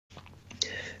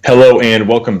Hello and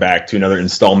welcome back to another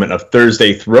installment of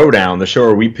Thursday Throwdown, the show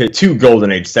where we pit two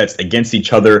Golden Age sets against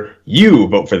each other. You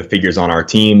vote for the figures on our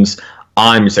teams.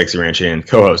 I'm your sexy ranch and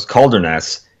co-host Calder and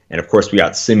S, and of course we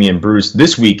got Simeon Bruce.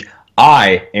 This week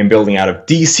I am building out of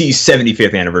DC's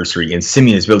 75th anniversary, and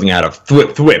Simeon is building out of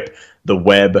Thwip, the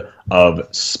web of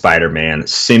Spider-Man.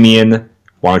 Simeon,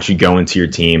 why don't you go into your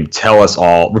team? Tell us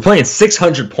all. We're playing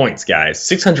 600 points, guys.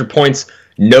 600 points,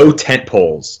 no tent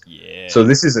poles. So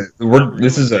this is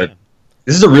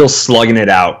a real slugging it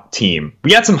out team.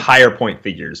 We got some higher point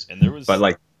figures, but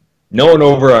like no one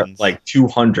over like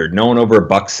 200, no one a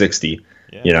 $160.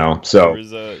 Yeah. You know, so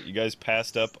you guys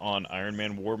passed up on Iron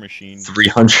Man War Machine.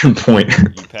 300 point.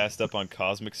 You passed up on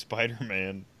Cosmic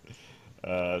Spider-Man.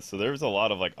 So there's a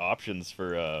lot of like options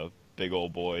for big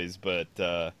old boys,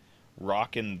 but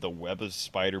rocking the Web of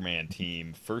Spider-Man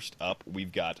team. First up,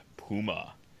 we've got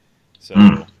Puma.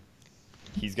 So.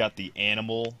 He's got the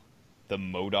Animal, the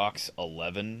Modocs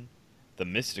 11, the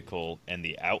Mystical, and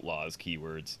the Outlaws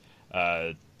keywords.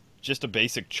 Just a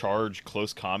basic charge,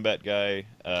 close combat guy.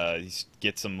 He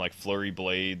gets some like flurry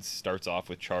blades, starts off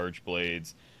with charge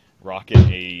blades, rocket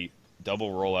a double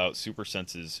rollout Super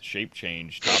Senses shape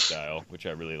change top dial, which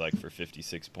I really like for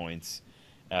 56 points.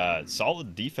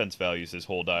 Solid defense values his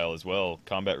whole dial as well.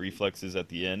 Combat reflexes at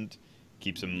the end,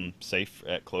 keeps him safe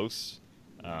at close.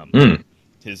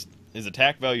 His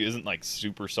attack value isn't like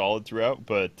super solid throughout,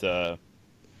 but other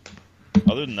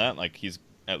than that, like he's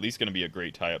at least going to be a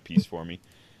great tie-up piece for me.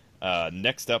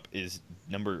 Next up is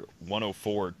number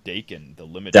 104, Dakin, the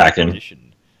limited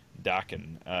edition.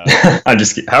 Dakin. I'm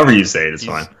just kidding. However you say it, it's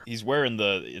fine. He's wearing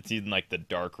it's even like the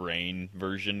Dark Reign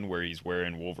version where he's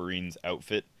wearing Wolverine's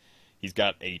outfit. He's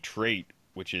got a trait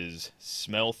which is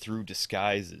Smell Through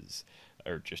Disguises.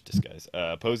 Or just disguise.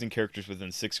 Opposing characters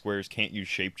within 6 squares can't use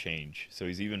shape change, so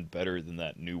he's even better than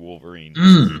that new Wolverine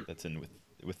that's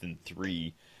within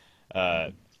 3.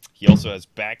 He also has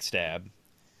Backstab,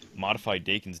 modify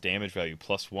Dakin's damage value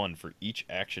 +1 for each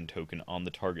action token on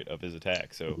the target of his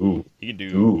attack. So he can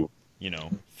do,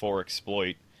 4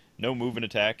 exploit. No move and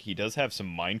attack. He does have some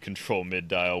mind control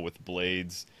mid-dial with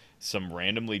blades, some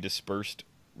randomly dispersed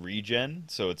regen,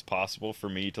 so it's possible for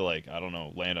me to, like, I don't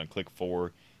know, land on click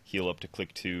 4, heal up to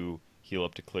click 2, heal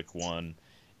up to click 1,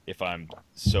 if I'm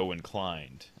so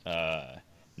inclined.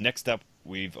 Next up,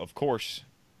 we've, of course,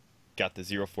 got the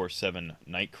 047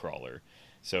 Nightcrawler.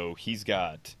 So he's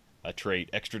got a trait,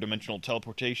 Extra Dimensional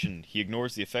Teleportation. He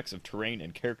ignores the effects of terrain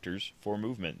and characters for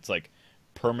movement. It's like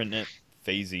permanent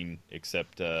phasing,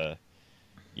 except,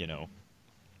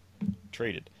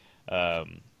 traded.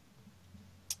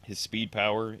 His speed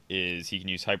power is he can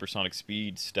use hypersonic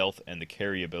speed, stealth, and the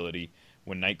carry ability.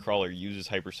 When Nightcrawler uses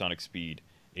hypersonic speed,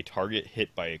 a target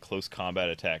hit by a close combat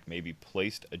attack may be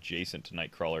placed adjacent to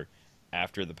Nightcrawler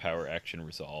after the power action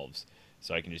resolves.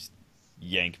 So I can just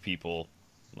yank people,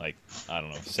 like, I don't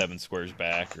know, 7 squares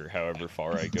back or however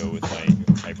far I go with my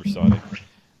hypersonic.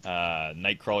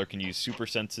 Nightcrawler can use Super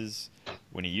Senses.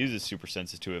 When he uses Super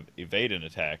Senses to evade an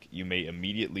attack, you may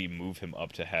immediately move him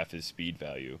up to half his speed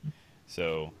value.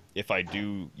 So if I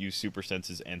do use Super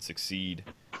Senses and succeed,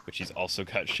 which he's also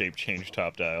got shape change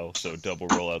top dial, so double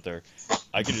roll out there,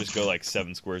 I can just go like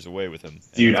 7 squares away with him.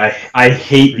 Dude, I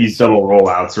hate these double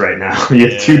rollouts right now. You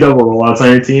have 2 double rollouts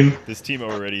on your team. This team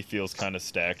already feels kind of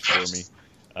stacked for me.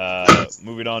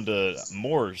 Moving on to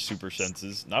more Super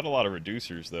Senses. Not a lot of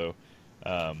reducers, though.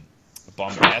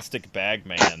 Bombastic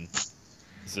Bagman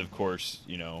is, of course,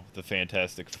 the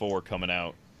Fantastic Four coming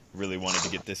out. Really wanted to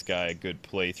get this guy a good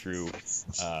playthrough.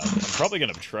 I'm probably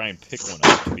going to try and pick one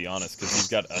up, to be honest, because he's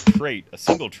got a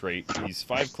single trait. He's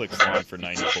 5 clicks long for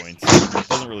 90 points.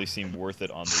 Doesn't really seem worth it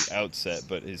on the outset,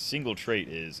 but his single trait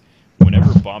is,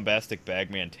 whenever Bombastic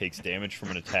Bagman takes damage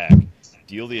from an attack,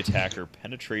 deal the attacker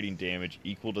penetrating damage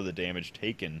equal to the damage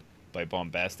taken by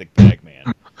Bombastic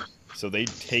Bagman. So they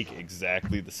take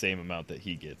exactly the same amount that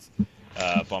he gets.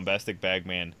 Bombastic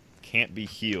Bagman can't be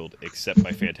healed except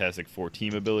by Fantastic Four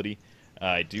team ability.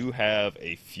 I do have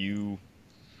a few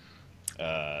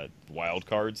wild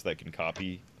cards that can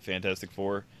copy Fantastic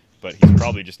Four, but he's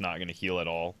probably just not going to heal at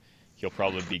all. He'll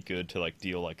probably be good to like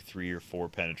deal like 3 or 4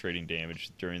 penetrating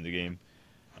damage during the game.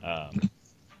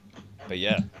 But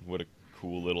yeah, what a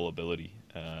cool little ability.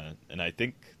 And I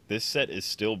think this set is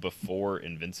still before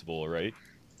Invincible, right?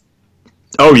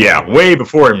 Oh yeah, way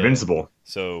before Invincible.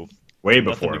 So way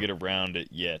nothing before. to get around it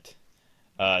yet.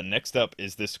 Next up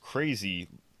is this crazy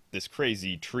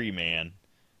tree man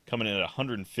coming in at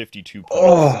 152 points.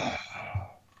 Oh.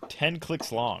 10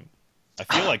 clicks long. I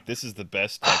feel like this is the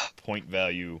best like, point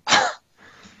value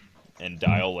and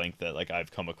dial length that like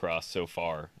I've come across so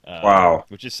far. Wow.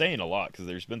 Which is saying a lot because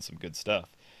there's been some good stuff.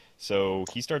 So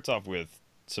he starts off with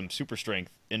some super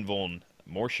strength, invuln,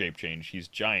 more shape change. He's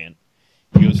giant.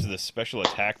 He goes to the special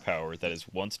attack power that is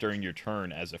once during your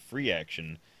turn as a free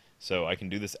action. So I can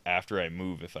do this after I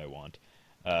move if I want.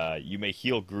 You may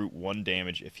heal Groot 1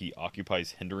 damage if he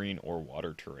occupies hindering or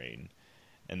water terrain.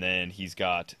 And then he's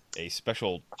got a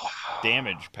special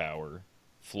damage power,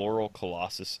 Floral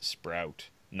Colossus Sprout.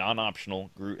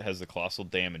 Non-optional, Groot has the colossal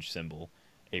damage symbol,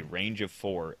 a range of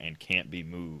 4, and can't be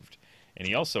moved. And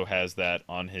he also has that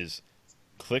on his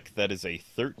click that is a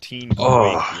 13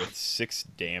 quake with 6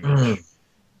 damage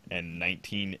and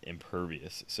 19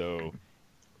 impervious. So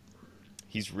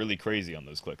he's really crazy on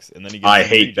those clicks. And then he gets I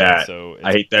hate regen, that. So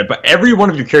I hate that. But every one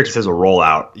of your characters has a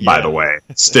rollout, by the way.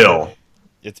 Still.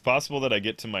 It's possible that I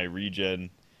get to my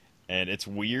regen, and it's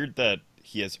weird that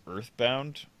he has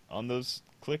Earthbound on those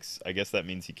clicks. I guess that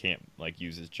means he can't like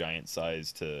use his giant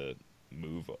size to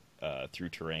move through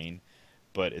terrain.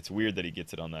 But it's weird that he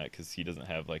gets it on that because he doesn't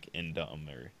have like Indum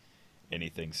or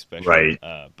anything special. Right.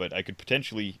 But I could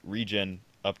potentially regen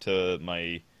up to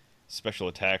my special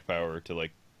attack power to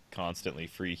like constantly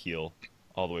free heal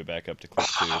all the way back up to click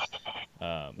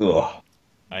 2.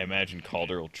 I imagine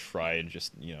Calder will try and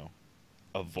just,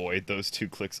 avoid those 2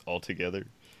 clicks altogether.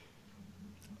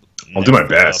 I'll do my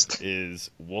best. Up is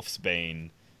Wolf's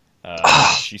Bane.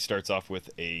 She starts off with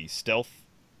a stealth,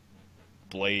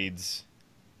 blades,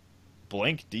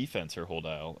 blank defense her whole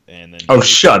dial, and then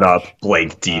shut up,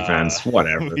 blank defense.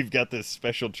 Whatever. We've got this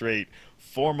special trait,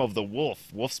 Form of the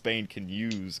Wolf. Wolf's Bane can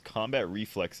use combat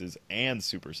reflexes and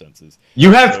super senses.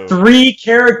 You have 3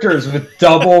 characters with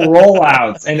double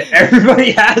rollouts, and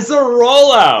everybody has a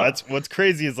rollout. What's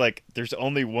crazy is like there's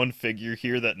only one figure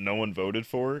here that no one voted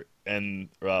for, and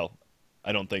well,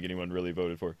 I don't think anyone really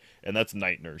voted for, and that's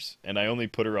Night Nurse. And I only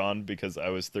put her on because I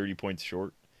was 30 points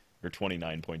short, or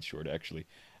 29 points short actually.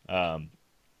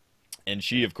 And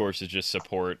she, of course, is just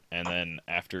support, and then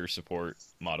after support,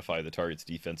 modify the target's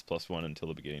defense +1 until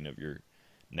the beginning of your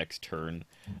next turn.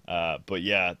 But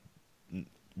yeah,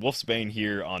 Wolf's Bane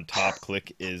here on top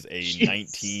click is a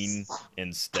 19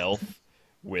 in stealth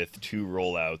with 2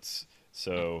 rollouts.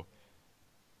 So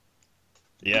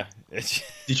yeah.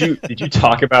 Did you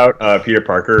talk about Peter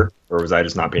Parker, or was I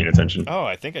just not paying attention? Oh,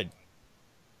 I think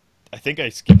I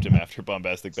skipped him after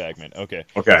Bombastic Bagman. Okay.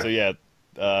 So yeah.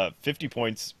 50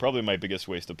 points, probably my biggest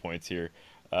waste of points here.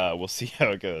 We'll see how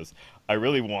it goes. I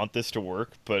really want this to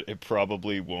work, but it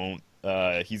probably won't.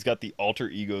 He's got the Alter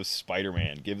Ego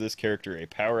Spider-Man. Give this character a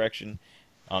power action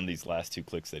on these last 2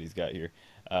 clicks that he's got here.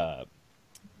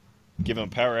 Give him a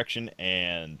power action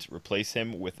and replace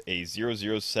him with a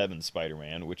 007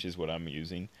 Spider-Man, which is what I'm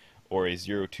using, or a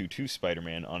 022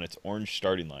 Spider-Man on its orange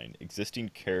starting line. Existing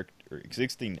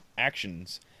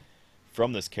actions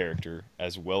from this character,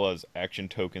 as well as action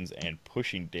tokens and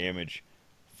pushing damage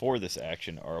for this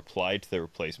action, are applied to the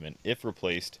replacement. If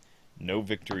replaced, no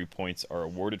victory points are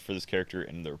awarded for this character,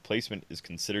 and the replacement is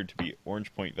considered to be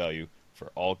orange point value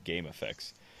for all game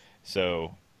effects.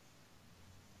 So,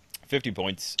 50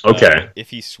 points. Okay.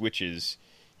 If he switches,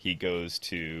 he goes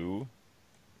to...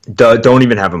 Don't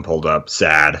even have him pulled up.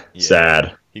 Sad. Yeah.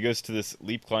 Sad. He goes to this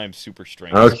Leap Climb Super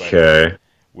Strength. Okay.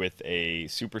 With a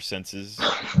super senses,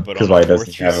 but because on why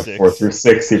doesn't he have a 4 through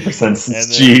 6 super senses?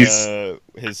 And Jeez.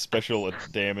 then, his special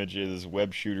damage is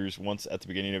web shooters. Once at the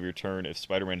beginning of your turn, if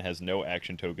Spider-Man has no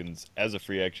action tokens as a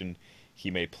free action,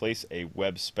 he may place a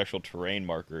web special terrain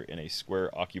marker in a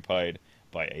square occupied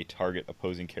by a target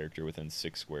opposing character within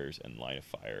 6 squares in line of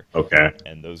fire. Okay.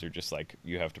 And those are just like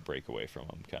you have to break away from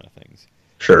them kind of things.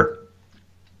 Sure.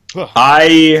 That's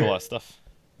a lot of stuff.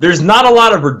 There's not a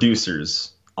lot of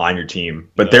reducers on your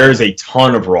team, but there is a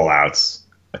ton of rollouts.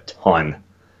 A ton.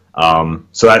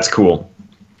 So that's cool.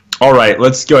 All right,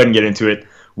 let's go ahead and get into it.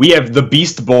 We have the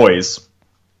Beast Boys,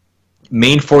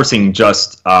 main forcing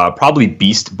just probably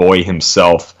Beast Boy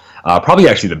himself, probably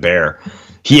actually the Bear.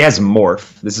 He has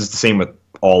Morph. This is the same with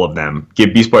all of them.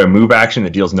 Give Beast Boy a move action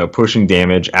that deals no pushing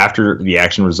damage after the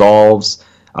action resolves.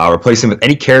 Replace him with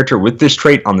any character with this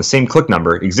trait on the same click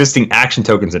number. Existing action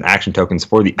tokens and action tokens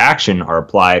for the action are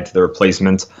applied to the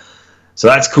replacement. So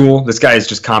that's cool. This guy is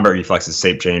just combat reflexes,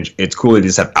 shape change. It's cool he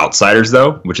does have outsiders,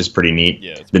 though, which is pretty neat.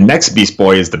 Yeah, the next Beast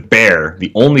Boy is the Bear,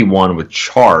 the only one with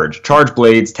charge. Charge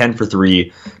blades, 10 for 3.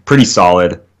 Pretty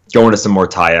solid. Going to some more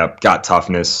tie-up. Got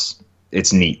toughness.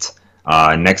 It's neat.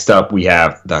 Next up, we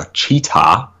have the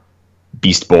Cheetah,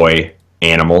 Beast Boy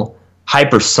animal.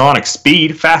 Hypersonic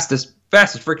speed, fastest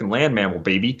freaking land mammal,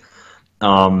 baby.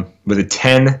 With a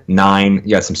 10, 9,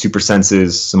 you got some super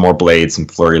senses, some more blades, some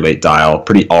flurry late dial.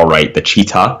 Pretty all right. The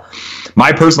cheetah.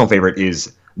 My personal favorite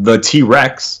is the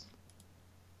T-Rex,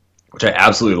 which I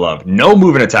absolutely love. No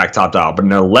move and attack top dial, but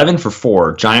an 11 for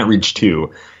 4, giant reach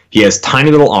 2. He has tiny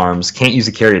little arms, can't use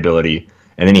the carry ability,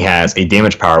 and then he has a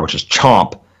damage power, which is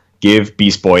Chomp. Give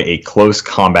Beast Boy a close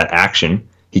combat action.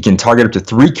 He can target up to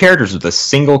 3 characters with a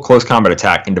single close combat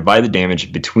attack and divide the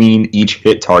damage between each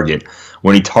hit target.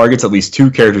 When he targets at least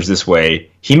 2 characters this way,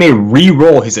 he may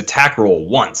re-roll his attack roll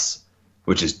once,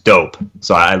 which is dope.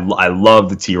 So I love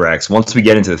the T-Rex. Once we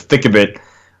get into the thick of it,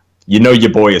 you know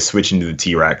your boy is switching to the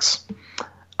T-Rex.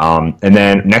 And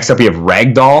then next up we have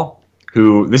Ragdoll,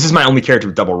 who, this is my only character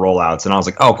with double rollouts, and I was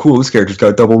like, oh cool, this character's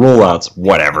got double rollouts.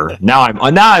 Whatever. Now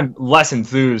I'm less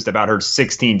enthused about her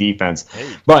 16 defense,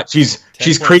 Hey, but she's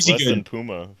crazy less good. than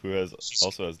Puma, who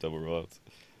also has double rollouts.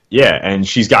 Yeah, and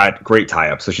she's got great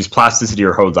tie-ups. So she's Plasticity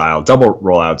or Hodile, double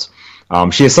rollouts.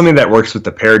 She has something that works with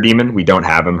the Parademon. We don't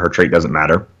have him. Her trait doesn't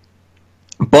matter.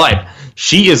 But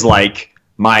she is like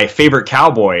my favorite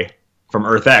cowboy from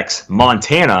Earth X,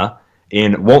 Montana,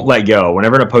 in Won't Let Go.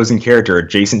 Whenever an opposing character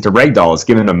adjacent to Ragdoll is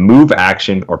given a move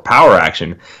action or power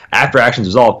action, after action's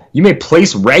resolved, you may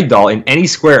place Ragdoll in any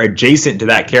square adjacent to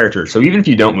that character. So even if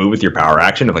you don't move with your power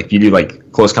action, if you do like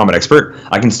Close Combat Expert,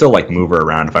 I can still like move her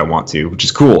around if I want to, which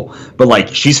is cool. But like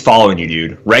she's following you,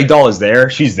 dude. Ragdoll is there.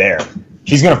 She's there.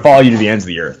 She's gonna follow you to the ends of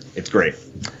the earth. It's great.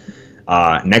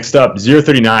 Next up,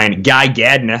 039, Guy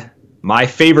Gadna. My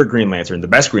favorite Green Lantern, the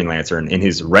best Green Lantern, in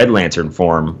his Red Lantern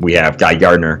form, we have Guy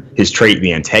Gardner. His trait,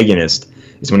 the Antagonist,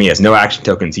 is when he has no action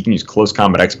tokens, he can use Close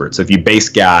Combat Expert. So if you base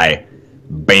Guy,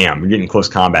 bam, you're getting close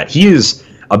combat. He is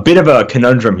a bit of a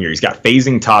conundrum here. He's got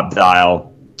phasing top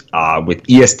dial with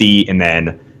ESD, and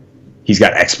then he's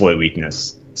got exploit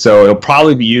weakness. So it'll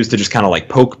probably be used to just kind of like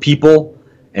poke people,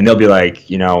 and they'll be like,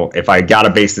 if I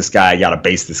gotta base this guy, I gotta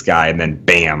base this guy, and then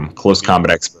bam, Close Combat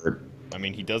Expert. I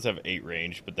mean, he does have 8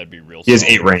 range, but that'd be real. He has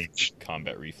 8 range.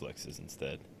 Combat reflexes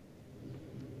instead,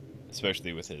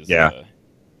 especially with his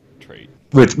trait.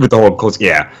 With the whole close,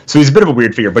 yeah. So he's a bit of a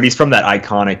weird figure, but he's from that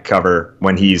iconic cover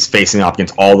when he's facing off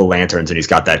against all the lanterns, and he's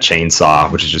got that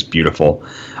chainsaw, which is just beautiful.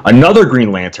 Another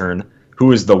Green Lantern,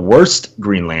 who is the worst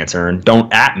Green Lantern,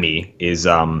 don't at me, is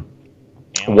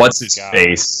what's his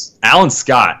face? Alan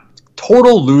Scott.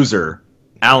 Total loser.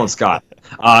 Alan Scott.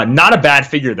 Not a bad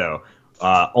figure though.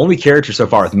 Only character so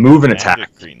far with move and attack.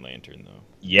 Green Lantern, though.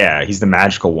 Yeah, he's the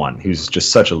magical one, who's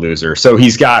just such a loser. So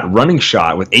he's got running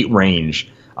shot with 8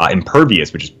 range,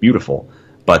 impervious, which is beautiful.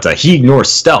 But he ignores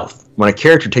stealth. When a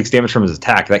character takes damage from his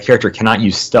attack, that character cannot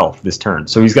use stealth this turn.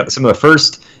 So he's got some of the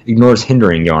first ignores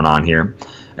hindering going on here.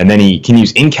 And then he can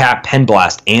use Incap, Pen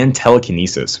Blast, and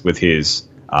Telekinesis with his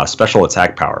special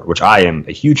attack power, which I am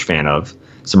a huge fan of.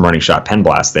 Some running shot Pen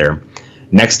Blast there.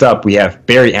 Next up, we have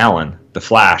Barry Allen, the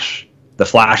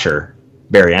Flasher,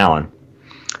 Barry Allen.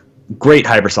 Great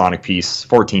hypersonic piece,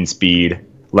 14 speed,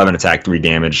 11 attack, 3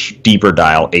 damage, deeper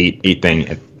dial, 8 thing,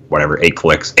 whatever, 8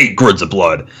 clicks, 8 grids of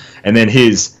blood. And then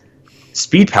his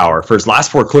speed power for his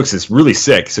last 4 clicks is really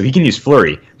sick, so he can use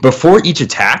Flurry. Before each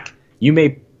attack, you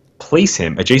may place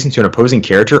him adjacent to an opposing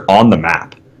character on the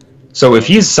map. So if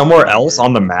he's somewhere else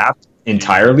on the map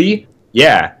entirely,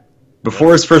 yeah,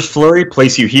 before his first Flurry,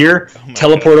 place you here,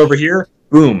 teleport over here,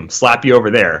 boom, slap you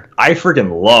over there. I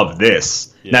freaking love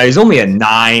this. Yeah. Now, he's only a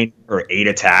 9 or 8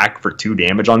 attack for 2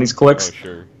 damage on these clicks. Oh,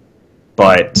 sure.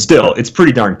 But still, it's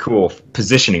pretty darn cool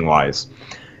positioning-wise.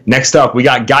 Next up, we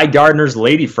got Guy Gardner's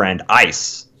lady friend,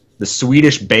 Ice, the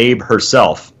Swedish babe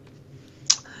herself.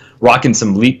 Rocking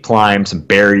some leap climb, some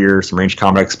barrier, some range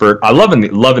combat expert. I'm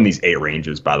loving these 8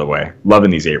 ranges, by the way.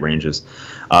 Loving these 8 ranges.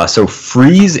 So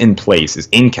freeze in place is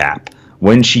Incap.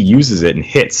 When she uses it and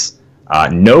hits,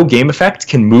 no game effect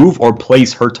can move or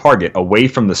place her target away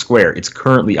from the square it's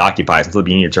currently occupies until the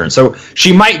beginning of your turn. So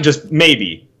she might just,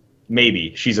 maybe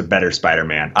she's a better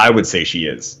Spider-Man. I would say she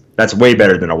is. That's way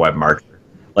better than a web marker.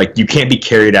 Like, you can't be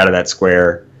carried out of that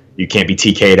square. You can't be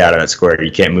TK'd out of that square.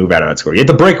 You can't move out of that square. You have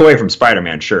to break away from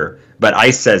Spider-Man, sure. But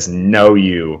Ice says, no,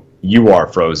 you are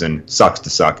frozen. Sucks to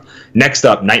suck. Next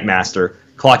up, Nightmaster,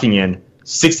 clocking in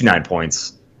 69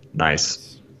 points.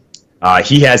 Nice.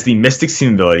 He has the Mystic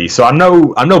Seam ability, so I'm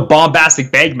no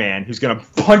bombastic Bagman who's gonna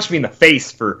punch me in the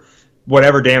face for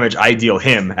whatever damage I deal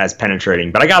him as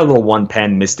penetrating. But I got a little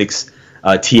 1-pen Mystics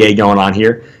TA going on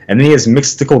here, and then he has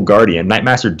Mystical Guardian.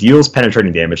 Nightmaster deals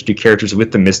penetrating damage to characters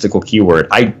with the mystical keyword.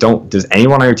 Does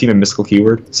anyone on your team have mystical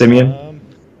keyword, Simeon?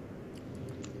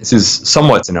 This is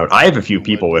somewhat to note. I have a few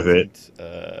people with it.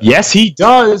 Yes, he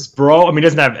does, bro. I mean, he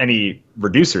doesn't have any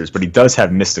reducers, but he does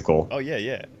have mystical. Oh,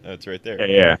 yeah. It's right there.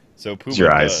 Yeah. So Puma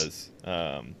your eyes.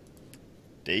 does.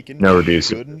 mistaken, No he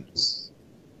reducer. shouldn't.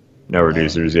 No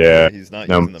reducers, yeah. He's not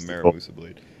No using the Maramusa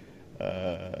Blade.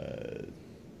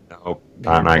 Nope, Peter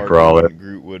not Parker Nightcrawler. wouldn't,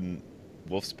 Groot wouldn't.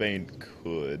 Wolfsbane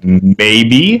could.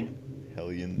 Maybe?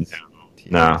 Hellions.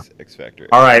 No. TX, X Factor.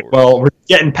 All right, X-Force. well, we're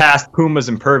getting past Puma's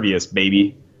Impervious,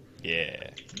 baby. Yeah.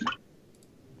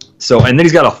 So, and then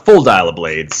he's got a full dial of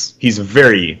blades. He's a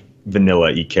very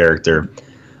vanilla-y character.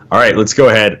 All right, let's go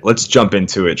ahead. Let's jump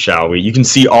into it, shall we? You can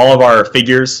see all of our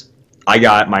figures. I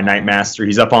got my Nightmaster.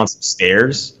 He's up on some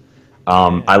stairs.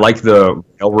 I like the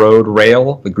railroad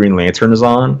rail the Green Lantern is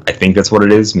on. I think that's what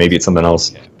it is. Maybe it's something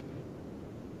else.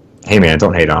 Hey, man,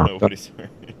 don't hate on him.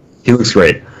 He looks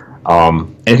great.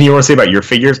 Anything you want to say about your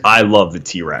figures? I love the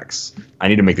T-Rex. I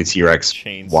need to make the T-Rex.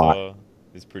 Chainsaw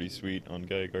is pretty sweet on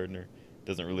Guy Gardner.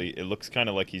 Doesn't really... It looks kind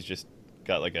of like he's just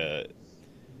got like a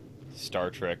Star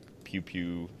Trek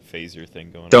pew-pew phaser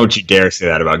thing going on. Don't you dare say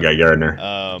that about Guy Gardner.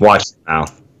 Watch your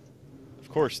mouth. Of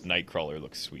course, Nightcrawler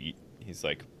looks sweet. He's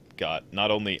like got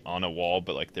not only on a wall,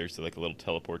 but like there's like a little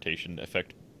teleportation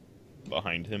effect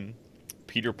behind him.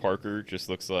 Peter Parker just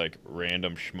looks like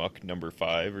random schmuck number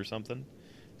 5 or something.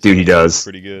 Dude, he does.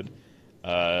 Pretty good.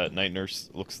 Night Nurse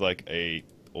looks like a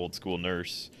old school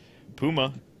nurse.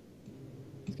 Puma,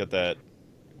 he's got that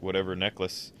whatever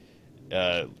necklace.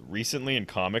 Recently in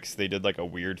comics, they did like a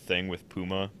weird thing with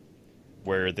Puma,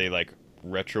 where they like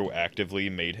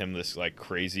retroactively made him this like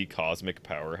crazy cosmic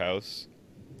powerhouse.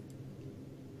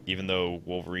 Even though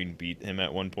Wolverine beat him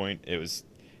at one point, it was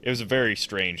a very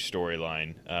strange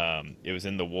storyline. It was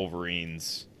in the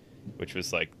Wolverines, which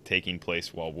was like taking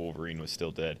place while Wolverine was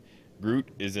still dead. Groot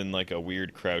is in like a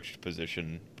weird crouched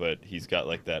position, but he's got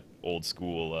like that old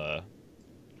school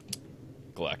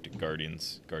Galactic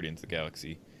Guardians of the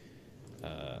Galaxy,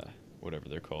 whatever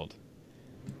they're called.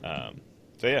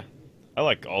 So yeah, I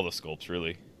like all the sculpts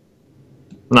really.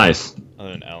 Nice.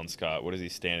 Other than Alan Scott, what is he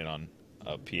standing on?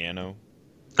 A piano?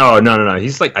 Oh, no.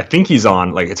 He's like, I think he's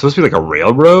on, like, it's supposed to be like a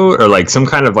railroad or like some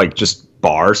kind of like just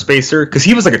bar spacer. Because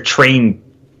he was like a train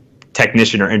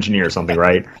technician or engineer or something,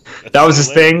 right? That was his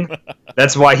thing.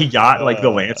 That's why he got like the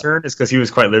lantern, is because he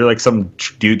was quite literally like some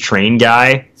dude train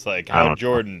guy. It's like Hal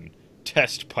Jordan,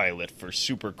 test pilot for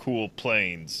super cool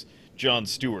planes. John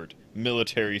Stewart,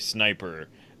 military sniper.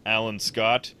 Alan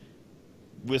Scott,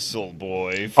 whistle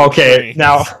boy. Okay,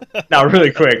 now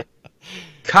really quick.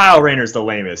 Kyle Rayner's the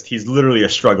lamest. He's literally a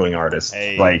struggling artist.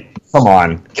 Hey, like, come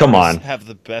on. Have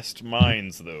the best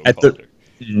minds though.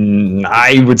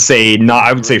 I would say not.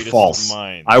 I would say false.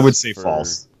 I would say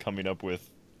false. Coming up with,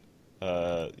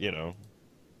 Yeah,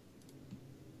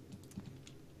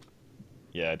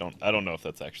 I don't know if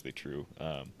that's actually true.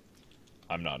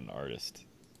 I'm not an artist.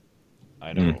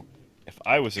 I know if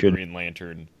I was a Green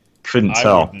Lantern,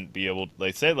 I wouldn't be able.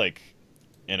 They say like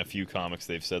in a few comics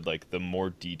they've said like the more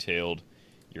detailed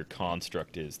your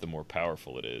construct is, the more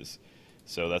powerful it is.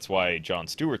 So that's why John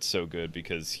Stewart's so good,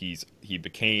 because he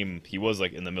was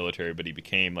like in the military, but he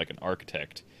became like an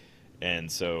architect, and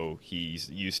so he's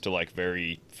used to like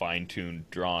very fine-tuned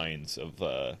drawings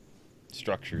of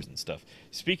structures and stuff.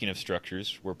 Speaking of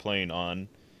structures, we're playing on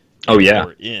or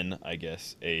in, I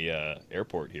guess, a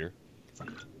airport here.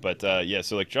 But yeah,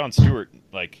 so like John Stewart,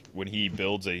 like when he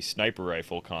builds a sniper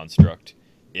rifle construct,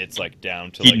 it's like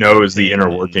down to he knows the inner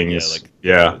workings.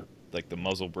 Like the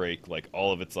muzzle brake, like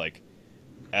all of it's like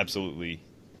absolutely,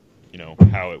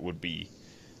 how it would be.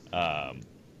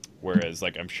 Whereas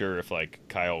like I'm sure if like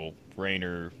Kyle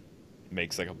Rayner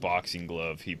makes like a boxing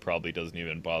glove, he probably doesn't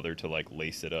even bother to like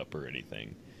lace it up or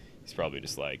anything. He's probably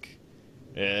just like,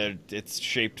 it's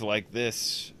shaped like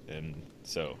this, and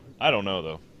so I don't know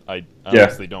though. I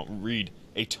honestly don't read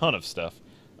a ton of stuff.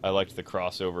 I liked the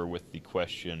crossover with the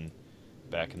question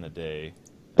back in the day.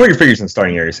 Put your figures in the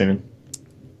starting area, Simeon.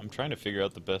 I'm trying to figure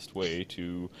out the best way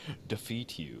to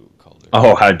defeat you, Calder.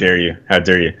 Oh, how dare you! How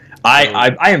dare you!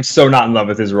 I am so not in love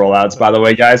with his rollouts, by the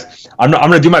way, guys. I'm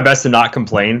going to do my best to not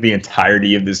complain the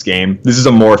entirety of this game. This is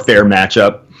a more fair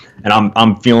matchup, and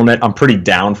I'm feeling it. I'm pretty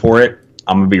down for it.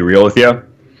 I'm going to be real with you.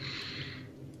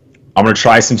 I'm going to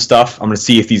try some stuff. I'm going to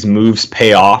see if these moves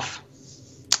pay off.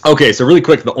 Okay, so really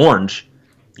quick, the orange.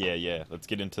 Yeah. Let's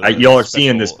get into that. Y'all are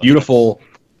seeing this beautiful,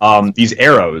 these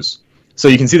arrows. So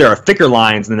you can see there are thicker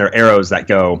lines and then there are arrows that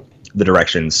go the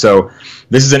directions. So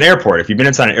this is an airport. If you've been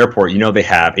inside an airport, you know they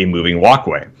have a moving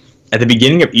walkway. At the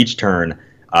beginning of each turn,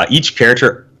 each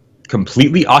character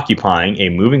completely occupying a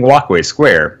moving walkway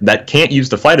square that can't use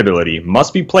the flight ability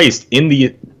must be placed in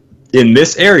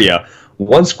this area,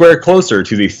 one square closer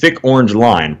to the thick orange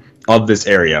line of this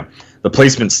area. The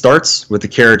placement starts with the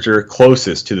character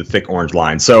closest to the thick orange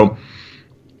line. So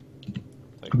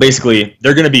basically,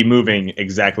 they're going to be moving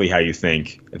exactly how you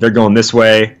think. If they're going this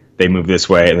way, they move this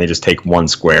way, and they just take one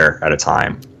square at a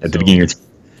time. At the beginning of your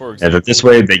for if example, they're this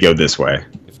way, they go this way.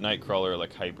 if Nightcrawler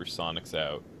like hypersonics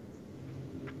out,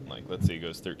 like let's say he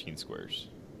goes 13 squares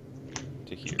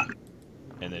to here,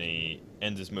 and then he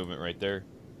ends his movement right there.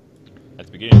 At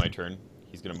the beginning of my turn,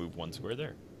 he's going to move one square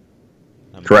there.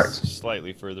 I'm Correct.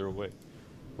 Slightly further away,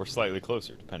 or slightly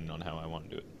closer, depending on how I want to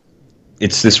do it.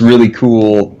 It's this really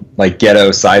cool, like,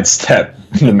 ghetto sidestep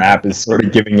the map is sort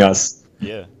of giving us.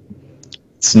 Yeah.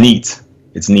 It's neat.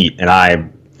 It's neat, and I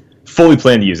fully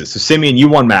plan to use it. So, Simeon, you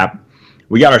won map.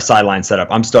 We got our sideline set up.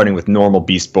 I'm starting with normal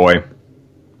Beast Boy.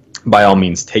 By all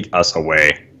means, take us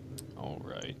away. All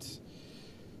right.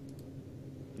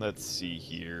 Let's see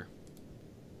here.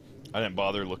 I didn't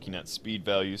bother looking at speed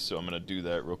values, so I'm going to do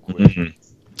that real quick.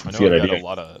 Mm-hmm. I know I've got a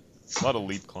lot of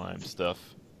leap climb stuff.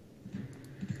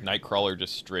 Nightcrawler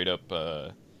just straight up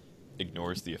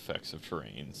ignores the effects of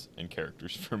terrains and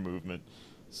characters for movement,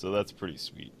 so that's pretty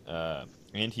sweet.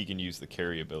 And he can use the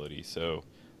carry ability, so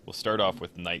we'll start off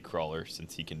with Nightcrawler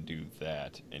since he can do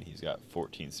that, and he's got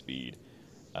 14 speed.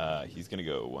 He's going to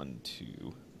go 1,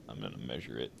 2. I'm going to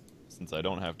measure it since I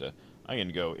don't have to. I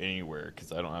can go anywhere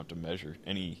because I don't have to measure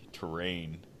any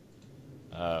terrain.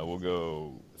 We'll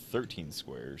go 13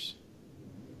 squares.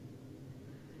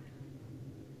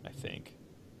 I think.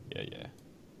 Yeah.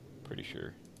 Pretty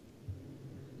sure.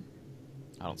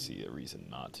 I don't see a reason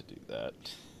not to do that.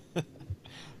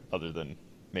 Other than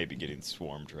maybe getting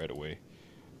swarmed right away.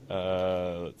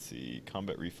 Let's see.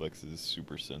 Combat reflexes,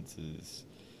 super senses.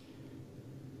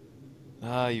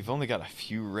 You've only got a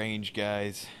few range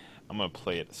guys. I'm going to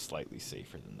play it slightly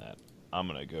safer than that. I'm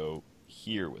going to go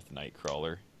here with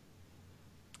Nightcrawler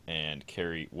and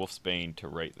carry Wolfsbane to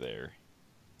right there.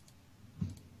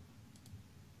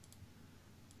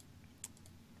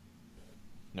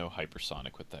 No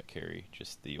hypersonic with that carry,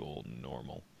 just the old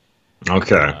normal.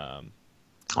 Okay.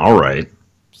 All right.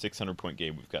 600-point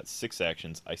game. We've got 6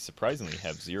 actions. I surprisingly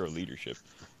have 0 leadership.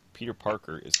 Peter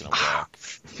Parker is going to walk.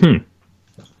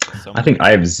 I think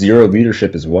I have 0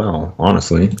 leadership as well,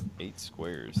 honestly. 8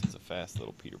 squares. It's a fast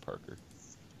little Peter Parker.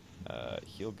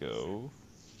 He'll go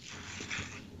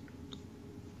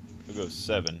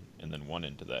 7, and then 1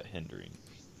 into that hindering.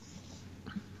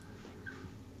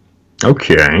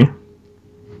 Okay.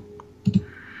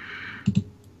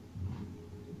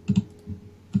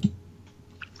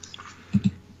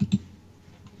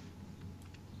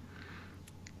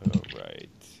 Alright.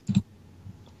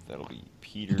 That'll be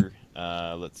Peter.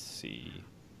 Let's see.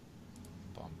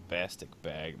 Bombastic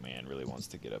Bagman really wants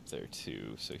to get up there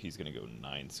too, so he's going to go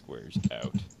 9 squares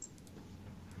out.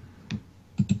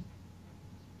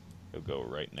 He'll go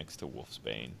right next to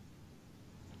Wolfsbane.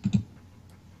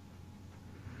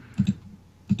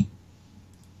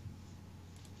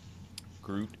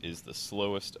 Groot is the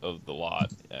slowest of the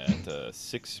lot at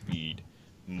 6 speed,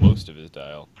 most of his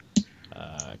dial.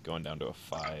 Going down to a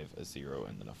 5, a 0,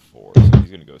 and then a 4. So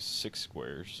he's going to go 6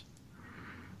 squares.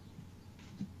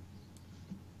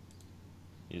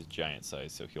 He's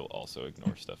giant-sized, so he'll also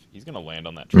ignore stuff. He's going to land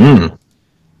on that treadmill.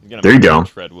 There you go.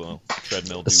 Treadmill.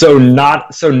 So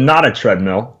not a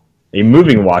treadmill, a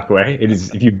moving walkway. It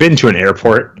is. If you've been to an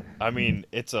airport, I mean,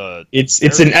 it's an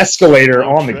escalator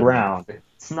on the ground.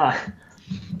 It's not.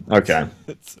 Okay.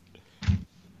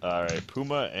 All right.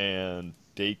 Puma and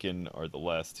Dakin are the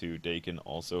last 2. Dakin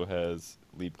also has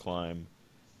leap climb,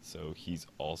 so he's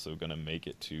also gonna make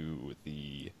it to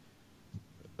the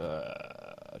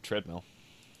treadmill.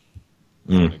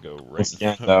 Gonna go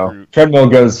right though. Treadmill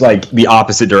goes like the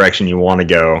opposite direction you want to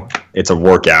go. It's a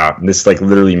workout. And this like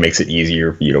literally makes it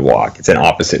easier for you to walk. It's an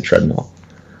opposite treadmill.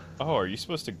 Oh, are you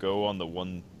supposed to go on the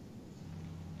one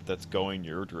that's going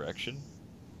your direction?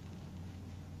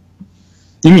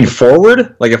 You mean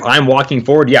forward? Like if I'm walking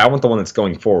forward, yeah, I want the one that's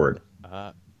going forward.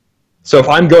 So if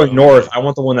I'm going north, I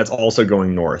want the one that's also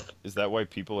going north. Is that why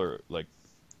people are like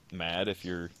mad if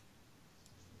you're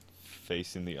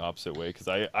facing the opposite way? Because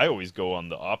I always go on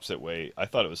the opposite way. I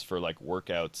thought it was for like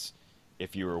workouts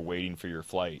if you were waiting for your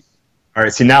flight. All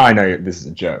right, see now I know this is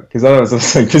a joke. Because otherwise I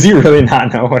was like, does he really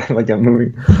not know what I'm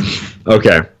moving?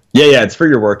 Okay. Yeah, it's for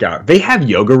your workout. They have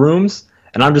yoga rooms,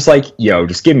 and I'm just like, yo,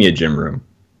 just give me a gym room.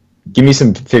 Give me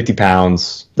some 50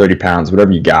 pounds, 30 pounds,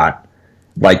 whatever you got.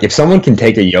 Like, if someone can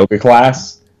take a yoga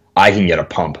class, I can get a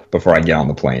pump before I get on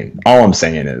the plane. All I'm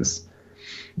saying is,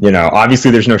 you know, obviously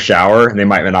there's no shower, and they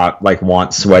might not, like,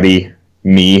 want sweaty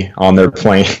me on their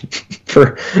plane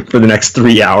for the next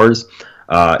 3 hours.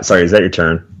 Sorry, is that your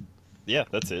turn? Yeah,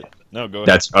 that's it. No, go ahead.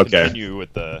 That's okay. Continue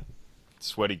with the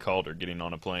sweaty Calder getting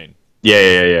on a plane.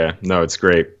 Yeah. No, it's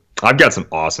great. I've got some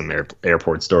awesome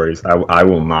airport stories. I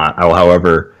will not. I will,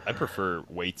 however. I prefer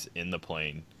weights in the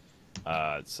plane,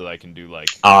 so that I can do like.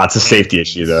 It's a safety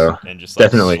issue though. And just like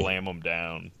Definitely slam them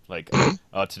down. Like,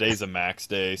 today's a max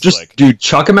day. So just like, dude,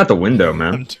 chuck them at the window,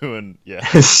 man. I'm doing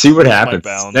See what happens.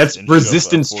 That's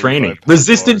resistance training.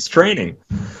 Resistance training.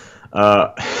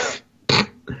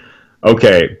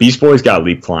 Okay, Beast Boy's got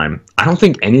leap climb. I don't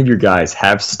think any of your guys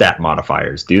have stat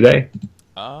modifiers, do they?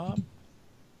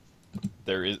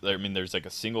 There is. I mean, there's like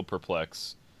a single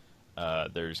perplex.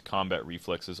 There's combat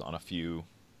reflexes on a few.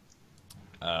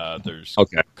 There's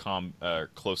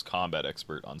close combat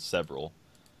expert on several,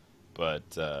 but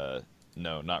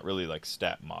no, not really like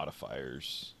stat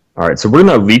modifiers. All right, so we're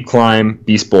gonna leap climb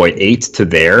Beast Boy 8 to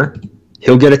there.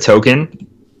 He'll get a token,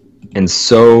 and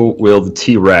so will the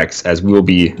T-Rex, as we'll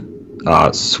be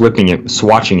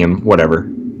swatching him, whatever,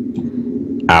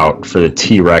 out for the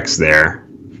T-Rex there.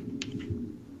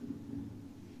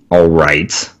 All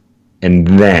right, and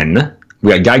then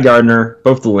we got Guy Gardner,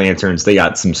 both the Lanterns. They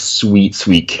got some sweet,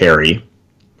 sweet carry.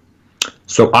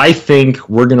 So I think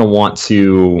we're gonna want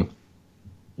to,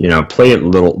 play it a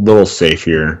little safe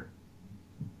here.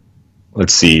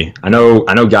 Let's see. I know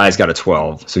Guy's got a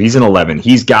 12, so he's an 11.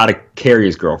 He's got to carry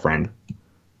his girlfriend.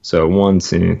 So 1,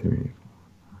 2, 3.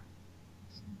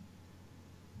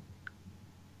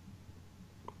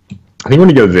 I think we're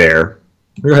gonna go there.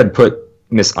 We're gonna go ahead and put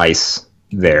Miss Ice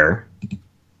there.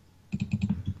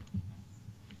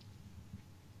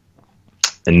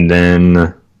 And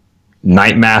then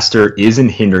Nightmaster is in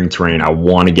hindering terrain. I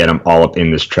want to get him all up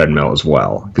in this treadmill as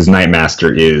well, because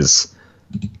Nightmaster is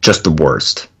just the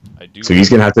worst. So he's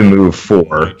going to have to move 4.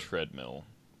 My treadmill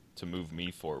to move me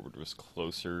forward was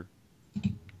closer,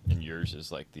 and yours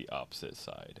is like the opposite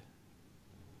side.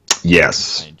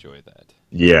 Yes. I enjoy that.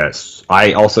 Yes.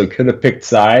 I also could have picked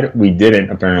side. We didn't,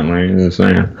 apparently.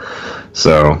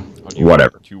 So,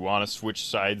 whatever. Do you want to switch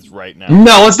sides right now?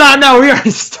 No, let's not. No, we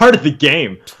already started the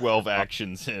game. 12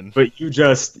 actions in. But you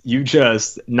just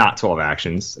not 12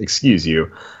 actions. Excuse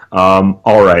you.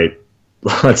 All right.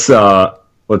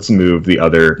 Let's move the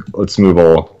other. Let's move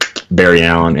old Barry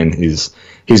Allen and his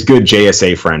good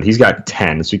JSA friend. He's got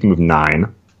 10, so we can move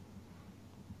 9.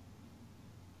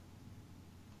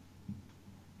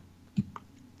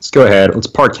 Let's go ahead. Let's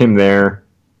park him there.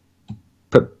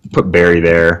 Put Barry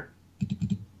there.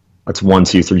 That's 1,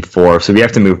 2, 3, 4. So we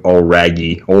have to move old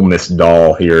Raggy, old Miss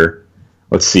Doll here.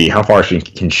 Let's see. How far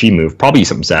can she move? Probably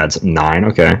something sad. 9.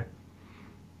 Okay.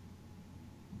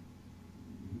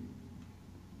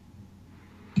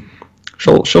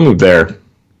 She'll move there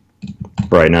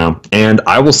right now. And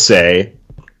I will say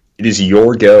it is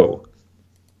your go.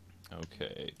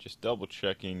 Okay. Just double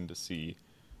checking to see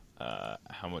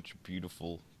how much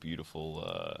beautiful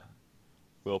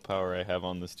willpower I have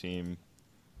on this team.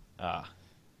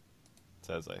 It's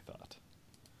as I thought.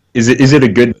 Is it a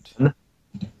good?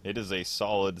 It is a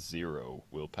solid 0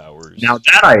 willpower. Now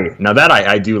that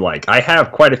I do like. I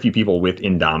have quite a few people with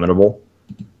Indomitable,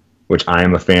 which I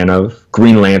am a fan of.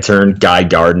 Green Lantern, Guy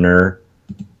Gardner.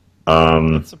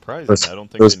 That's surprising. I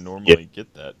don't think they normally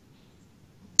get that.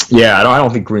 Yeah, I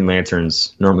don't think Green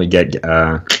Lanterns normally get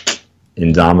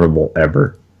Indomitable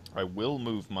ever. I will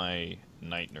move my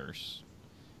Night Nurse.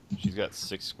 She's got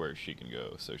 6 squares she can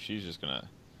go, so she's just gonna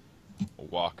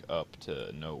walk up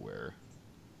to nowhere.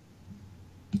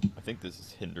 I think this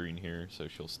is hindering here, so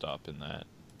she'll stop in that.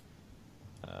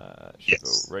 She'll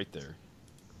go right there.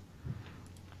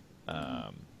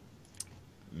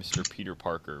 Mr. Peter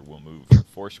Parker will move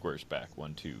 4 squares back.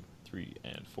 1, 2, 3,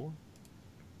 and 4.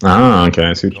 Ah, okay.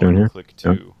 I see what you're doing here. Click 2.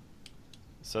 Yep.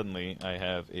 Suddenly, I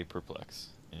have a perplex,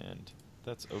 and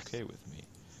that's okay with me.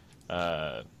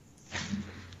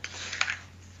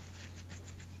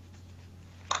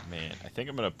 Man, I think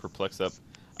I'm gonna perplex up.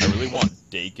 I really want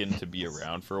Dakin to be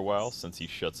around for a while since he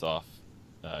shuts off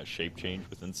shape change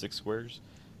within 6 squares.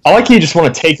 I like you just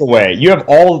want to take away. You have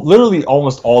literally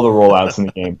almost all the rollouts in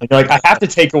the game. And you're like, I have to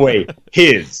take away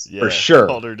his for sure.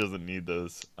 Calder doesn't need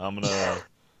those. I'm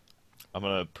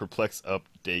gonna perplex up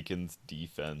Dakin's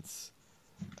defense.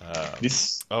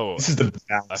 This is the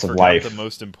balance of life. life. The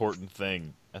most important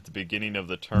thing at the beginning of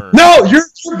the turn. No, your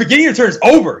beginning of the turn is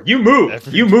over. You moved.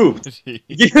 You moved.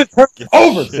 Beginning of the turn is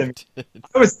over, Simeon.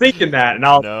 I was thinking that, and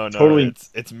I'll totally.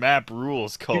 It's map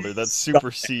rules, Calder. That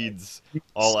supersedes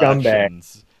all scumbag.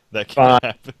 Actions that can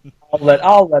happen.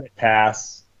 I'll let it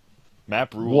pass.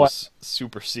 Map rules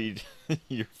supersede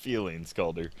your feelings,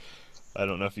 Calder. I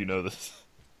don't know if you know this.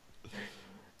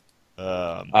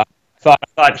 I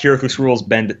thought Heroclix rules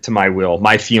bend to my will.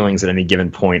 My feelings at any given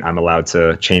point, I'm allowed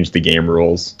to change the game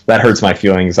rules. That hurts my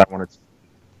feelings. I want to.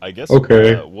 I guess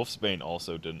Okay. Wolfsbane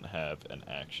also didn't have an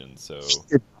action, so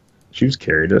She was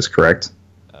carried, that's correct.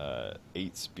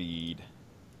 8 speed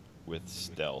with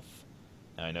stealth.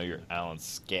 And I know your Alan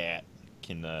Scat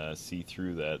can see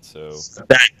through that, so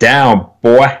Back down,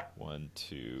 boy. 1,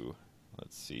 2.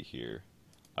 Let's see here.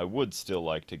 I would still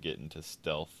like to get into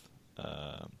stealth,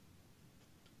 so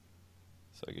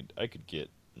I could get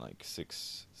like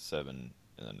 6, 7,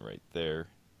 and then right there,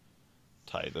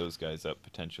 tie those guys up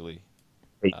potentially.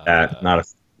 Hate that. Not a.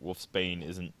 Wolfsbane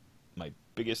isn't my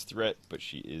biggest threat, but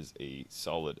she is a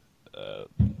solid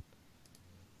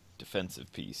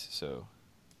defensive piece, so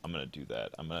I'm gonna do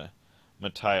that. I'm gonna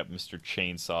tie up Mr.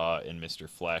 Chainsaw and Mr.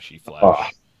 Flashy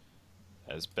Flash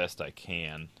as best I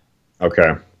can.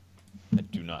 Okay. I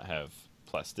do not have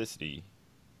plasticity,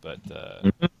 but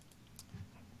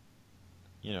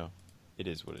you know, it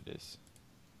is what it is.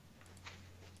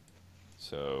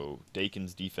 So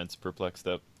Dakin's defense perplexed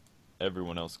up.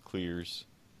 Everyone else clears.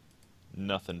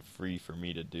 Nothing free for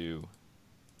me to do.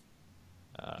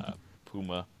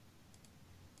 Puma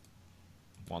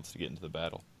wants to get into the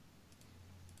battle.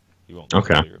 He won't let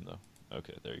me clear him, though.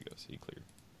 Okay, there you go. So he cleared.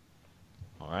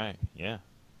 All right, yeah.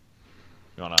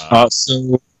 You wanna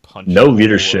so punch no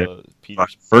leadership.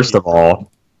 Peter's First of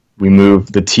all, we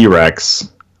move the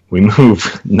T-Rex. We move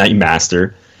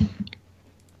Nightmaster.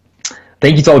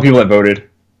 Thank you to all the people that voted,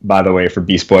 by the way, for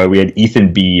Beast Boy. We had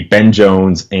Ethan B, Ben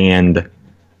Jones, and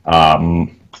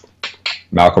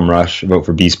Malcolm Rush vote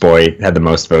for Beast Boy. Had the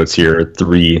most votes here.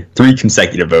 Three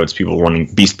consecutive votes. People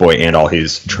wanting Beast Boy and all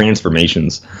his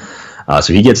transformations.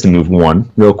 So he gets to move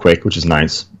 1 real quick, which is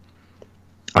nice.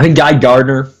 I think Guy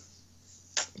Gardner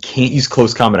can't use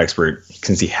Close Combat Expert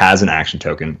since he has an action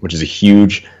token, which is a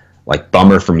huge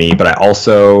bummer for me. But I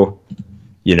also,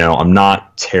 I'm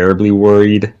not terribly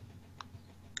worried.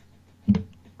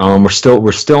 We're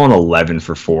still on 11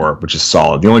 for 4, which is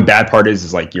solid. The only bad part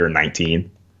is you're a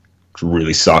 19, which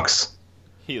really sucks.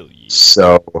 Hell yeah.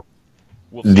 So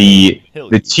the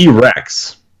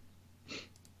T-Rex.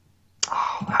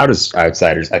 How does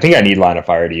Outsiders? I think I need Line of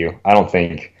Fire to you. I don't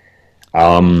think.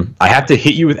 I have to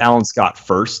hit you with Alan Scott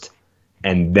first,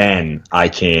 and then I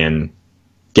can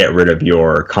get rid of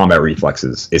your combat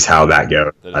reflexes. Is how that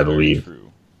goes, I believe.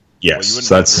 True. Yes, well, you wouldn't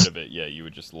so get that's. rid of it. Yeah, you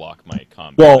would just lock my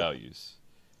combat values.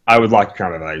 I would lock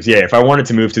combat values. Yeah, if I wanted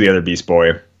to move to the other Beast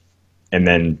Boy, and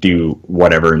then do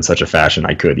whatever in such a fashion,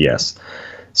 I could. Yes.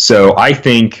 So I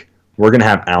think we're gonna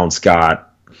have Alan Scott.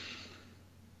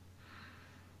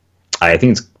 I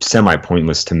think it's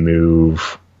semi-pointless to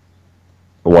move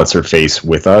What's-Her-Face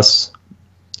with us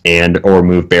or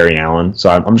move Barry Allen. So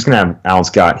I'm just going to have Alan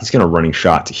Scott. He's going to running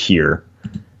shot to here.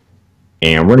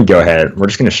 And we're going to go ahead. We're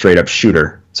just going to straight up shoot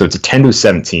her. So it's a 10 to a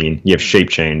 17. You have shape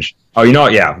change. Oh, you know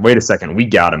what? Yeah, wait a second. We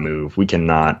got to move. We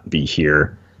cannot be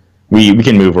here. We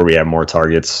can move where we have more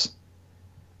targets.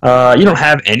 You don't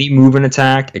have any move and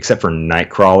attack except for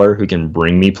Nightcrawler, who can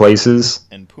bring me places.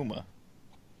 And Puma.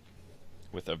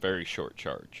 With a very short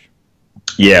charge.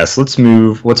 Yes, let's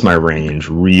move. What's my range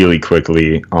really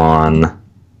quickly on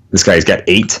this guy? He's got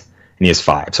 8 and he has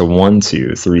 5. So 1,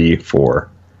 2, 3,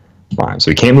 4, 5.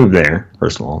 So he can't move there,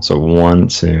 first of all. So 1,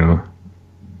 2,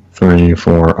 3,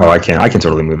 4. Oh, I can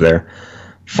totally move there.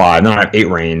 5. Then I have 8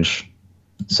 range.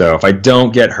 So if I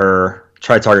don't get her,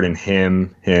 try targeting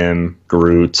him,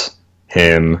 Groot,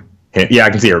 him. Yeah, I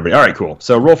can see everybody. All right, cool.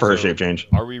 So roll for her shape change.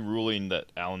 Are we ruling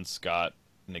that Alan Scott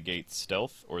negates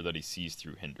stealth, or that he sees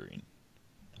through hindering?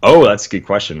 Oh, that's a good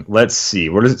question. Let's see.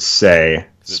 What does it say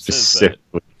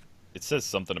specifically? It says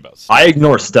something about stealth. I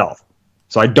ignore stealth.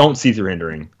 So I don't see through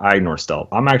hindering. I ignore stealth.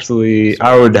 I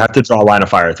would have to draw a line of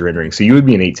fire through hindering. So you would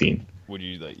be an 18. Would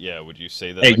you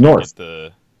say that? Ignore.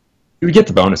 You would get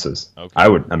the bonuses. Okay. I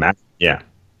would imagine. Yeah.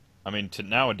 I mean,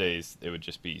 nowadays, it would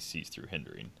just be sees through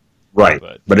hindering. Right.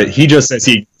 But he just says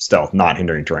he stealth, not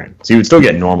hindering terrain. So you would still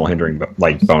get normal hindering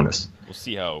bonus. We'll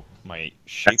see how my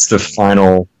shape That's the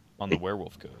final on the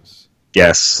werewolf goes.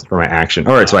 Yes, for my action.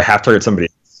 All right, so I have to target somebody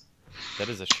else. That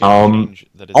is a shape change.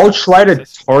 I'll try to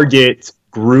target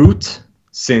Groot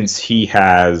since he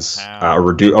has a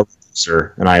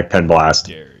reducer, and I have Pen Blast.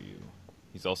 Dare you?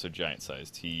 He's also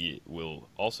giant-sized. He will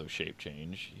also shape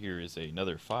change. Here is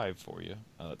another 5 for you.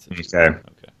 That's okay.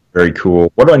 Very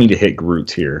cool. What do I need to hit Groot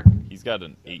here? He's got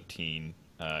an 18.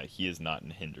 He is not in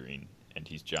hindering, and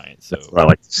he's giant. So that's what I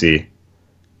like to see.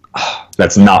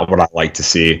 That's not what I like to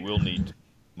see. We'll need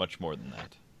much more than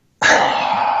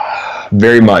that.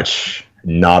 Very much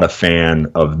not a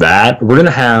fan of that. We're going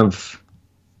to have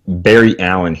Barry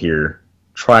Allen here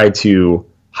try to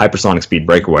hypersonic speed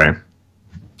breakaway.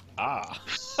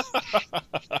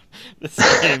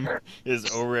 This game is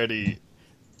already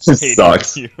This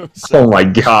sucks. You, Oh my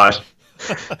gosh.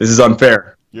 This is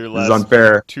unfair. Your This is last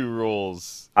unfair. 2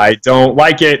 rolls I don't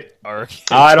like it. are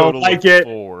I don't like it.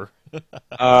 4.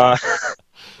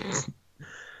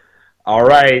 All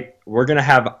right. We're going to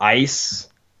have ice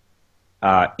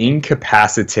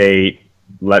incapacitate.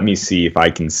 Let me see if I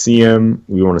can see him.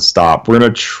 We want to stop. We're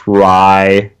going to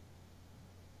try.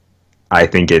 I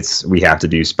think we have to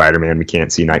do Spider-Man. We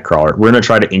can't see Nightcrawler. We're going to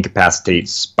try to incapacitate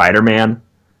Spider-Man,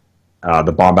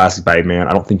 the Bombastic Bagman.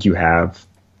 I don't think you have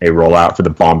a rollout for the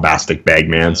Bombastic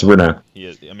Bagman, so we're going to... He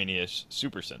has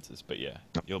super senses, but yeah,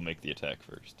 you'll make the attack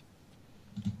first.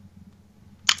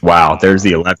 Wow, there's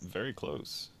the 11. Very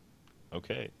close.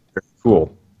 Okay. Very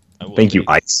cool. Thank you,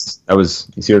 Ice. That was,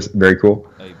 you see, that's very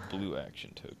cool. A blue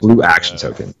action token. Blue action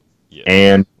token. Yeah.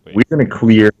 And we're going to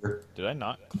clear... Did I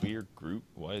not clear Groot?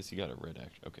 Why has he got a red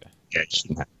action? Okay. Yeah, it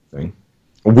shouldn't have anything.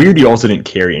 Weird he also didn't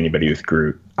carry anybody with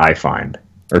Groot, I find.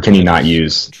 Or can he not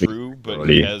use... True, but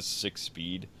he has 6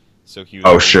 speed, so he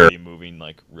would sure. Be moving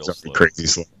like real slow. Crazy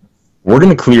slow. We're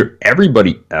going to clear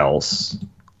everybody else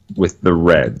with the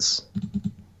reds.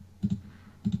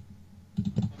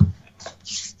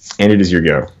 And it is your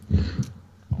go.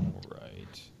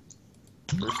 Alright.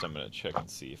 First I'm going to check and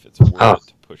see if it's worth it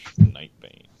to push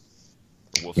Nightbane.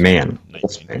 Man.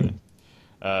 Nightbane.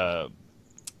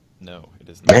 No, it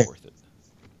is not worth it.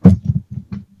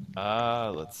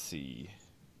 Let's see.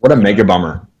 What a mega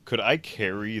bummer. Could I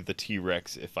carry the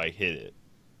T-Rex if I hit it?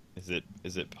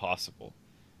 Is it possible?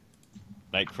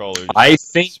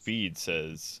 Nightcrawler's speed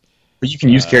says... But you can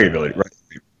use carry ability, right?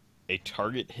 A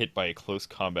target hit by a close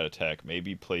combat attack may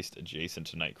be placed adjacent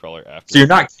to Nightcrawler after... So you're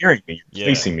not carrying me, you're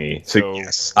placing me. So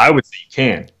yes, I would say you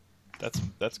can.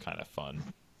 That's kind of fun.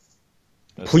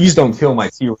 Please don't kill my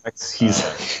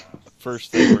T-Rex.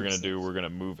 First thing we're going to do, we're going to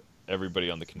move everybody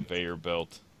on the conveyor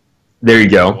belt. There you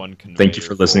go. Thank you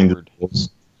for listening to the rules.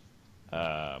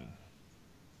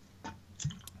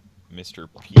 Mr.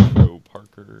 Pedro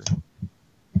Parker.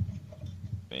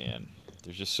 Man,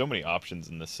 there's just so many options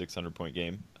in this 600-point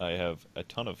game. I have a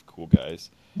ton of cool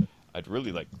guys. I'd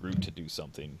really like Groot to do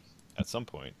something at some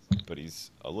point, but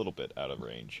he's a little bit out of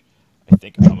range. I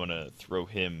think I'm going to throw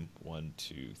him 1,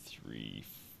 2, 3,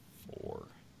 4.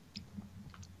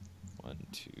 1,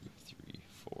 2, 3,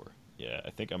 4. Yeah,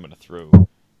 I think I'm going to throw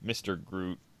Mr.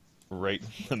 Groot right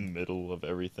in the middle of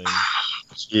everything.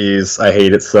 Jeez, I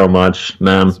hate it so much,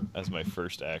 man. As my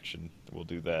first action, we'll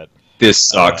do that. This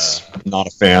sucks. Not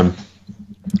a fan.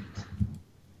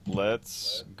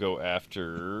 Let's go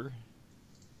after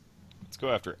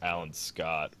Alan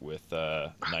Scott with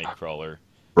Nightcrawler.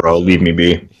 Bro, leave me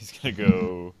be. He's gonna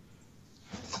go.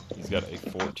 He's got a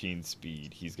 14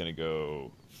 speed. He's gonna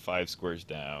go 5 squares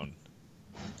down.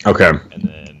 Okay. And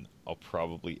then I'll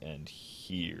probably end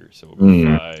here. So we'll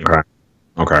go 5. Okay.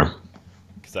 Okay.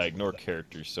 Because I ignore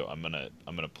characters, so I'm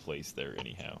gonna place there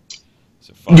anyhow.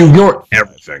 So 5, you ignore 5.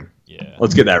 Everything. Yeah.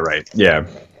 Let's get that right. Yeah.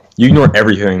 You ignore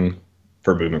everything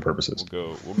for movement purposes.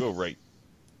 We'll go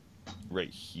right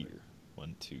here.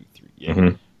 1, 2, 3.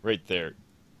 Yeah. Right there.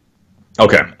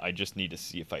 Okay. I just need to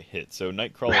see if I hit. So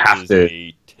Nightcrawler is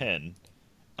a 10.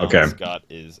 Okay. Scott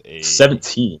is a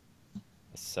 17.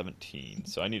 A 17.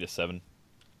 So I need a 7.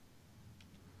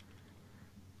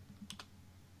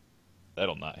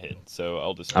 That'll not hit. So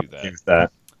I'll just do that. Okay with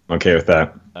that. Okay with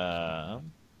that. I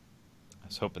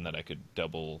was hoping that I could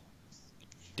double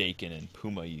Dakin and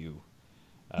Puma you.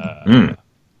 But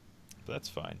that's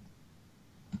fine.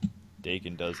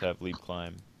 Dakin does have leap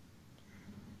climb.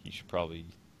 He should probably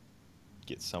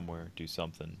get somewhere, do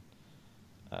something.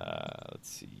 Let's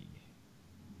see.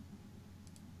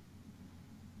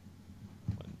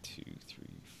 1, 2, 3,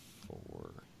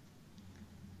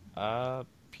 4.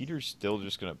 Peter's still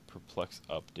just gonna perplex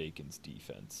up Dakin's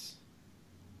defense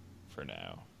for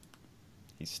now.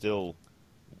 He's still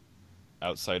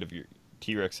outside of your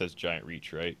T-Rex has giant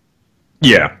reach, right?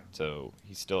 Yeah. So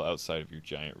he's still outside of your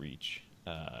giant reach.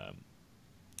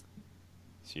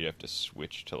 So you'd have to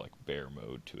switch to like bear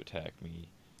mode to attack me.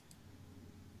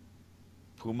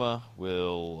 Puma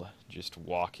will just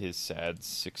walk his sad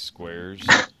 6 squares.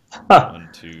 1,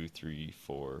 2, 3,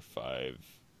 4, 5,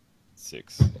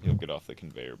 6. He'll get off the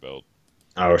conveyor belt.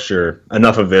 Oh, sure.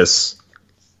 Enough of this.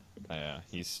 Yeah,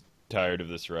 he's tired of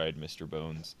this ride, Mr.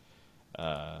 Bones.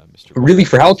 Really,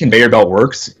 for how a conveyor belt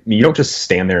works, you don't just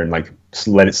stand there and like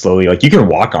let it slowly. Like you can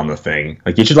walk on the thing.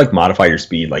 Like you should like modify your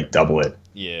speed, like double it.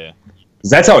 Yeah.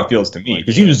 That's how it feels to me.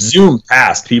 Because you just zoom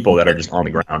past people that are just on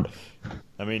the ground.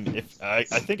 I mean, if I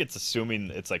think it's assuming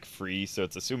it's like free, so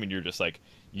it's assuming you're just like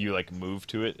you like move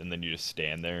to it and then you just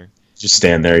stand there. Just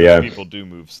stand there, yeah. People do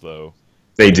move slow.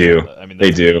 They do. I mean, they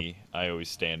do. I always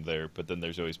stand there, but then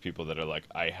there's always people that are like,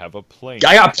 I have a plane.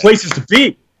 I got places to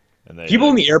be. And they, People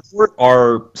in the airport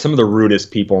are some of the rudest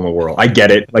people in the world. I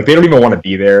get it. Like, they don't even want to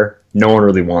be there. No one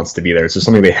really wants to be there. It's just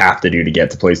something they have to do to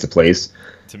get to place.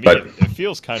 To me, But it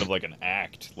feels kind of like an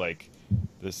act. Like,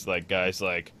 this like guy's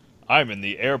like, I'm in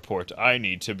the airport. I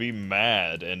need to be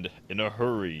mad and in a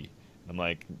hurry. I'm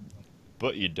like,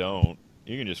 but you don't.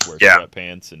 You can just wear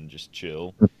sweatpants and just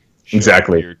chill.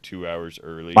 Exactly. You're 2 hours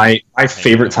early. My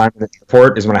favorite time in the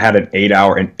airport is when I had an 8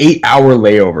 hour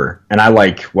layover, and I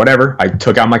I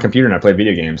took out my computer and I played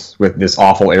video games with this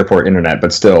awful airport internet.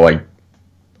 But still, like,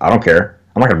 I don't care.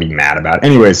 I'm not gonna be mad about it.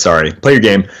 Anyways, sorry. Play your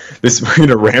game. We're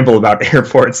gonna ramble about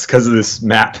airports because of this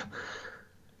map.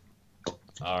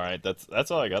 All right,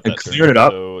 that's all I got. And That clearing it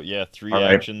up. So yeah, 3 All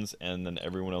right. actions, and then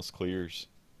everyone else clears.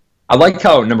 I like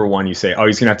how number one you say, oh,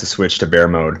 he's gonna have to switch to bear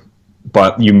mode,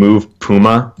 but you move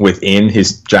Puma within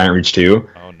his giant reach 2.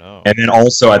 Oh no! And then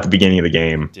also at the beginning of the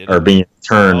game, or beginning of the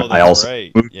turn, Oh, I also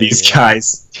right. moved these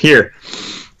guys here,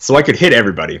 so I could hit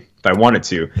everybody if I wanted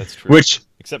to. That's true. Which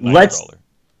Except let's Nightcrawler.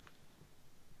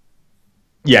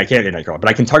 yeah, I can't hit Nightcrawler, but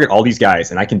I can target all these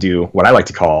guys, and I can do what I like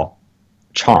to call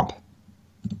chomp,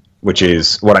 which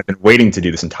is what I've been waiting to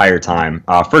do this entire time.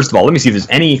 First of all, let me see if there's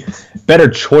any better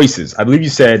choices. I believe you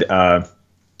said,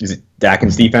 is it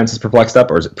Dakin's defense is perplexed up,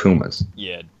 or is it Puma's?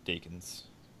 Yeah, Dakin's.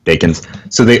 Dakin's.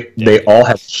 So they all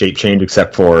have shape change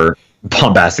except for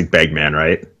Bombastic Bagman,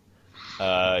 right?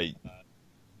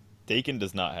 Dakin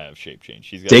does not have shape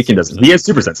change. Dakin doesn't. He has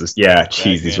super senses. Yeah,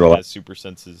 jeez, these roll. Has super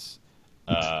senses.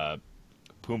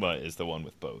 Puma is the one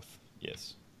with both.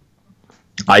 Yes.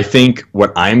 I think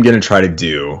what I'm going to try to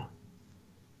do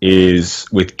is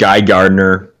with Guy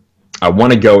Gardner, I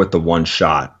want to go with the one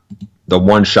shot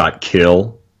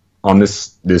kill on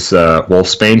this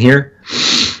Wolfsbane here.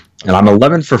 And I'm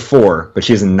 11 for 4, but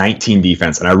she has a 19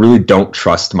 defense, and I really don't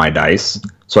trust my dice.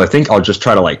 So I think I'll just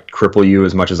try to like cripple you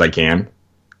as much as I can,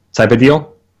 type of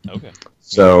deal. Okay.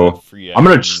 So I'm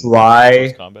going to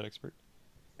try. Combat expert.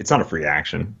 It's not a free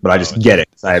action, but I just get it.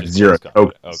 I have 0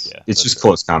 tokens. Okay, it's just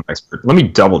close combat expert. Let me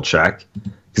double check.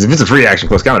 Because if it's a free action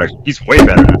close combat expert, he's way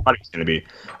better than I thought he was going to be.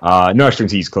 No extra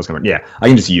to use close combat. Yeah, I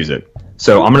can just use it.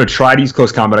 So I'm going to try to use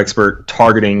close combat expert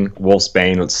targeting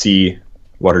Wolfsbane. Let's see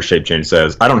what her shape change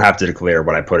says. I don't have to declare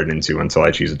what I put it into until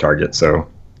I choose a target. So.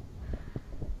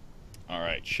 All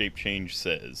right, shape change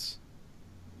says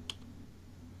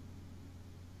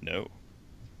no.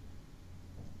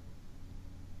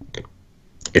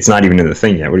 It's not even in the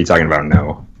thing yet. What are you talking about?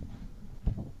 No.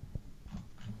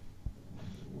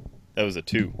 That was a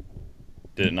 2.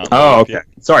 Did it not? Oh, okay.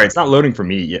 Sorry, it's not loading for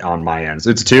me yet on my end. So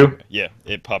it's a 2? Yeah,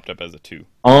 it popped up as a 2.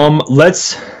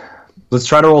 Let's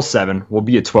try to roll 7. We'll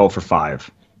be at 12 for 5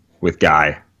 with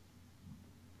Guy.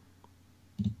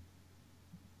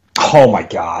 Oh my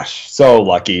gosh. So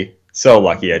lucky. So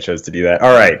lucky I chose to do that.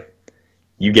 All right.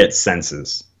 You get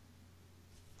senses.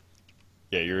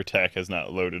 Yeah, your attack has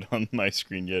not loaded on my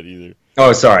screen yet either.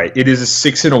 Oh, sorry. It is a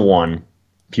 6 and a 1.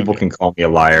 People can call me a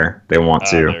liar. They want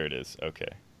to. There it is. Okay.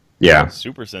 Yeah.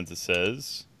 Super Senses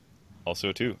says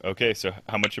also a 2. Okay, so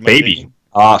how much am I Baby. taking?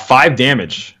 5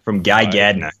 damage from Guy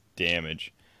Gadna.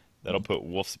 Damage. That'll put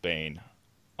Wolfsbane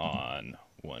on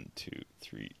 1, 2,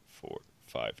 3, 4,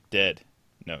 5. Dead.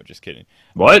 No, just kidding.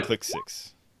 What? Click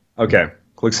 6. Okay.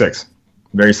 Click 6.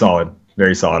 Very solid.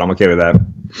 Very solid. I'm okay with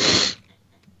that.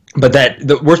 But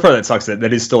the worst part of that sucks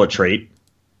that is still a trait.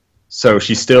 So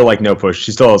she's still like no push.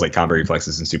 She still has like combat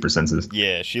reflexes and super senses.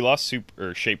 Yeah, she lost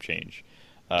shape change.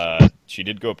 She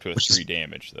did go up to a 3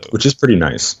 damage though, which is pretty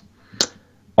nice.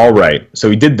 All right, so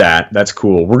we did that. That's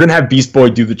cool. We're gonna have Beast Boy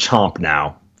do the chomp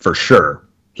now for sure.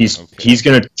 He's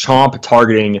gonna chomp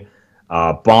targeting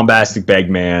Bombastic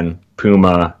Bagman,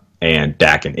 Puma, and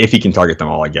Dakin. If he can target them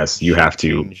all, I guess you have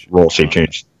to roll shape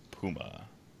change. Puma.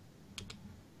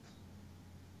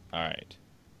 All right.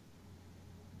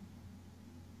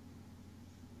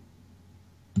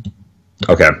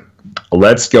 Okay,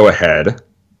 let's go ahead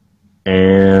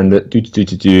and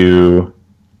do.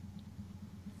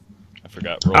 I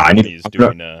forgot. He's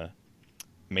doing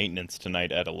maintenance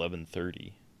tonight at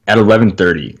 11:30. At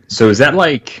 11:30. So is that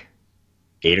like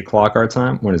 8 o'clock our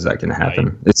time? When is that going to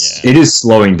happen? It is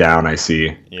slowing down. I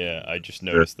see. Yeah, I just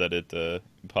noticed that it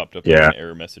popped up with an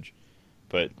error message.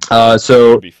 But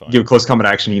so give close combat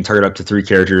action. You can target up to 3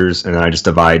 characters, and then I just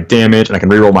divide damage, and I can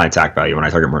reroll my attack value when I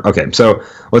target more. Okay, so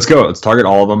let's go. Let's target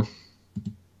all of them.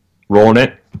 Rolling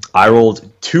it. I rolled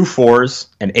 2 4s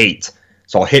and 8,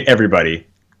 so I'll hit everybody.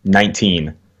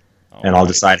 19, and I'll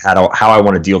decide how I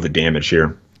want to deal the damage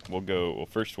here.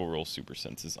 First we'll roll super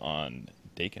senses on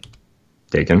Dakin.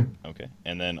 Dakin. Okay,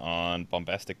 and then on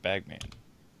Bombastic Bagman.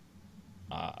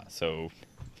 So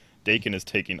Dakin is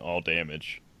taking all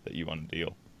damage that you want to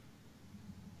deal.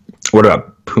 What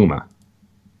about Puma?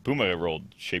 Puma rolled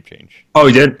shape change. Oh,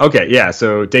 he did? Okay, yeah,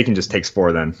 so Dakin just takes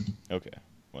 4 then. Okay.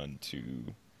 1, 2,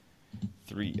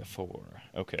 3, 4.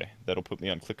 Okay, that'll put me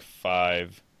on click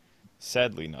 5.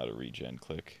 Sadly, not a regen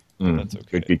click. But that's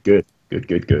okay. Good.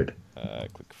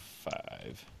 Click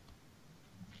 5.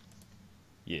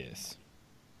 Yes.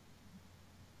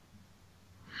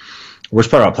 Worst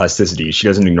part about plasticity, she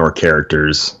doesn't ignore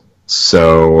characters,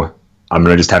 so I'm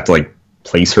gonna just have to like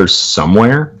place her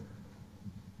somewhere,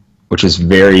 which is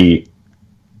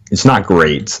it's not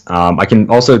great. I can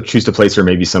also choose to place her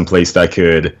maybe someplace that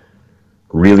could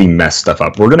really mess stuff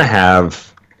up. We're gonna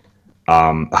have,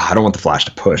 I don't want the Flash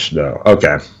to push though.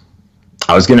 Okay,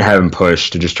 I was gonna have him push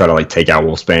to just try to like take out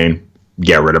Wolfsbane,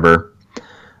 get rid of her,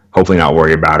 hopefully not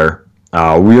worry about her.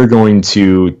 We are going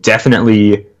to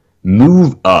definitely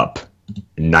move up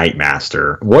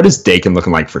Nightmaster. What is Dakin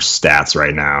looking like for stats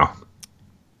right now?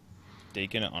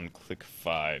 Dakin on click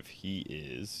 5, he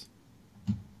is...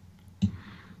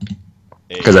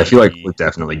 Because I feel like we're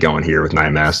definitely going here with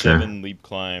Nightmaster. 7 leap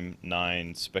climb,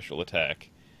 9 special attack.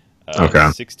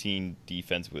 Okay. 16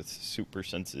 defense with super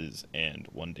senses, and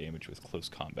 1 damage with close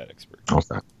combat expert.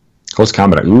 Okay. Close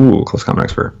combat. Ooh, close combat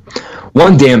expert.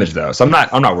 1 damage though, so I'm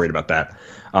not worried about that.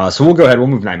 So we'll go ahead. We'll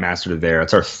move Nightmaster to there.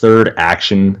 It's our 3rd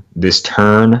action this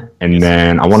turn, and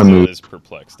then I want to move. Is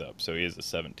perplexed up, so he is a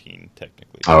 17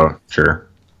 technically. Oh, sure.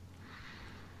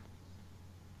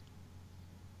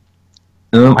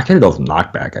 I could have gone with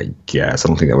knockback, I guess. I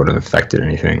don't think that would have affected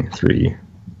anything. 3,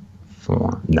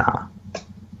 4. Nah.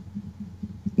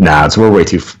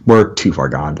 We're too far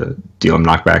gone to deal him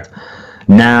knockback.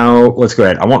 Now let's go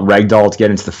ahead. I want Ragdoll to get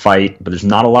into the fight, but there's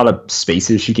not a lot of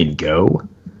spaces she can go.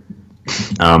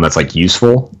 That's like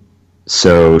useful.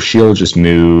 So she'll just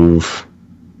move.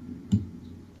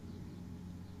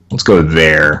 Let's go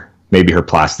there. Maybe her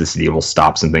plasticity will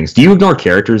stop some things. Do you ignore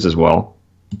characters as well?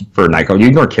 For Nightcrawler, you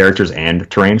ignore characters and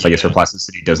terrain, so I guess her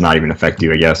plasticity does not even affect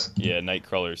you, I guess. Yeah,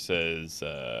 Nightcrawler says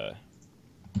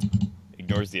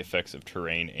ignores the effects of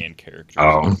terrain and characters.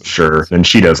 Oh, sure. Then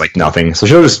she does like nothing. So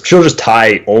she'll just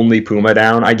tie only Puma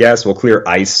down, I guess. We'll clear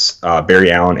Ice,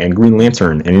 Barry Allen, and Green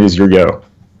Lantern, and it is your go.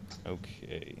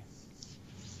 Okay.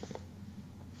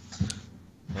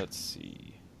 Let's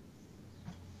see.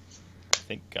 I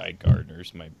think Guy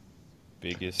Gardner's my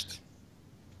biggest.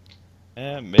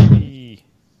 Maybe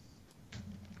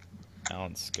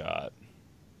Alan Scott.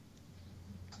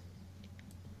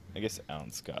 I guess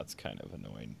Alan Scott's kind of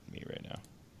annoying me right now.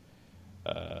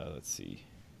 Let's see.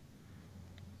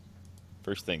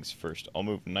 First things first, I'll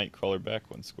move Nightcrawler back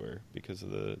 1 square because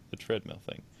of the treadmill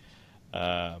thing.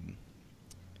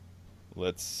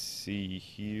 Let's see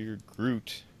here.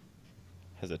 Groot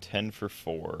has a 10 for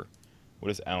 4. What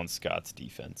is Alan Scott's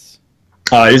defense?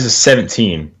 It is a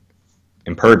 17.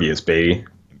 Impervious, baby.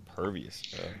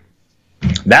 Impervious.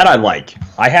 That I like.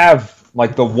 I have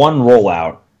like the one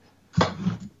rollout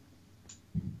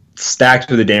stacked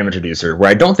with a damage reducer where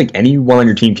I don't think anyone on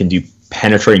your team can do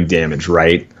penetrating damage,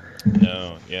 right?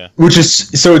 No, yeah. Which is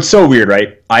so it's so weird,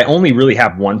 right? I only really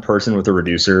have one person with a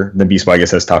reducer. The Beast Boy, I guess,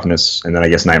 has toughness, and then I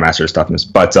guess Nightmaster has toughness.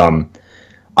 But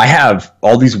I have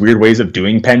all these weird ways of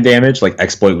doing pen damage, like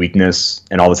exploit weakness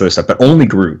and all this other stuff, but only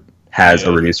Groot has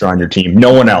a reducer on your team.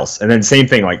 No one else. And then same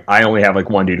thing, like I only have like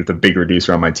one dude with a big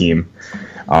reducer on my team.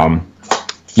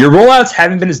 Your rollouts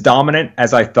haven't been as dominant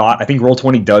as I thought. I think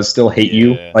Roll20 does still hate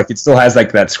you. Like it still has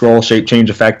like that scroll shape change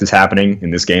effect is happening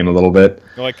in this game a little bit.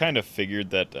 Well, I kind of figured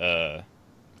that the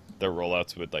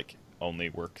rollouts would like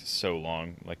only work so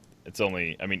long. Like it's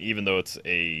only, I mean, even though it's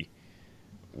a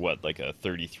like a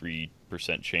 33%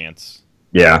 chance.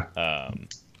 Yeah.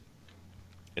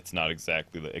 It's not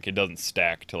exactly like it doesn't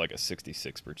stack to like a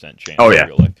 66% chance. Oh yeah, in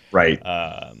real life. right.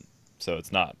 So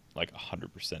it's not like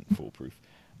 100% foolproof.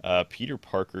 Peter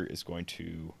Parker is going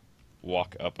to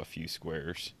walk up a few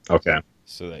squares. Okay.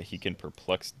 So that he can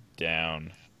perplex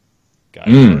down Guy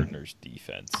Gardner's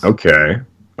defense. Okay.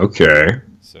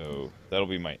 So that'll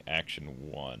be my action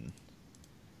 1.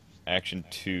 Action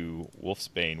 2,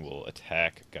 Wolfsbane will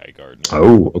attack Guy Gardner.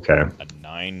 Oh, okay. A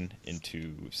 9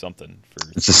 into something for.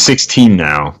 It's a 16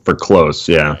 now for close.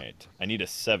 Yeah. Right. I need a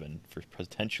 7 for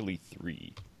potentially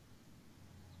 3.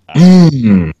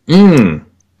 That's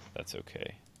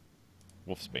okay.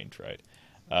 Wolfsbane tried.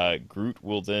 Groot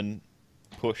will then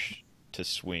push to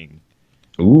swing.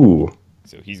 Ooh.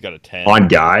 So he's got a 10. On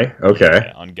Guy? Okay.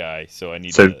 Yeah, on Guy. So I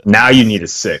need So now you need a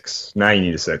 6. Now you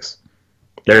need a 6.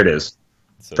 There it is.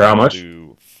 So for how much?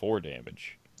 Do 4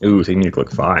 damage. Ooh, so you need to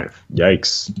click 5.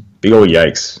 Yikes. Big old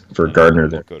yikes for Gardner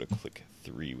there. We'll go to click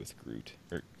 3 with Groot.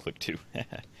 Or click 2.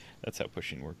 That's how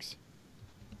pushing works.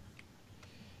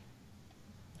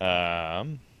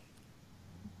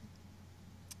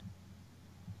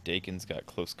 Dakin's got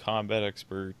close combat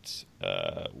experts.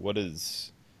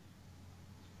 Who's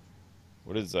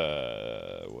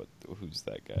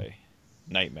that guy?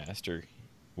 Nightmaster.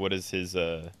 What is his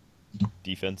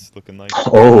defense looking like?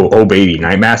 Oh baby,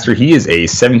 Nightmaster. He is a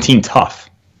 17 tough.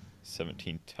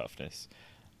 17 toughness.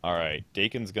 All right,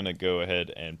 Dakin's gonna go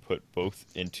ahead and put both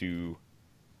into.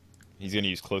 He's gonna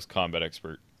use close combat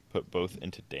expert. Put both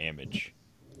into damage.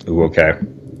 Ooh, okay.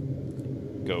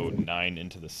 Go 9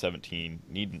 into the 17.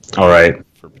 Need all right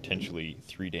for potentially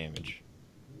 3 damage.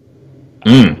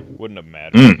 Mm. Wouldn't have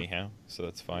mattered anyhow, so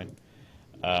that's fine.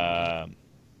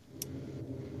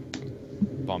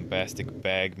 Bombastic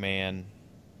Bagman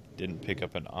didn't pick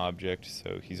up an object,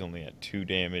 so he's only at 2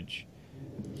 damage.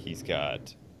 He's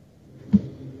got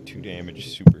 2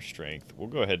 damage, super strength. We'll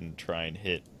go ahead and try and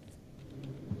hit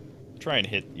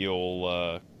the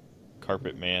old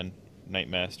Carpet Man,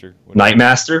 Nightmaster.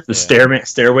 Nightmaster, the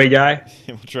stairway guy.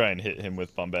 We'll try and hit him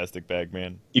with Bombastic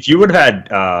Bagman. If you would have had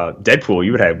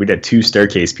Deadpool, we'd had 2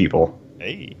 staircase people.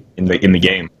 Hey. In the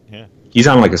game. Yeah. He's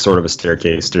on like a sort of a stair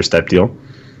step deal.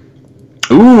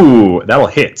 Ooh, that'll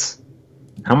hit.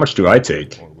 How much do I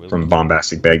take from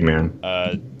Bombastic Bagman?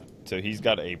 So he's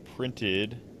got a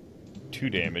printed 2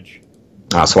 damage.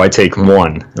 So I take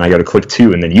 1, and I go to click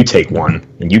 2, and then you take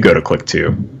 1, and you go to click 2.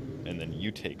 And then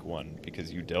you take 1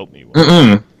 because you dealt me 1.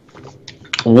 Mm-mm.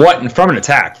 What? From an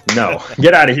attack? No.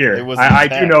 Get out of here. I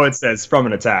do know it says from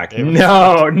an attack.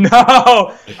 No.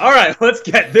 All right, let's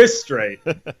get this straight.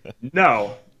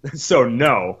 No. So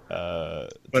no.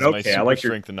 But okay, I like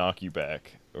strength to knock you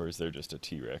back, or is there just a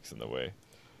T-Rex in the way?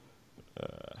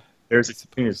 There's a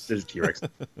T-Rex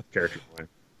character point.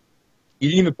 You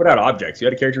didn't even put out objects. You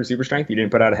had a character with super strength. You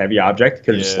didn't put out a heavy object. You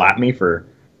could have just slapped me for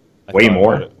way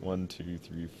more. 1, 2,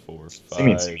 3, 4,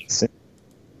 5.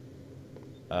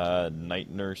 Night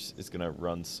Nurse is gonna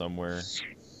run somewhere.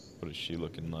 What is she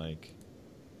looking like?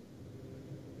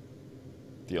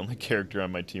 The only character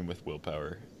on my team with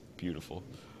willpower. Beautiful.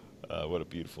 What a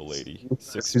beautiful lady.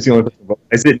 Is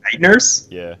it Night Nurse?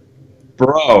 Yeah.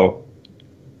 Bro.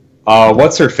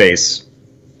 What's her face?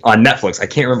 On Netflix. I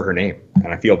can't remember her name, and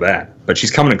I feel bad. But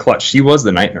she's coming in clutch. She was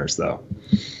the Night Nurse, though.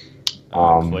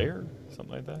 Claire? Something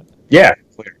like that? Yeah,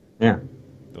 Claire. Yeah.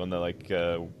 The one that, like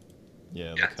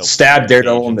stabbed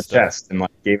Daredevil in the chest and,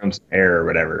 like, gave him some air or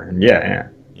whatever. And yeah.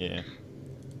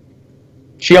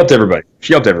 She helped everybody.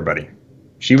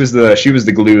 She was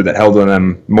the glue that held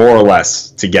them more or less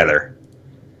together.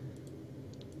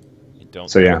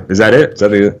 So yeah, is that it? Is that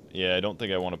the? Yeah, I don't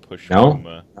think I want to push. No.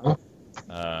 No?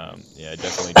 Yeah, I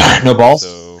definitely don't. No balls.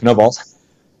 So, no balls.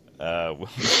 We'll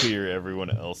clear everyone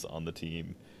else on the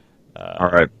team. All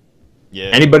right. Yeah.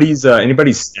 Anybody's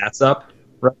stats up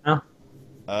right now?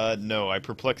 No, I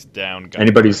perplexed down.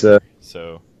 Anybody's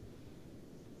So.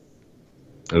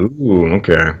 Ooh,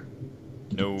 okay.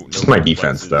 No. Just my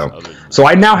defense, though. So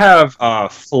I now have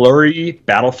Flurry,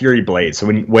 Battle Fury, Blade. So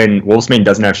when Wolfsbane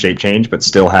doesn't have shape change but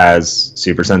still has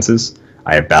super senses,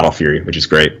 I have Battle Fury, which is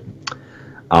great.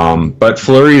 But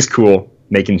Flurry is cool,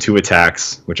 making 2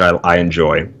 attacks, which I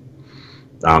enjoy.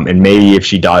 And maybe if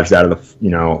she dodged out of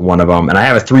the one of them, and I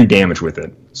have a 3 damage with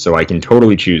it, so I can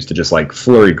totally choose to just like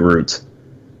Flurry Groot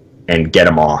and get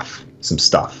him off some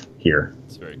stuff here.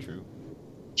 That's very true.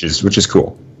 Which is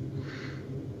cool.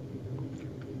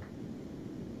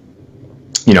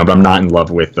 But I'm not in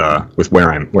love with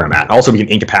where I'm at. Also, we can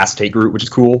incapacitate Groot, which is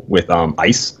cool with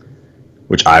ice,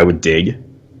 which I would dig.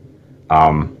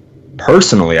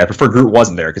 Personally, I prefer Groot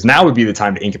wasn't there, because now would be the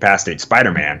time to incapacitate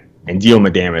Spider-Man and deal him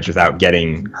the damage without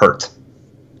getting hurt,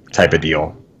 type of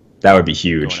deal. That would be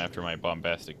huge. Going after my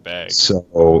bombastic bag.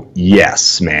 So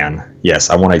yes, man,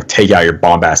 yes, I want to take out your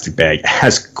bombastic bag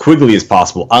as quickly as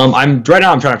possible. I'm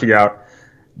trying to figure out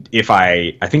if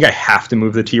I think I have to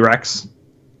move the T-Rex.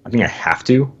 I think I have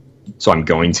to, so I'm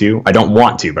going to. I don't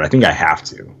want to, but I think I have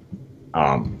to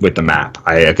with the map.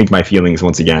 I think my feelings,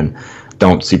 once again,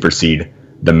 don't supersede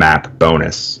the map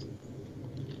bonus.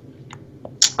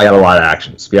 I got a lot of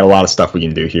actions. We got a lot of stuff we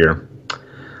can do here.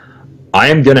 I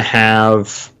am going to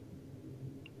have...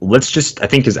 I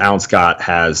think because Alan Scott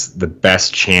has the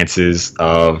best chances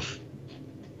of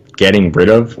getting rid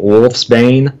of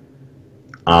Wolfsbane.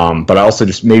 But I also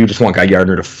just want Guy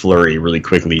Gardner to Flurry really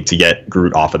quickly to get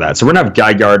Groot off of that. So we're going to have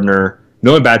Guy Gardner. The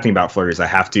only bad thing about Flurry is I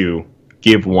have to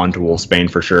give 1 to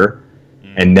Wolfsbane for sure.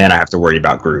 And then I have to worry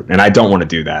about Groot. And I don't want to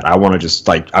do that. I want to just,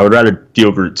 I would rather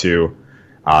deal Groot 2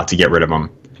 to get rid of him.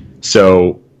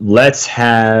 So let's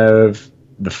have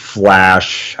the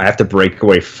Flash. I have to break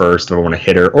away first if I want to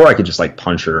hit her, or I could just like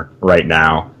punch her right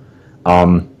now.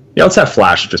 Yeah, let's have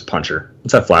Flash just punch her.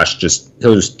 Let's have Flash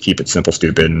he'll just keep it simple,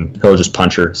 stupid, and he'll just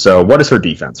punch her. So what is her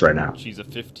defense right now? She's a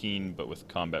 15, but with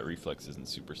combat reflexes and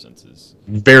super senses.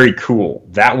 Very cool.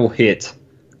 That will hit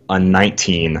a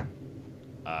 19.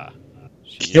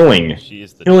 Killing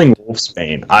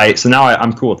Wolfsbane. So now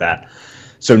I'm cool with that.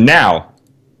 So now,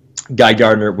 Guy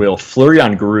Gardner will flurry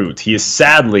on Groot. He is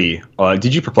sadly.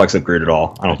 Did you perplex up Groot at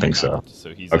all? I don't think so.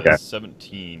 So he's at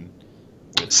 17.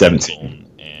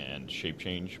 17. And shape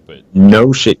change, but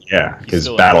no shit. Yeah, because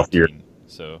battle fear.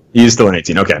 So he is still an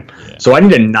 18. Okay, yeah. So I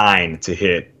need a 9 to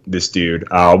hit this dude.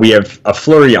 We have a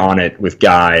flurry on it with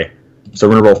Guy. So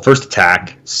we're gonna roll first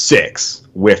attack 6,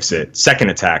 whiffs it. Second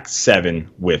attack 7,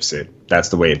 whiffs it. That's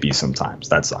the way it be sometimes.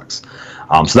 That sucks.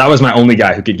 So that was my only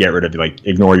guy who could get rid of like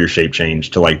ignore your shape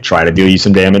change to like try to deal you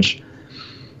some damage.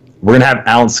 We're gonna have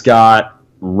Alan Scott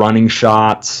running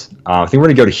shots. I think we're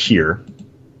gonna go to here,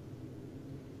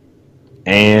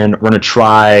 and we're gonna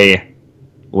try.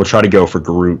 We'll try to go for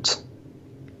Groot.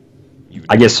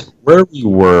 I guess where we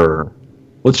were.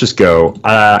 Let's just go.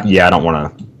 Yeah, I don't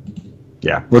want to.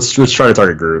 Yeah, let's try to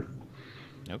target Groot.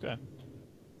 Okay,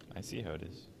 I see how it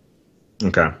is.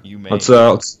 Okay, you may. Let's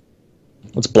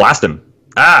blast him.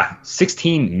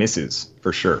 16 misses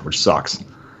for sure, which sucks.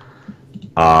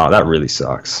 That really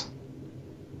sucks.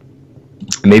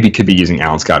 Maybe could be using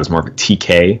Alan Scott as more of a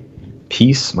TK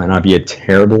piece. Might not be a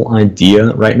terrible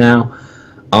idea right now.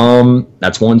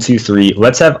 That's 1, 2, 3.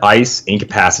 Let's have Ice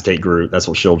incapacitate Groot. That's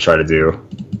what she'll try to do.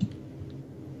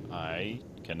 I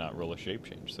cannot roll a shape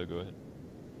change, so go ahead.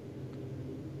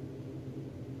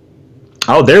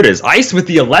 Oh, there it is. Ice with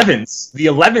the 11s. The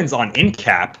 11s on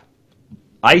incap.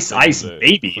 Ice,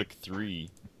 baby. Click 3.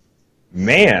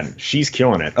 Man, she's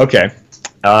killing it. Okay.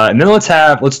 And then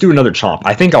let's do another Chomp.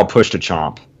 I think I'll push to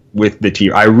Chomp with the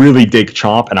tier. I really dig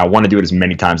Chomp, and I want to do it as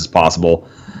many times as possible.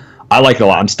 I like it a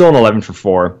lot. I'm still an 11 for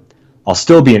 4. I'll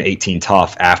still be an 18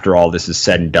 tough after all this is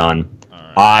said and done.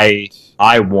 Right.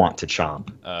 I want to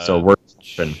Chomp. So we're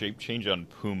shape change on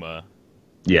Puma.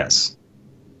 Yes.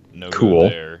 No cool.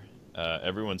 There.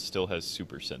 Everyone still has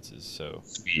super senses, so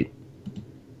sweet.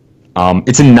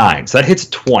 It's a 9, so that hits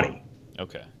 20.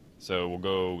 Okay, so we'll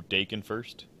go Dakin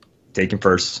first. Dakin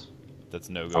first. That's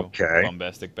no-go. Okay.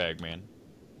 Bombastic Bagman.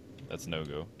 That's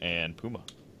no-go. And Puma.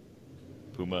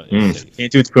 Puma is safe.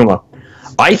 Can't do it to Puma.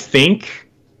 I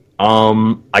think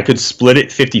I could split it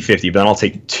 50-50, but then I'll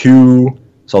take 2.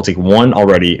 So I'll take 1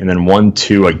 already, and then 1,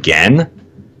 2 again.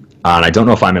 And I don't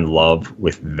know if I'm in love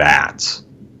with that.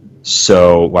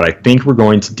 So what I think we're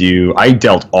going to do, I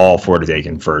dealt all 4 to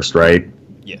Dakin first, right?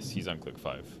 Yes, he's on click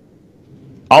 5.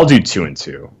 I'll do 2 and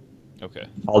 2. Okay.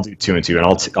 I'll do 2 and 2, and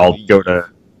I'll take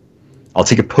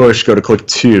a push, go to click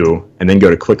 2, and then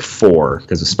go to click 4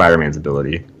 because of Spider-Man's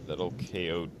ability. That'll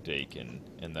KO Dakin,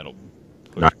 and that'll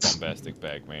push nice. Bombastic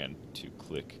Bagman to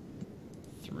click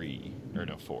 3 or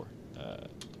no 4.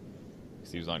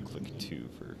 Because he was on click 2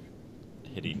 for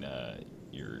hitting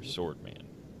your sword man.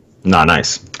 Nah,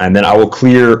 nice. And then I will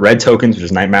clear red tokens, which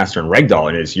is Nightmaster and Ragdoll,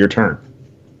 and it is your turn.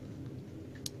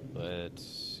 Let's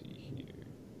see here.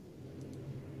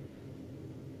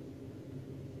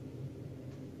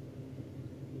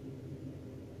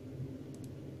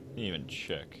 Didn't even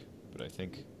check, but I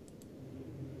think.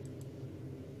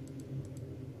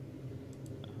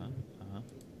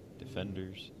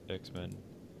 Defenders, X-Men.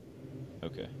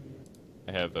 Okay.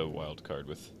 I have a wild card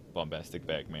with Bombastic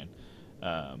Bagman.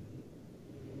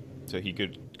 So he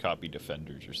could copy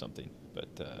Defenders or something, but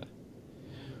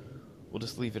we'll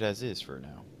just leave it as is for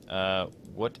now.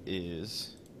 What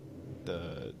is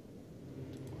the...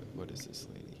 What is this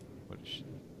lady? What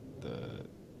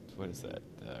is that?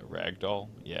 Ragdoll?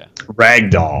 Yeah.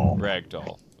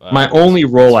 Ragdoll. My only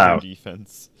rollout.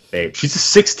 Defense. Babe, she's a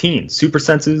 16. Super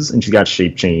senses, and she's got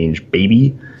shape change,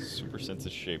 baby. Super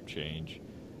senses, shape change.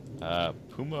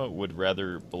 Puma would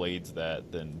rather blades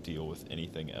that than deal with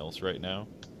anything else right now.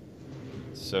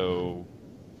 So,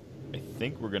 I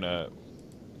think we're gonna...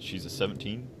 She's a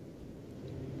 17?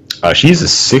 She's a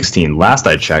 16. Last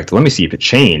I checked. Let me see if it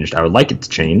changed. I would like it to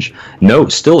change. No,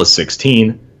 still a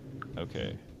 16.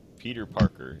 Okay. Peter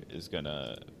Parker is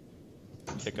gonna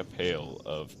pick a pail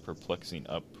of perplexing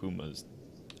up Puma's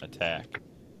attack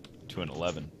to an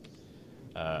 11.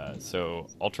 So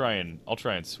I'll try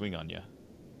and swing on you.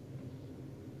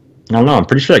 I don't know. I'm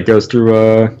pretty sure that goes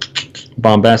through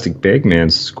Bombastic Bagman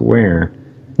square.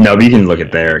 No, but you can look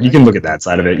at there. You can look at that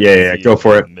side of it. Yeah, go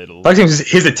for it.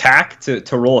 His attack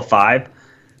to roll a 5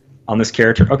 on this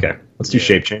character. Okay, let's do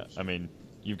shape change. I mean,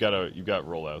 You've got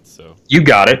rollouts, so. You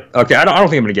got it. Okay, I don't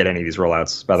think I'm gonna get any of these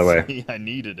rollouts. By the way. See, I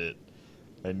needed it.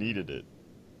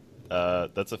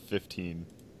 That's a 15.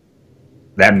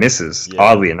 That misses. Yeah.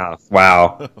 Oddly enough.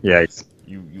 Wow. Yeah.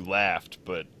 You laughed,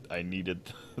 but I needed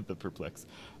the perplex.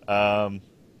 So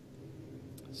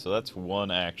that's one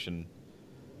action.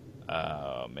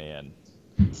 Man,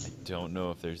 I don't know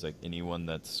if there's like anyone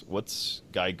that's. What's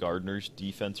Guy Gardner's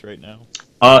defense right now?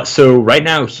 So right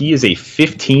now he is a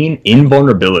 15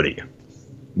 invulnerability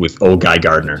with old Guy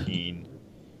Gardner. 15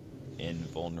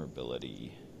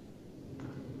 invulnerability.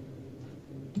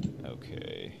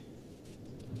 Okay.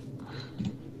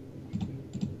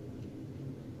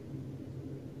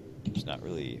 There's not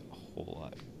really a whole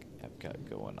lot I've got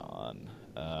going on.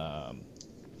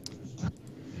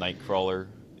 Nightcrawler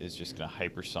is just gonna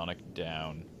hypersonic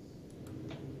down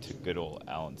to good old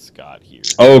Alan Scott here.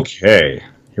 Okay,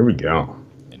 here we go.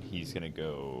 And he's gonna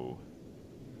go.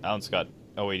 Alan Scott.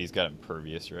 Oh wait, he's got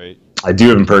impervious, right? I do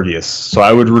have impervious, so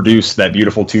I would reduce that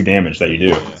beautiful 2 damage that you do.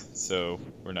 Yeah. So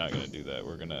we're not gonna do that.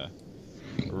 We're gonna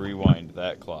rewind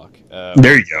that clock.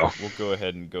 There you go. We'll go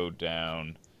ahead and go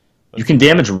down. You can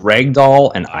damage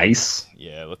Ragdoll and Ice.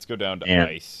 Yeah, let's go down to And-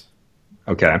 Ice.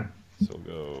 Okay. So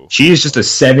we'll go. She is just a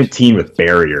 17 with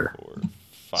barrier. 4,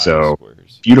 5 So-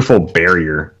 squares. Beautiful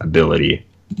barrier ability.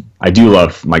 I do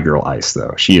love my girl Ice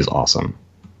though. She is awesome.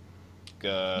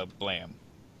 Blam.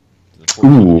 Does a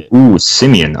 14 Ooh, hit? ooh,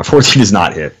 Simeon. A 14 does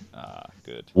not hit. Ah,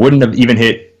 good. Wouldn't have even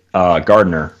hit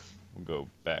Gardner. We'll go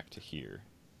back to here.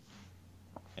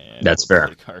 And That's we'll fair.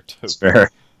 take our That's token.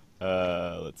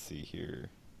 fair. Let's see here.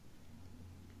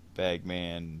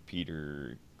 Bagman,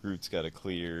 Peter, Groot's got to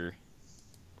clear.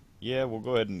 Yeah, we'll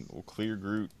go ahead and we'll clear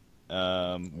Groot.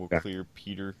 We'll Okay. clear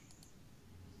Peter.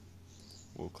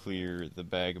 We'll clear the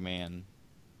Bagman,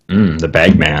 The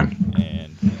Bagman.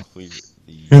 and we'll clear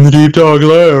In the deep dark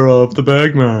lair of the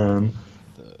Bagman.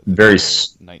 the Very good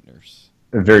s- old night nurse.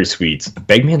 Very sweet.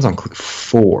 Bagman's on click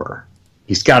 4.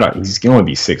 He's going to only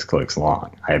be 6 clicks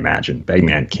long, I imagine.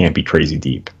 Bagman can't be crazy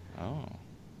deep. Oh,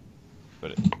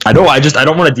 but I don't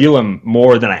want to deal him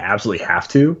more than I absolutely have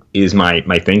to. Is my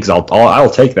thing, because I'll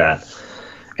take that,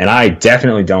 and I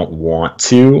definitely don't want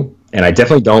to, and I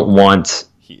definitely don't want.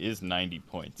 he is 90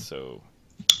 points, so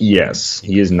Yes,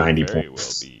 he is 90 very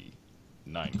points. well be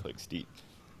 9 clicks deep.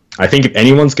 I think if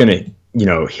anyone's gonna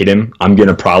hit him, I'm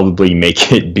gonna probably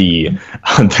make it be the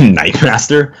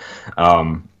Nightmaster,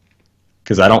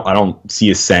 because I don't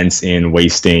see a sense in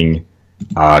wasting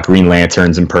Green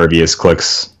Lantern's impervious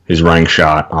clicks, his running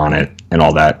shot on it, and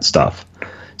all that stuff.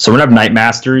 So we're gonna have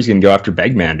Nightmaster. He's gonna go after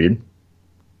Bagman, dude.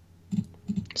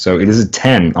 So it is a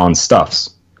 10 on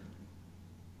stuffs.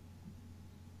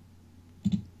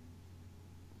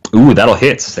 Ooh, that'll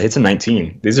hit. That hits a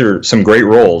 19. These are some great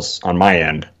rolls on my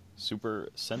end. Super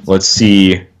sensitive. Let's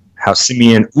see how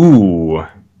Simeon. Ooh,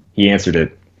 he answered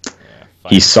it. Yeah,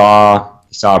 He saw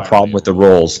a Finally. problem with the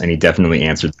rolls, and he definitely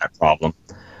answered that problem.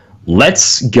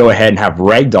 Let's go ahead and have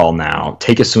Ragdoll now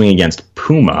take a swing against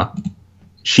Puma.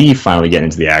 She finally getting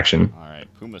into the action. All right,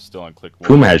 Puma's still on click 1.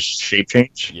 Puma has shape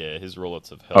change. Yeah, his rollouts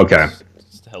have held, Okay.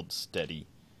 held steady.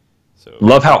 So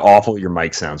Love how awful your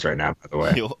mic sounds right now, by the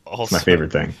way. he'll also It's my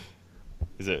favorite thing.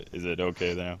 Is it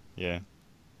okay now? Yeah.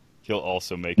 He'll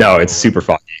also make. No, a it's rollout. super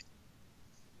foggy.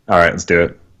 All right, let's do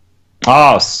it.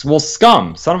 Oh, well,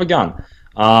 scum, son of a gun.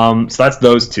 So that's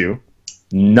those two.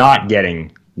 Not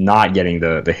getting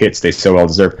the hits they so well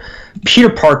deserve. Peter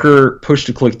Parker pushed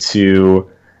to click 2.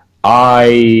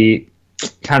 I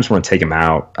kind of just want to take him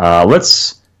out.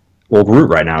 Groot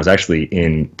right now is actually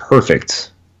in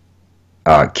perfect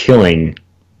killing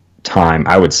time,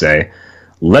 I would say.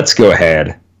 Let's go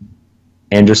ahead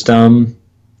and just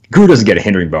Groot doesn't get a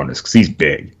hindering bonus because he's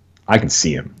big. I can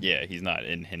see him. Yeah, he's not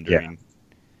in hindering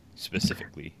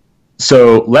specifically.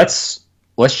 So let's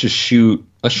just shoot.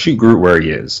 Let's shoot Groot where he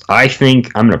is. I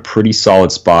think I'm in a pretty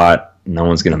solid spot. No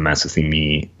one's gonna mess with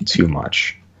me too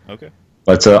much. Okay.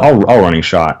 But I'll running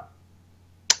shot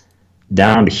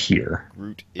down to here,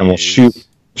 Groot and we'll is- shoot.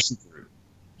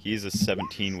 He's a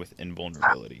 17 with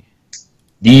invulnerability.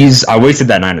 These I wasted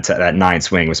that 9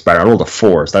 swing with Spider. I rolled a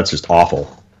 4, so that's just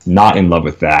awful. Not in love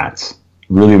with that.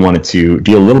 Really wanted to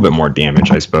deal a little bit more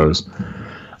damage, I suppose.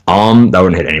 That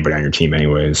wouldn't hit anybody on your team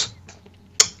anyways.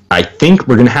 I think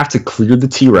we're gonna have to clear the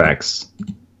T-Rex,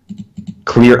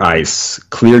 clear Ice,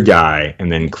 clear Guy,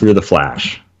 and then clear the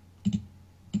Flash.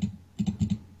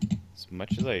 As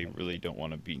much as I really don't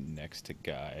want to be next to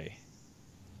Guy,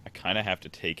 I kind of have to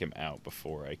take him out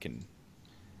before I can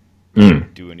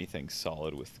do anything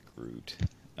solid with Groot.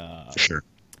 Sure.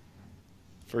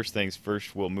 First things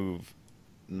first, we'll move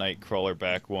Nightcrawler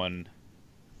back 1,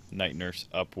 Night Nurse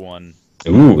up 1.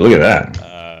 Ooh, look at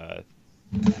that.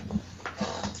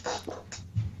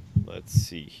 Let's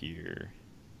see here.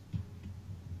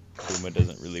 Puma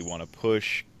doesn't really want to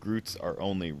push. Groot's our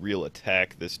only real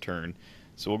attack this turn.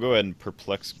 So we'll go ahead and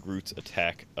perplex Groot's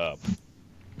attack up.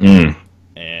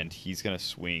 And he's going to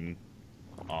swing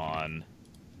on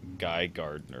Guy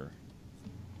Gardner.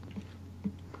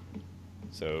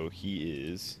 So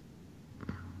he is,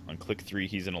 on click 3,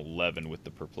 he's an 11 with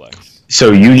the perplex.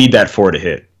 So you need that 4 to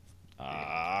hit.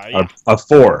 Yeah. A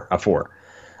 4.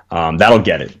 That'll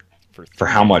get it. For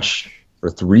how much? For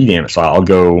 3 damage. So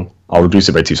I'll reduce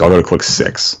it by 2. So I'll go to click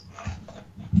 6.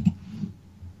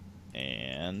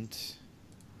 And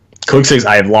click 6,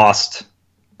 I have lost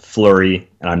Flurry,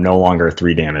 and I'm no longer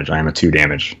 3 damage. I am a 2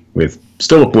 damage.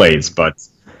 Still with blades, but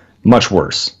much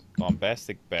worse.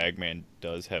 Bombastic Bagman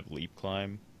does have Leap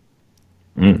Climb.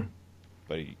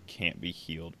 But he can't be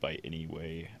healed by any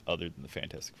way other than the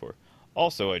Fantastic Four.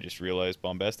 Also, I just realized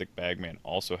Bombastic Bagman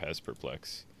also has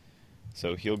Perplex.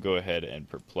 So he'll go ahead and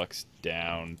perplex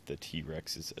down the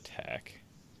T-Rex's attack.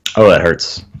 Oh, that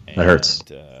hurts. That hurts.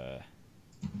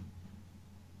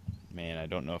 Man, I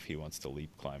don't know if he wants to leap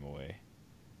climb away.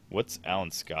 What's Alan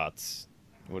Scott's?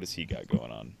 What has he got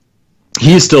going on?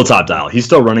 He is still top dial. He's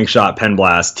still running shot, pen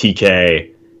blast,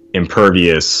 TK,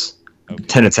 impervious,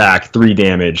 10 attack, 3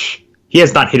 damage. He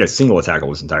has not hit a single attack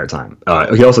this entire time.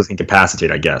 He also can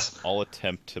incapacitate, I guess. I'll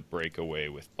attempt to break away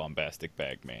with Bombastic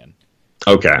Bagman.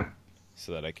 Okay.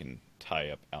 So that I can tie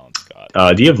up Alan Scott.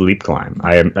 Do you have leap climb?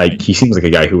 He seems like a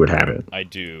guy who would have it. I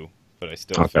do, but I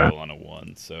still fail on a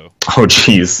 1, so... Oh,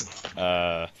 jeez.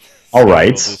 All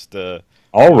right. We'll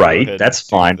all right, that's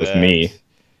fine with me.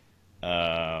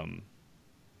 I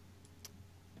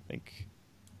think,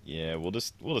 yeah, we'll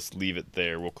just leave it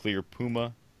there. We'll clear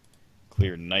Puma,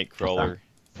 clear Nightcrawler,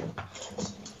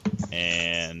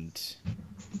 and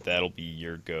that'll be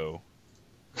your go.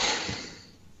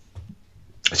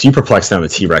 So you perplex down the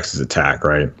T-Rex's attack,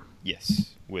 right?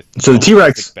 Yes. So the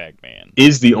T-Rex Bagman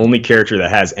is the only character that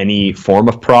has any form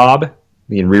of prob.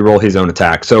 He can reroll his own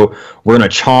attack. So we're going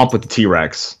to chomp with the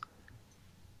T-Rex.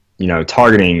 You know,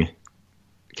 targeting...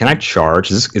 Can I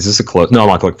charge? Is this a close? No, I'm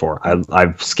on click 4.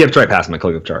 I've skipped right past my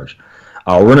click of charge.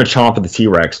 We're going to chomp with the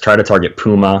T-Rex, try to target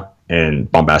Puma and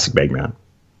Bombastic Bagman.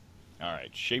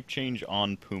 Alright, shape change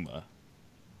on Puma.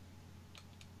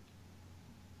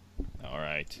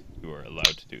 Alright, you are allowed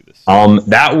to do this.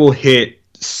 That will hit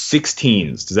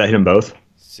 16s. Does that hit them both?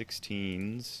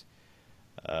 16s.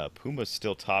 Puma's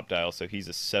still top dial, so he's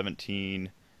a 17.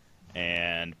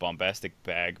 And Bombastic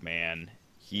Bagman,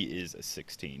 he is a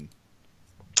 16.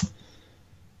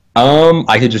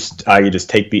 I could just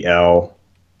take the L,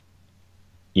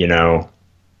 you know,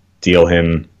 deal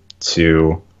him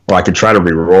to, or I could try to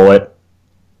reroll it.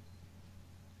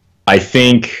 I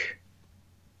think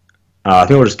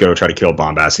we'll just go try to kill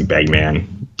Bombastic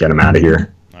Bagman, get him out of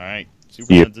here. All right,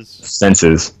 super lenses.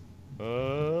 Senses.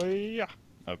 Yeah.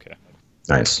 Okay.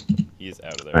 Nice. He is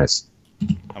out of there. Nice.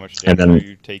 How much damage are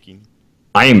you taking?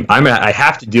 I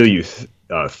have to deal you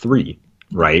 3,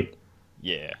 right?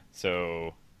 Yeah.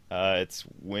 So it's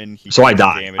when he. So I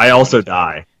die. I also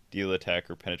die. Deal attack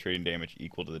or penetrating damage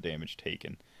equal to the damage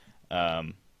taken.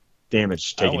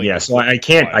 Damage taken. Yeah. So I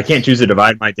can't choose to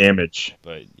divide my damage.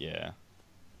 But yeah.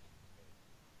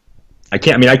 I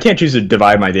can't choose to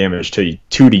divide my damage to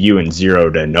 2 to you and 0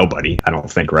 to nobody. I don't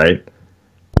think, right?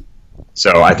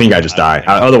 So I think I just die.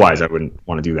 Otherwise, I wouldn't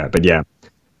want to do that. But yeah.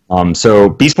 So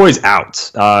Beast Boy's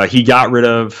out. He got rid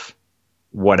of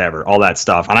whatever, all that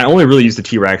stuff. And I only really use the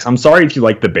T-Rex. I'm sorry if you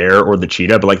like the bear or the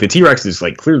cheetah, but like the T-Rex is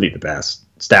like clearly the best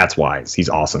stats-wise. He's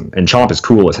awesome. And Chomp is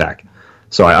cool as heck.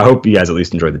 So I hope you guys at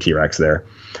least enjoyed the T-Rex there.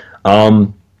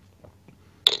 Guy's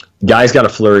got a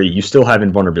flurry. You still have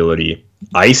invulnerability.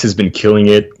 Ice has been killing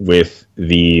it with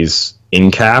these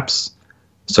incaps.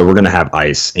 So we're going to have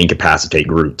Ice incapacitate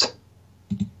Groot.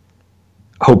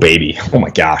 Oh, baby. Oh, my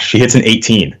gosh. She hits an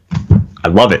 18. I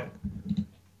love it.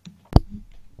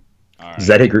 All right. Does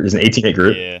that hit Groot? Is an 18 hit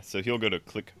Groot? Yeah, so he'll go to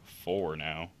click 4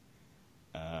 now.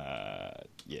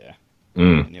 Yeah.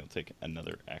 Mm. And he'll take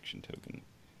another action token.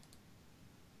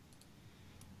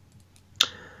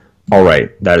 All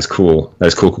right. That is cool. That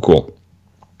is cool, cool, cool.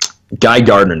 Guy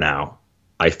Gardner now.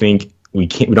 I think we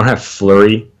don't have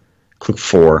Flurry. Click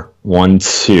 4. 1,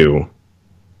 2.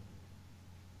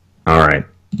 All right.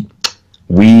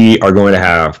 We are going to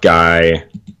have Guy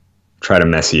try to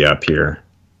mess you up here.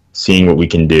 Seeing what we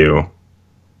can do.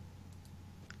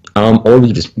 Or we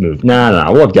can just move.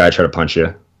 Nah. We'll have Guy try to punch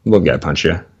you. We'll have Guy punch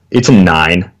you. It's a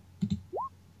 9.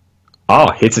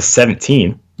 Oh, hits a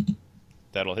 17.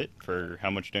 That'll hit for how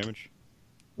much damage?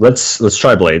 Let's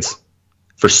try blades.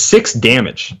 For 6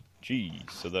 damage. Gee,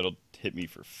 so that'll hit me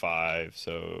for 5.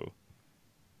 So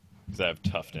because I have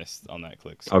toughness on that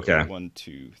click. So Okay. 1,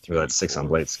 2, 3. That's 6 on 4,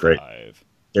 blades. Great. 5.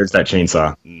 There's that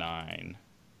chainsaw. 9.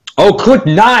 Oh, click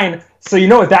 9. So you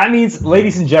know what that means,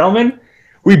 ladies and gentlemen?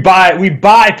 We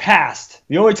bypassed.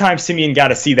 The only time Simeon got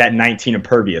to see that 19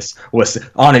 impervious was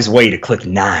on his way to click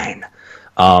 9.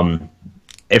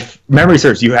 If memory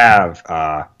serves, you have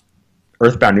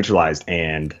Earthbound neutralized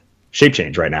and shape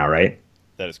change right now, right?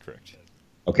 That is correct.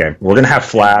 Okay, we're gonna have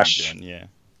flash. Again, yeah.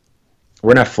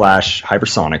 We're gonna have flash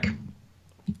hypersonic.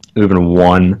 Moving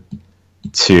 1,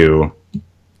 2,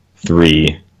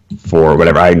 3, 4,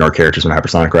 whatever. I ignore characters when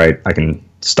hypersonic, right? I can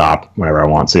stop whenever I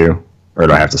want to, or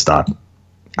do I have to stop?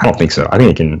 I don't think so. I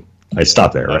think I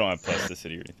stop there. I Right? don't have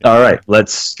plasticity or anything. All right,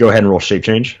 let's go ahead and roll shape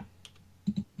change.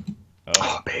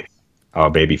 Oh, Oh baby, oh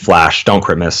baby, flash! Don't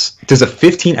crit miss. Does a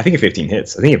 15? I think a 15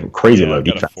 hits. I think you have a crazy low I've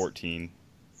got defense. a 14.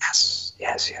 Yes.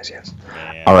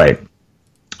 Man. All right,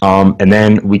 and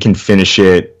then we can finish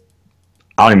it.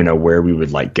 I don't even know where we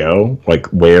would go, like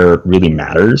where it really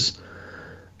matters.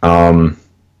 So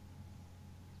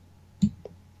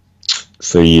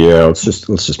yeah, let's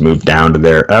just move down to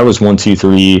there. That was 1, 2,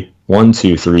 3, 1,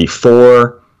 2, 3,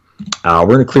 4. We're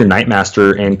gonna clear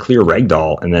Nightmaster and clear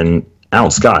Ragdoll, and then Alan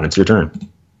Scott, it's your turn.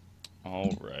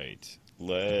 All right,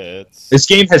 let's. This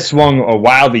game has swung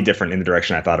wildly different in the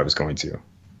direction I thought it was going to.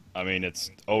 I mean, it's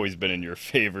always been in your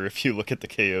favor if you look at the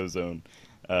KO zone.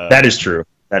 That is true.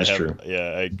 That is true.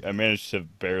 Yeah, I managed to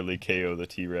barely KO the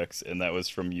T-Rex, and that was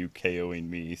from you KOing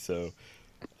me. So,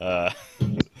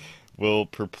 we'll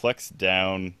perplex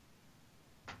down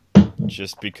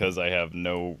just because I have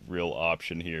no real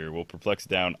option here. We'll perplex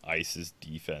down Ice's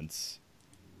defense.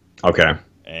 Okay.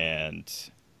 And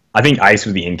I think Ice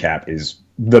with the in cap is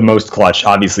the most clutch.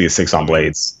 Obviously, a 6 on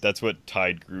blades. That's what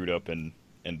tied Groot up and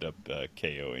end up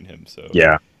KOing him. So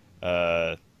yeah.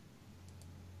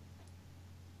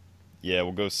 Yeah,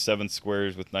 we'll go 7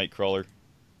 squares with Nightcrawler.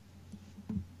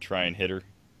 Try and hit her.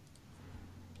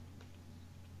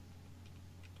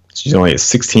 She's only at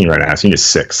 16 right now, so you need a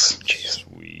 6. Jeez.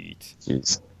 Sweet.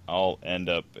 Jeez. I'll end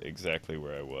up exactly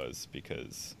where I was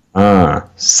because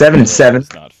 7 and 7.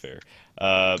 It's not fair.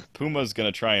 Puma's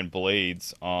gonna try and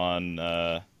blades on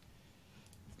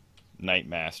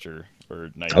Nightmaster or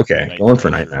Night. Okay, going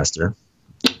for Nightmaster.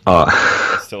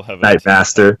 I still have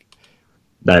Nightmaster.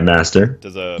 Nightmaster.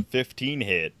 Does a 15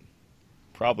 hit?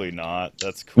 Probably not.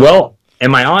 That's cool. Well,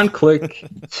 am I on click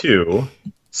 2?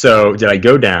 So did I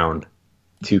go down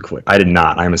 2 click? I did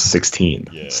not. I'm a 16.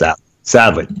 Yeah.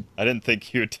 Sadly. I didn't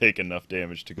think you would take enough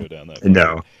damage to go down that far.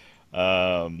 No.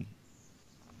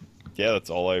 Yeah,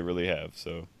 that's all I really have.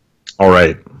 So. All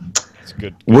right. It's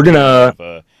good. We're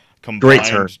gonna. Great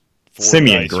turn. 4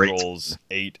 Simeon, dice great. Rolls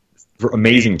 8.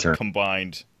 Amazing 8 turn.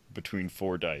 Combined between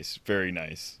 4 dice. Very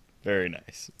nice. Very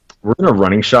nice. We're gonna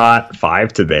running shot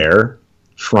 5 to there,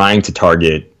 trying to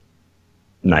target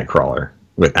Nightcrawler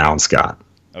with Alan Scott.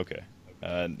 Okay.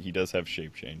 He does have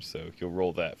shape change, so he'll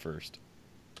roll that first.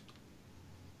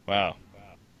 Wow.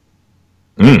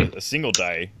 A single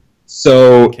die.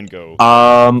 So can go.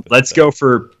 Let's go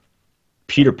for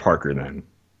Peter Parker then.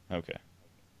 Okay.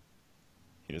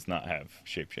 He does not have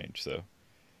shape change, so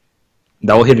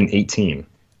that will hit an 18.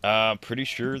 Pretty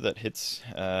sure that hits.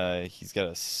 He's got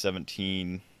a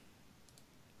 17,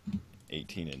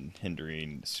 18 and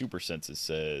hindering. Super Senses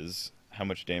says, how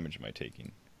much damage am I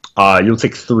taking? You'll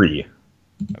take 3.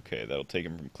 Okay, that'll take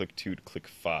him from click 2 to click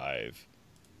 5.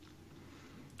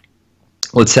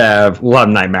 We'll have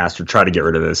Nightmaster try to get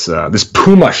rid of this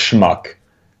Puma schmuck,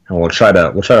 and we'll try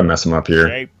to mess him up here.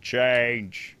 Shape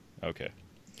change. Okay.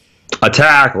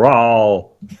 Attack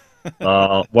roll.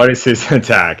 What is his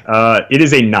attack? It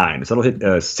is a 9, so it'll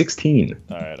hit 16.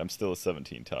 All right, I'm still a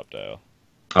 17 top dial.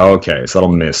 Okay, so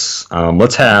that'll miss.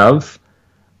 Let's have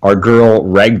our girl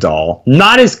Ragdoll.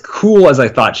 Not as cool as I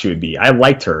thought she would be. I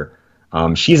liked her.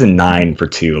 She's a 9 for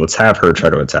 2. Let's have her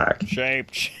try to attack. Shape.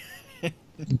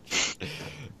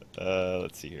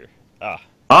 Let's see here.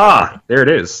 There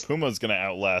it is. Puma's gonna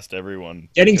outlast everyone.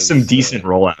 Getting some decent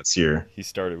rollouts here. He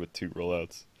started with 2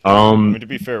 rollouts. I mean, to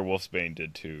be fair, Wolfsbane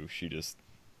did too. She just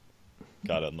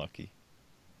got unlucky.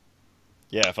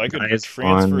 Yeah, if I could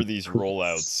transfer these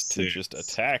rollouts to just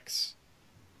attacks,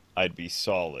 I'd be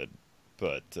solid.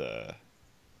 But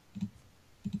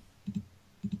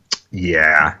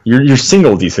yeah, your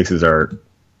single d6s are,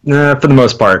 for the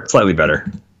most part, slightly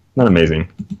better. Not amazing.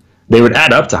 They would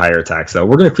add up to higher attacks, though.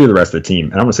 We're going to clear the rest of the team,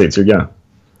 and I'm going to say it's your go.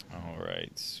 All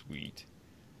right, sweet.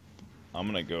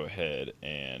 I'm going to go ahead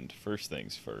and first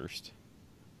things first.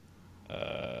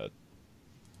 Let's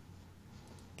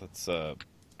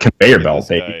conveyor give belt, this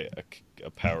baby. guy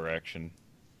a power action.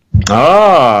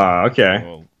 Ah, okay.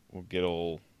 We'll get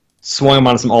old Swung him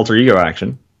on some alter ego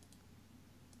action.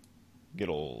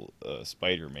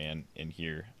 Spider-Man in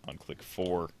here on click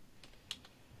 4.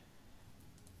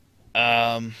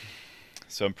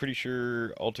 So I'm pretty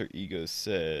sure alter ego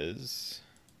says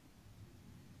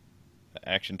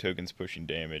action tokens pushing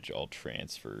damage, all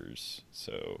transfers.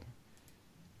 So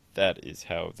that is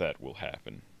how that will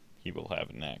happen. He will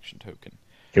have an action token.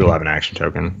 He will have an action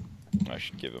token. I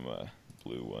should give him a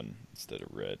blue one instead of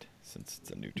red, since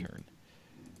it's a new turn.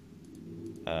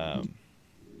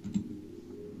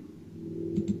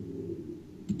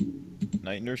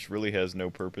 Night Nurse really has no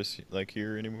purpose like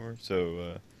here anymore,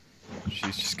 so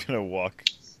she's just gonna walk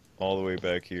all the way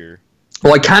back here.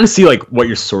 Well, I kind of see like what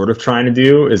you're sort of trying to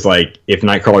do is like if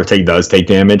Nightcrawler does take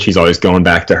damage, he's always going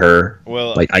back to her.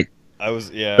 Well, like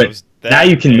but now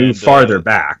you can move farther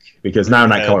back because now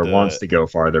Nightcrawler wants to go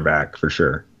farther back for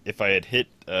sure. If I had hit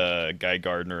Guy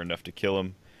Gardner enough to kill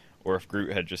him, or if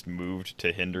Groot had just moved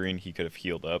to hindering, he could have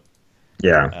healed up.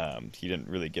 Yeah. He didn't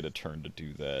really get a turn to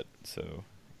do that, so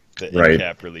the end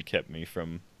cap really kept me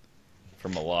from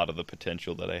a lot of the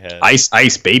potential that I had.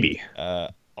 Ice baby.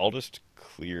 I'll just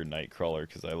clear Nightcrawler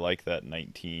because I like that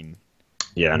 19.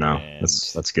 Yeah, no,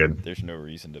 that's good. There's no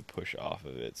reason to push off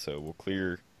of it, so we'll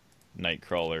clear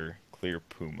Nightcrawler, clear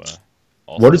Puma.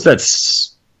 Also, what does that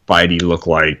Spidey look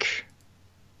like?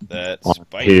 That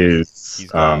Spidey, his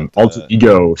alter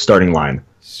ego starting line.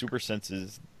 Super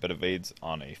senses, but evades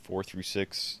on a 4 through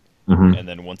 6. Mm-hmm. And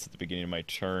then once at the beginning of my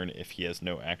turn, if he has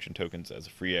no action tokens as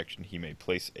a free action, he may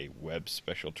place a web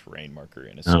special terrain marker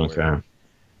in a square.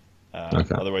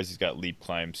 Okay. Otherwise, he's got leap,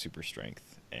 climb, super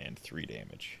strength, and 3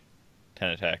 damage. 10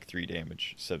 attack, 3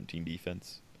 damage, 17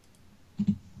 defense.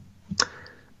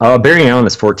 Barry Allen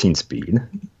is 14 speed.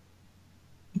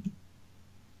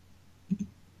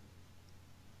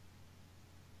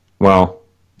 Well,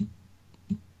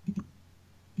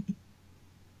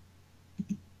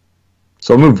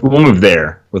 so we'll move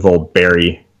there with old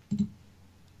Barry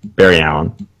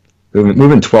Allen.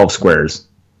 Moving 12 squares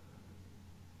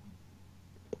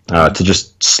to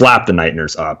just slap the Night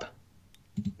Nurse up.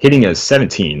 Hitting a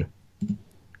 17.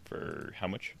 For how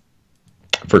much?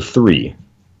 For 3.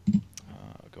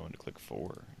 Going to click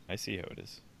 4. I see how it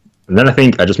is. And then I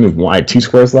think I just moved 1. I had 2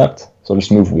 squares left, so I'll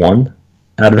just move 1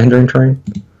 out of hindering terrain.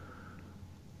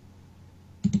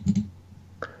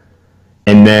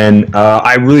 And then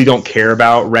I really don't care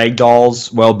about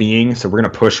Ragdoll's well-being, so we're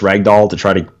going to push Ragdoll to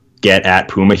try to get at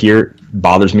Puma here.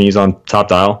 Bothers me, he's on top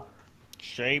dial.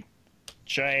 Shape.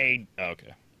 Shade.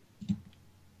 Okay.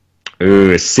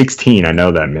 Ooh, 16. I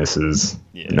know that misses.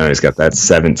 Yeah. No, he's got that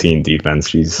 17 defense.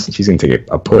 She's going to take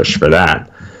a push for that.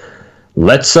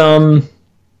 Let's, I don't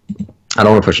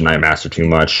want to push a Nightmaster too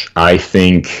much. I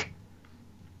think...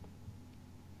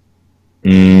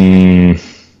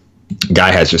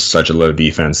 Guy has just such a low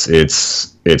defense.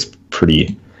 It's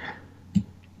pretty...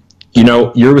 You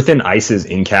know, you're within Ice's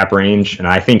in-cap range, and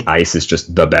I think Ice is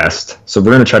just the best. So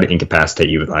we're going to try to incapacitate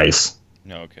you with Ice.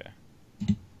 Okay.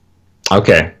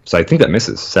 Okay, so I think that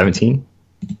misses. 17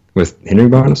 with hindering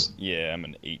bonus? Yeah, I'm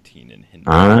an 18 in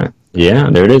hindering. All right. Yeah,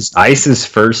 there it is. Ice's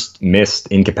first missed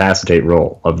incapacitate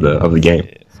roll of the game.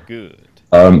 Yes,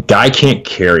 good. Guy can't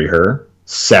carry her.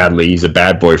 Sadly, he's a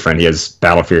bad boyfriend. He has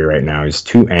battle fury right now. He's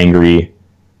too angry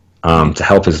to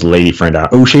help his lady friend out.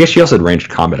 Oh, I guess she also had ranged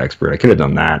combat expert. I could have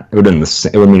done that. It would have been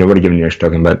it would have given you an extra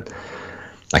token, but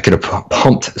I could have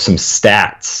pumped some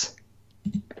stats.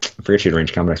 I forget she had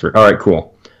ranged combat expert. All right,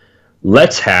 cool.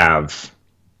 Let's have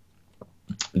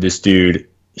this dude.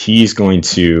 He's going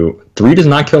to 3 does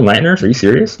not kill Night Nurse. Are you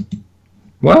serious?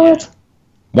 What?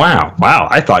 Wow.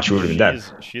 I thought she would have been dead.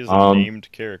 She is a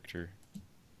named character.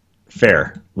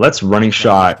 Fair. Let's running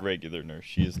shot. Regular nurse.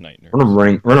 She is Night Nurse.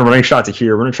 We're gonna running shot to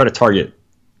here. We're gonna try to target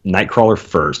Nightcrawler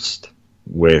first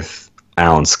with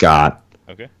Alan Scott.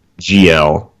 Okay.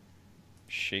 GL.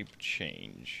 Shape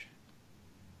change.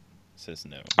 Says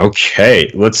no. Okay.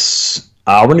 Let's.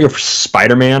 We're gonna go for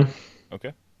Spider-Man.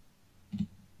 Okay.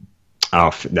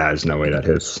 Oh, there's no way that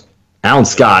hits. Alan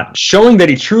Scott showing that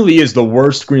he truly is the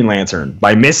worst Green Lantern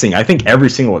by missing, I think, every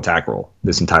single attack roll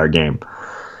this entire game.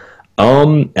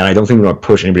 And I don't think we're going to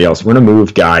push anybody else. We're going to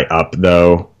move Guy up,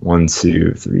 though. 1,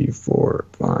 2, 3, 4,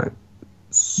 5,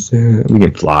 6. We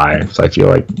can fly, so I feel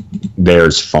like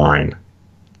there's fine.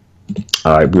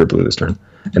 We're blue this turn.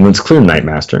 And let's clear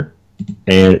Nightmaster.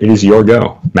 And it is your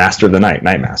go. Master of the Night.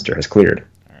 Nightmaster has cleared.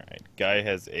 All right. Guy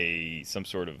has some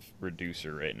sort of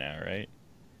reducer right now, right?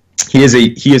 He has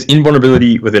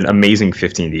invulnerability with an amazing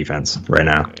 15 defense right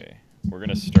now. Okay. We're going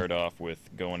to start off with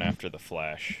going after the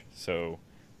Flash. So...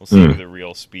 We'll see who the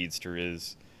real speedster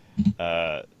is.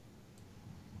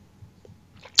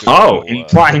 Oh,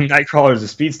 implying Nightcrawler's a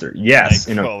speedster. Yes,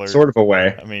 in Nightcrawler, a sort of a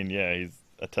way. I mean, yeah, he's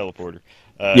a teleporter.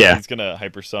 Yeah. He's gonna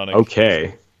hypersonic.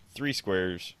 Okay. 3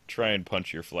 squares. Try and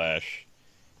punch your Flash.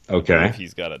 Okay.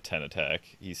 He's got a 10 attack.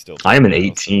 He's still. I am an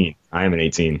 18. I am an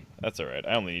 18. That's all right.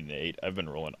 I only need an 8. I've been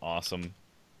rolling awesome.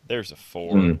 There's a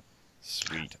 4.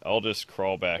 Sweet. I'll just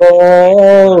crawl back.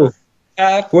 Oh,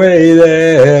 halfway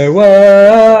there.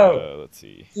 Whoa. Let's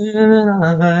see.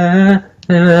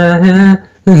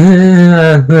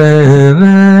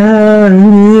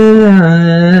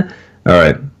 All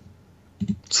right.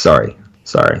 Sorry.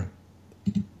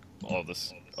 All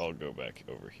this. I'll go back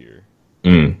over here.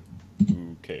 Mm.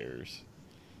 Who cares?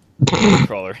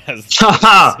 Crawler has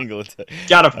Haha! a single attack.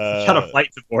 Gotta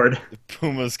fight the board.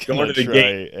 Puma's Going gonna to the try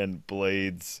game. and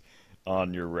blades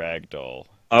on your ragdoll.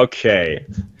 Okay.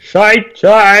 Side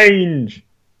change.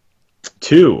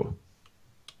 2.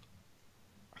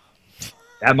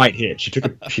 That might hit. She took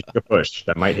a push.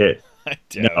 That might hit. I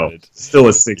doubt it. Still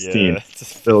a 16. Yeah,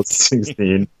 Still a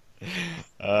 16.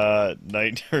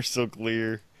 Night Nurse so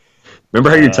clear. Remember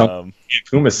how you're telling me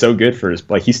Puma's so good for his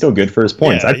he's still good for his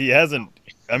points. Yeah, he hasn't.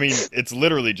 I mean, it's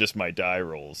literally just my die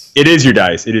rolls. It is your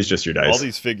dice. It is just your dice. All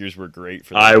these figures were great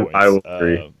for the points. I will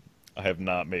agree. I have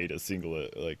not made a single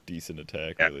decent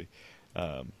attack really.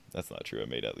 That's not true. I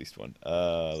made at least one.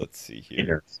 Let's see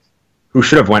here. Who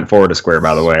should have went forward a square,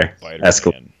 by the way?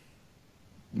 Spider-Man.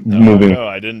 Moving. No,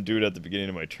 I didn't do it at the beginning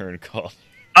of my turn call.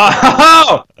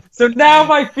 Oh! So now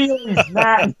my feelings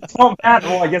don't matter.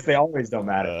 Well, I guess they always don't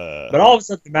matter. But all of a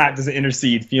sudden, the mat doesn't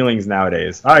intercede feelings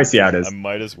nowadays. I see how it is. I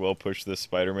might as well push this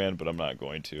Spider-Man, but I'm not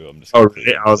going to. I'm just. Oh,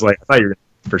 really? I was like, I thought you were going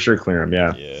to for sure clear him.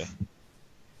 Yeah. Yeah.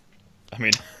 I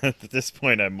mean, at this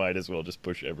point, I might as well just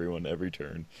push everyone every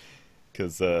turn,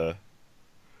 because I've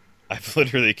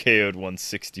literally KO'd one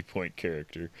 60-point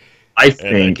character. I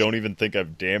don't even think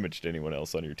I've damaged anyone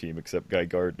else on your team except Guy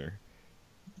Gardner.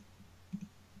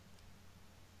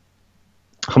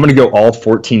 I'm going to go all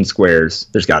 14 squares.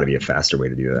 There's got to be a faster way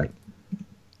to do that.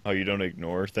 Oh, you don't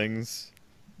ignore things?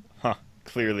 Huh.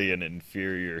 Clearly an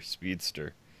inferior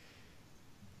speedster.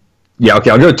 Yeah, okay,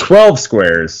 I'll go 12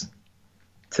 squares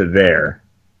to there.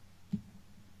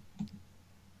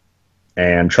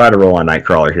 And try to roll on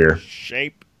Nightcrawler here.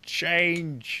 Shape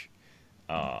change.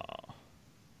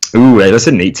 Ooh, that's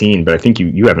an 18, but I think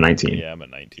you have a 19. Yeah, I'm at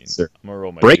 19. I'm going to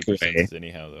roll my breakaway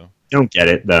anyhow, though. Don't get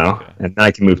it, though. Okay. And then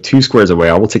I can move 2 squares away.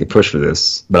 I will take a push for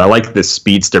this. But I like this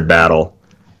speedster battle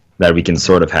that we can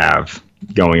sort of have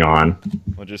going on.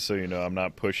 Well, just so you know, I'm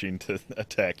not pushing to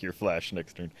attack your Flash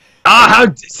next turn.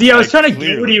 See, I was trying to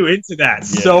goad you into that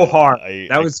so hard. I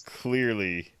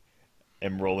clearly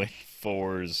am rolling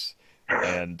 4s,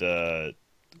 and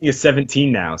you're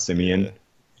 17 now, Simeon. Yeah.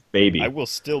 Baby. I will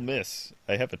still miss.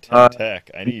 I have a 10 attack.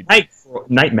 I need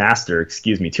Night Master.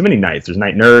 Excuse me. Too many knights. There's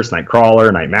Night Nurse, Night Crawler,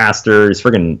 Night Master. He's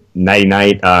friggin' Night.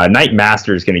 Night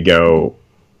Master is gonna go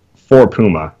 4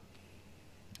 Puma.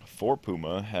 4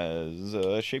 Puma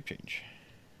has shape change.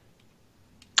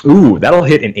 Ooh, that'll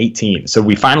hit an 18. So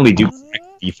we finally do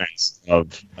defense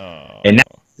of. And now,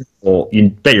 well, you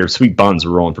bet your sweet buns are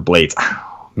rolling for blades.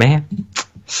 Oh, man.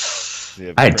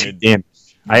 I had 2 damage.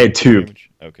 I had 2. Damage?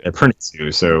 Okay. I printed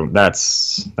 2, so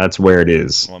that's where it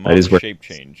is. Well, I'm that is where shape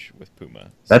change with Puma.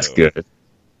 That's so good.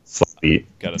 Slightly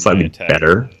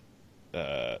better.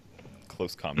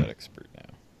 Close combat expert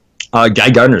now.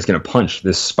 Guy Gardner is going to punch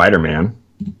this Spider-Man.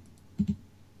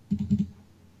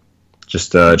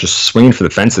 Just swinging for the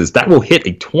fences. That will hit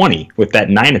a 20 with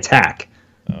that 9 attack.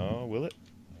 Oh, will it?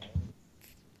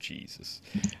 Jesus.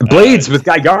 Blades with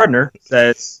Guy Gardner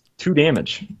says 2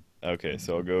 damage. Okay,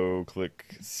 so I'll go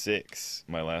click 6,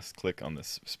 my last click on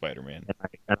this Spider-Man.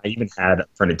 And I even had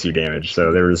printed 2 damage,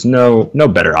 so there was no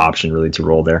better option really to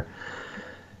roll there.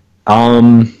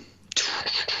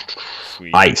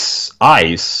 Sweet. Ice.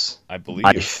 I believe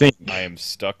I think I am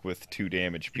stuck with 2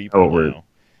 damage people now.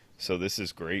 So this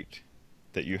is great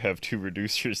that you have 2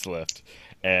 reducers left,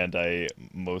 and I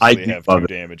mostly have 2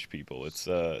 damage people. It's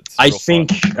I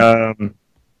think it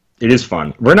is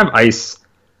fun. We're gonna have ice.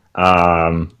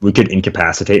 We could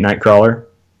incapacitate Nightcrawler,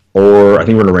 or I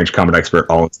think we're gonna range combat expert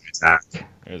all into attack.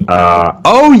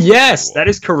 Oh yes, cool. That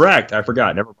is correct. I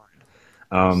forgot. Never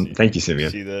mind. Thank you, Simeon.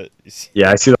 See that?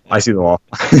 Yeah, I see the wall.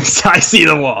 I see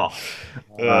the wall.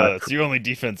 It's the only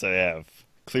defense I have.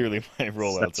 Clearly, my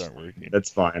rollouts aren't working. That's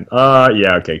fine.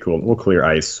 Yeah, okay, cool. We'll clear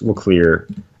ice. We'll clear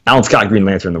Alan Scott Green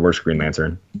Lantern, the worst Green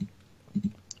Lantern.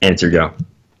 And it's your go.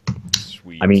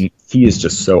 Sweet. I mean, he is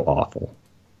just so awful.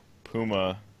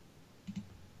 Puma.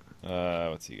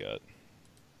 What's he got?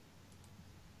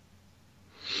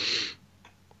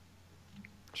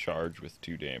 Charge with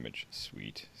 2 damage.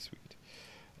 Sweet.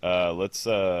 Let's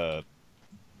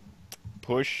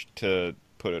push to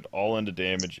put it all into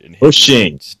damage and hit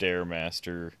Pushing.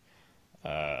 Stairmaster,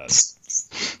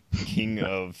 king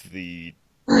of the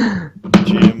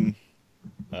gym.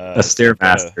 A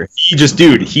Stairmaster. He's a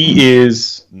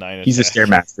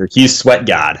Stairmaster. He's Sweat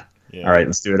God. Yeah. All right,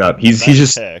 let's do it up. He's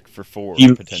just for 4.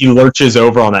 He lurches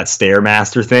over on that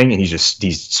Stairmaster thing, and he's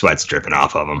sweat's dripping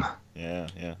off of him. Yeah.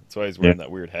 That's why he's wearing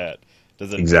that weird hat.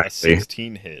 Does a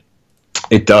 16 hit?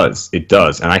 It does,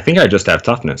 and I think I just have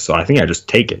toughness, so I think I just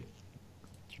take it.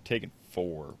 You're taking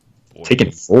 4. Boy.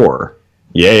 Taking 4.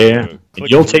 Yeah.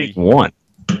 You'll 3. Take 1.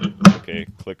 Okay,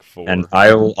 click 4. And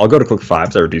I'll go to click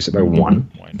 5, so I reduce it by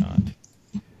 1. Why not?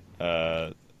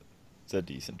 It's a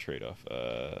decent trade-off.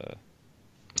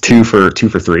 2 for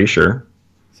 3, sure.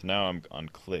 So now I'm on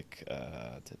click.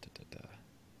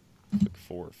 Click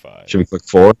 4 or 5. Should we click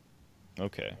 4?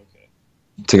 Okay.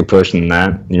 Take a push and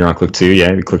that. You're on click 2,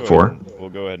 yeah. We click 4. We'll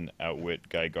go ahead and outwit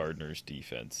Guy Gardner's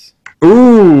defense.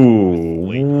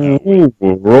 Ooh,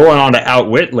 rolling on to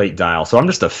outwit late dial. So I'm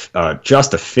just a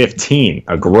 15,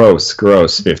 a gross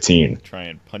 15. Try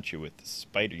and punch you with the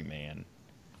Spider-Man.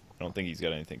 I don't think he's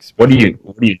got anything special.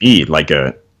 What do you need?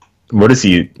 What is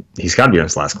he? He's got to be on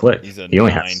his last click. He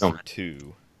only has 9 for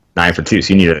 2. 9 for 2.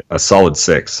 So you need a solid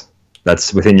 6.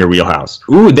 That's within your wheelhouse.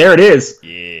 Ooh, there it is.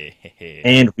 Yeah.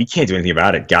 And we can't do anything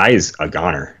about it. Guy is a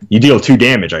goner. You deal 2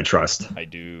 damage, I trust. I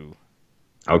do.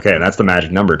 Okay, that's the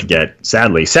magic number to get.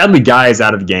 Sadly, Guy is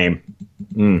out of the game.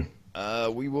 We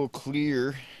will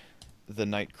clear the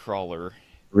Nightcrawler.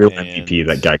 Real MVP,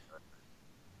 that guy.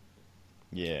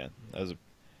 Yeah,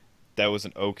 that was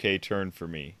an okay turn for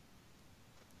me.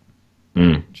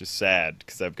 Just sad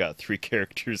because I've got 3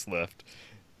 characters left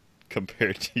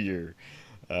compared to your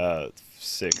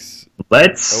 6.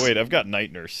 Oh wait, I've got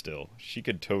Night Nurse still. She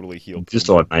could totally heal. Just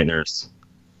still have Night Nurse.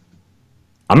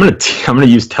 I'm gonna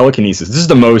use telekinesis. This is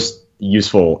the most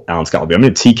useful Alan Scott will be. I'm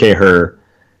gonna TK her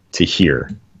to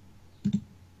here.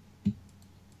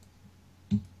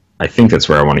 I think that's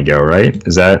where I want to go. Right?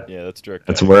 Is that? Yeah, that's direct.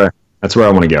 That's where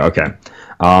I want to go. Okay.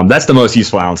 That's the most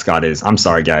useful Alan Scott is. I'm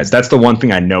sorry, guys. That's the one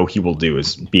thing I know he will do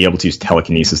is be able to use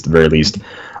telekinesis at the very least.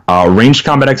 Ranged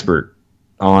combat expert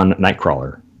on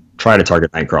Nightcrawler. Try to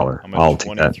target Nightcrawler. I'll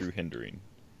take that. Through hindering.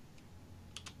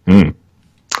 All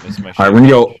right,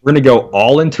 we're gonna go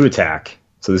all into attack.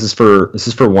 So this is for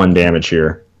 1 damage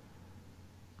here.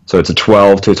 So it's a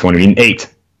 12 to a 20. I mean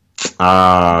 8.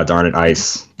 Darn it,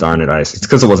 ice. It's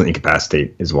because it wasn't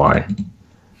incapacitate, is why.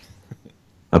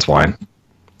 That's why.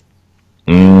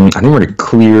 I think we're gonna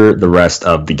clear the rest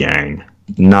of the gang,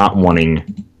 not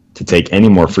wanting to take any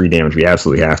more free damage. We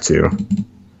absolutely have to.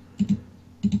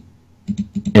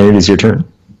 And it is your turn.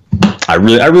 I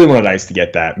really wanted Ice to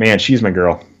get that. Man, she's my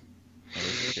girl.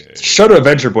 Okay. Should have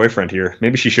avenged her boyfriend here.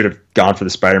 Maybe she should have gone for the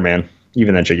Spider-Man.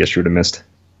 Even then, I guess she would have missed.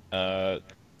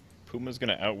 Puma's going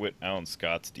to outwit Alan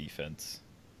Scott's defense.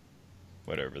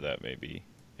 Whatever that may be.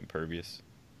 Impervious.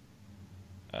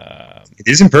 It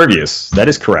is impervious. That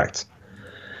is correct.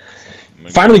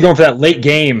 Finally going for that late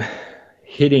game.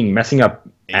 Messing up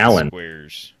 8 Alan.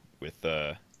 Squares with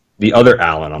the other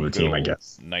Alan on the team, I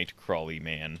guess. Nightcrawly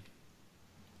man.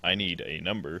 I need a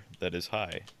number that is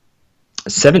high.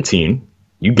 17.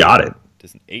 You got it.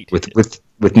 Does an 8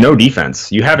 with no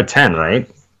defense. You have a 10, right?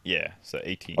 Yeah, so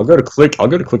 18. I'll go to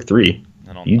click 3.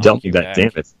 You dealt me that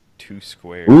damage. 2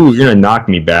 squares. Ooh, you're gonna knock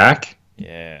me back?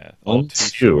 Yeah. 2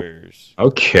 squares.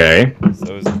 Okay.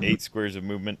 So those 8 squares of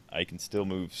movement. I can still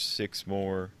move 6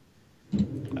 more.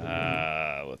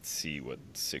 Let's see what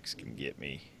 6 can get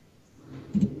me.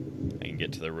 I can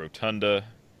get to the rotunda.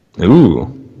 Ooh.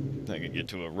 I can get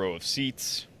to a row of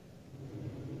seats.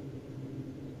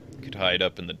 Could hide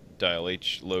up in the Dial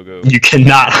H logo. You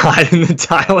cannot hide in the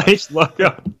Dial H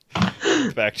logo.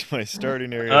 Back to my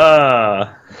starting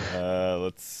area.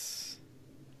 Let's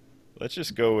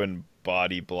just go and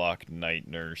body block Night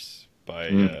Nurse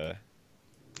by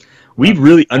we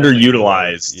really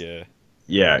underutilized. Yeah.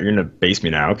 Yeah, you're gonna base me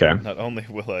now. Okay. Not only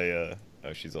will I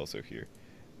oh, she's also here.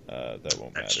 That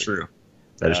won't matter. That's true.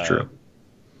 That is true.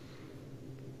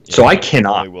 Yeah, so I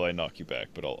cannot. Not only will I knock you back,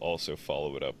 but I'll also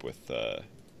follow it up with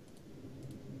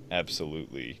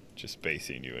absolutely just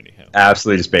basing you anyhow.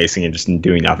 Absolutely just basing and just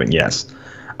doing nothing. Yes.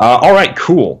 All right.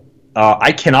 Cool.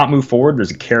 I cannot move forward.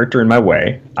 There's a character in my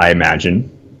way. I imagine.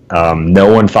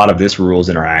 No one thought of this rules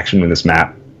interaction when this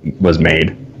map was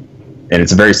made. And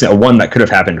it's a one that could have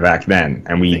happened back then,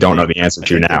 and we don't know the answer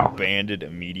to now. Banned it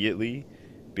immediately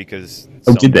because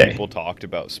some people talked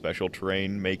about special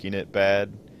terrain making it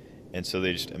bad, and so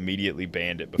they just immediately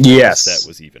banned it before the set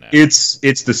was even out. It's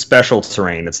the special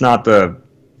terrain. It's not the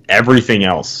everything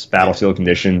else. Battlefield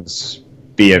conditions,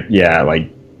 yeah,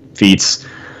 like feats.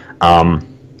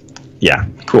 Yeah,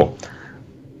 cool.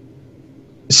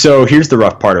 So here's the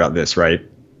rough part about this, right?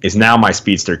 Is now my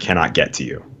speedster cannot get to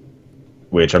you,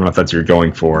 which I don't know if that's what you're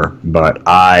going for, but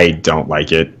I don't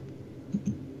like it.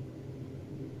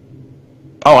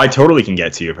 Oh, I totally can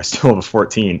get to you if I still have a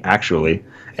 14, actually.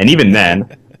 And even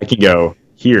then, I can go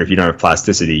here if you don't have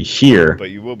plasticity, here. But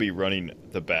you will be running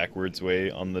the backwards way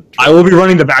on the... I will be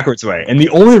running the backwards way. And the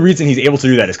only reason he's able to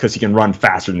do that is because he can run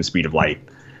faster than the speed of light.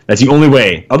 That's the only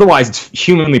way. Otherwise, it's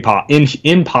humanly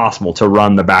impossible to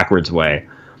run the backwards way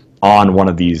on one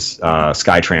of these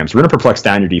sky trams. We're going to perplex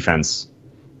down your defense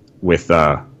with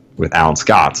Alan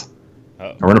Scott.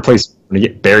 Uh-oh. We're going to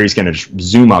get Barry's going to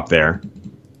zoom up there.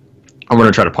 I'm going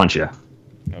to try to punch you.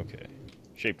 Okay.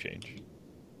 Shape change.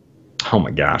 Oh my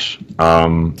gosh. I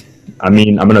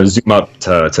mean, I'm going to zoom up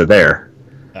to there.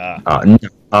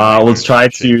 Let's try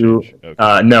to...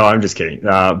 Okay. No, I'm just kidding.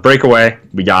 Breakaway.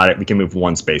 We got it. We can move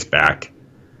one space back.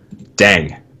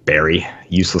 Dang. Barry.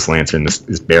 Useless Lantern, this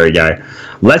Barry guy.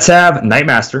 Let's have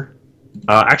Nightmaster.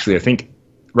 Actually, I think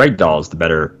Ragdoll is the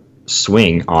better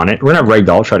swing on it. We're going to have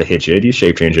Ragdoll try to hit you. Do you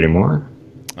shape change anymore?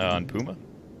 On Puma?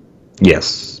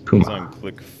 Yes, Puma. He's on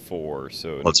click 4,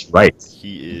 so that's right.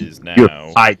 He is now you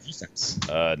have 5 defense.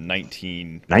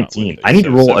 19. 19. I need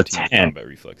to roll a 10. Combat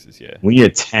reflexes, yeah. We need a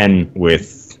 10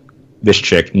 with this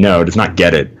chick. No, does not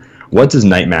get it. What does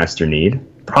Nightmaster need?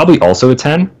 Probably also a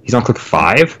 10. He's on click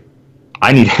 5.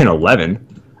 I need an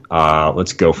 11.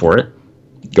 Let's go for it.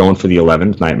 Going for the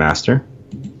 11 Nightmaster.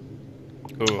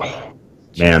 Oh,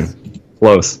 man,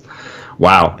 close.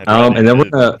 Wow. And then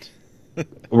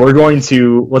we're going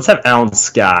to let's have Alan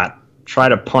Scott try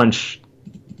to punch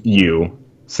you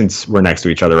since we're next to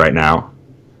each other right now.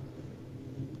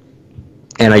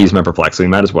 And I use my perplex, so we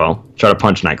might as well try to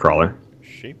punch Nightcrawler.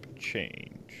 Shape change.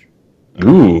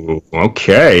 Ooh,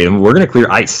 okay. And we're gonna clear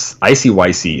ice. Icy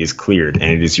Wicey is cleared, and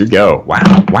it is your go.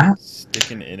 Wow, wow.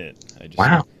 Sticking in it. I just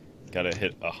wow. Gotta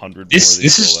hit 100. This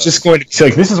is just going to so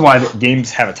like this is why the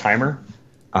games have a timer.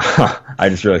 I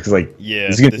just realized because like yeah,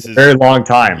 this is gonna be a very long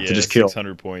time to just kill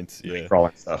 600 points. Yeah,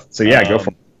 Nightcrawler stuff. So yeah, go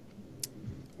for it.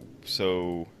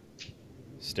 So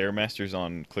Stairmaster's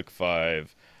on click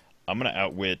 5. I'm gonna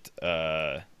outwit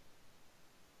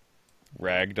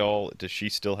Ragdoll. Does she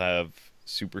still have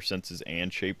super senses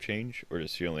and shape change, or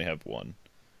does she only have one?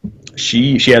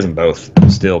 She has them both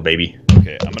still, baby.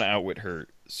 Okay, I'm gonna outwit her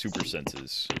super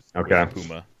senses. Okay. With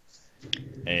Puma,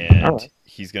 and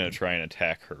he's gonna try and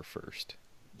attack her first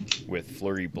with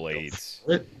flurry blades.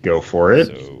 Go for it.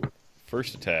 So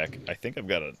first attack, I think I've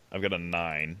got a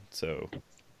 9, so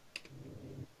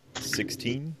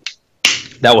 16.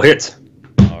 That will hit.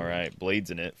 All right, blades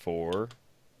in it for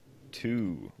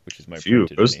 2, which is my 2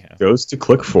 printed anyhow. Goes to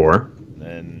click 4.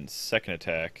 Then second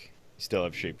attack, you still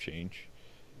have shape change.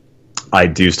 I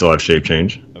do still have shape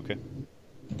change. Okay.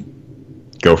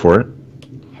 Go for it.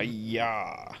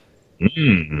 Hiya! Do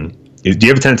you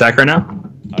have a 10 attack right now?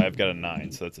 I've got a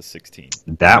 9, so that's a 16.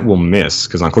 That will miss,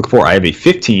 because on click 4 I have a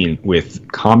 15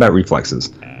 with combat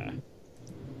reflexes.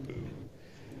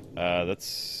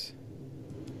 That's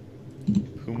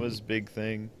Puma's big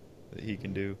thing that he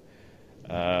can do.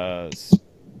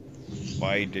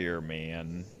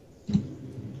 Spider-Man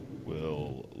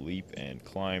will leap and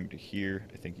climb to here.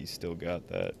 I think he's still got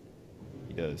that.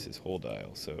 He does his whole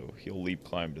dial, so he'll leap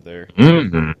climb to there.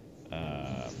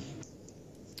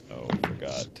 Oh,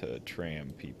 forgot to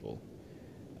tram people.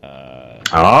 I'll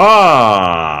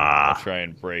try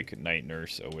and break Night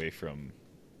Nurse away from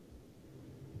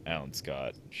Alan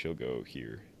Scott. She'll go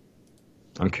here.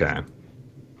 Okay.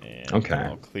 And okay.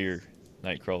 I'll clear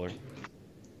Nightcrawler.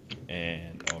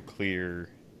 And I'll clear...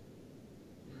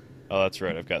 Oh, that's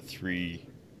right. I've got three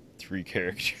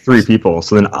characters. 3 people.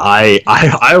 So then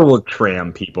I will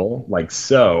tram people like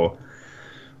so.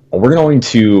 We're going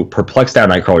to perplex down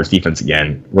Nightcrawler's defense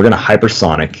again. We're going to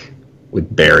hypersonic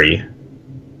with Barry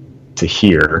to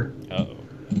here. Uh-oh.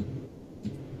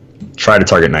 Try to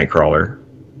target Nightcrawler.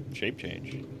 Shape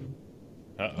change.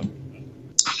 Uh-oh.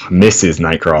 Misses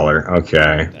Nightcrawler.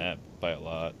 Okay. That by a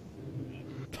lot.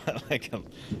 Like,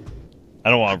 I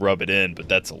don't want to rub it in, but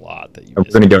that's a lot that you. We're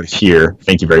going to go here.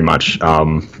 Thank you very much.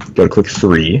 Go to click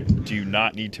 3. Do you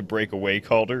not need to break away,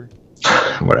 Calder?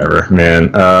 Whatever,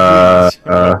 man.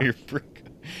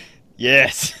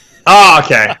 Yes. Oh,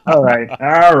 okay. All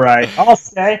right. I'll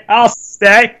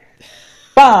stay.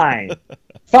 Fine.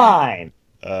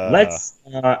 Let's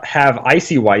have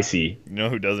Icy Wicey. You know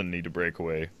who doesn't need to break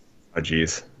away? Oh,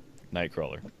 jeez.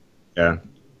 Nightcrawler. Yeah.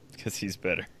 Because he's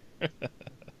better.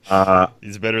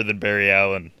 He's better than Barry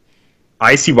Allen.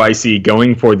 Icy Wicey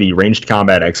going for the ranged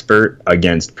combat expert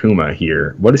against Puma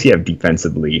here. What does he have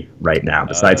defensively right now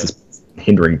besides his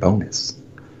hindering bonus?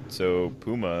 So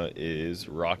Puma is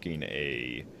rocking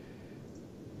a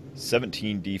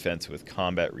 17 defense with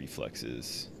combat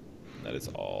reflexes. That is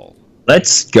all.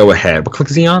 Let's go ahead. What click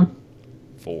is he on?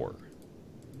 4.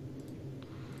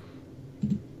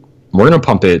 We're going to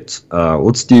pump it.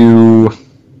 Let's do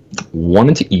 1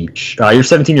 into each. You're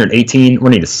 17, you're an 18. We're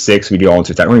going to need a 6. We do all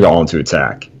into attack. We're going to go all into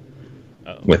attack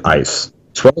with ice.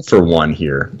 12 for 1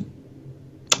 here.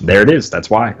 There it is. That's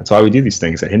why. That's why we do these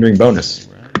things. A hindering bonus.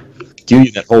 Right. Do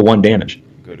you that whole 1 damage.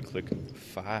 Go to click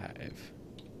 5.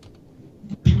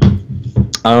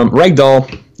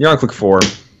 Ragdoll, you're on click 4.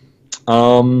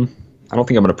 I don't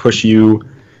think I'm going to push you,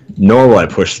 nor will I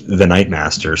push the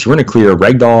Nightmaster. So we're going to clear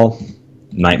Ragdoll,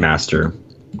 Nightmaster,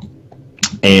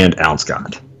 and Alan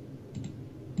Scott.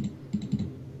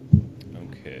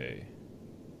 Okay.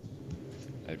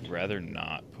 I'd rather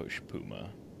not push Puma.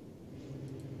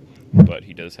 But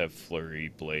he does have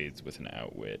Flurry Blades with an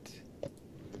Outwit.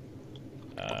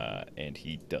 And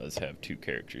he does have 2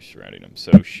 characters surrounding him.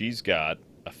 So she's got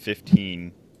a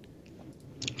 15...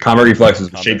 Combat reflexes,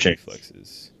 shape change.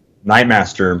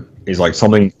 Nightmaster is like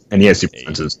something, and he has super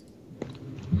senses.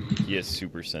 He has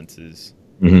super senses.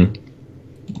 Mm-hmm.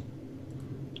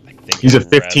 I think he's a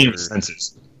 15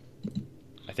 senses.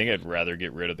 I think I'd rather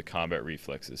get rid of the combat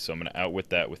reflexes, so I'm going to outwit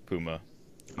that with Puma.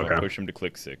 I'm going to push him to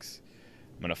click 6.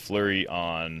 I'm going to flurry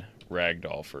on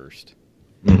Ragdoll first.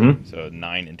 Mm-hmm. So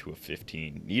 9 into a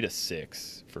 15. Need a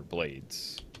 6 for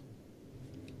blades.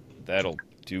 That'll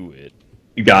do it.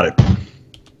 You got it.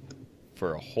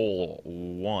 For a whole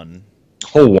 1.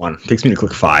 Whole 1. Takes me to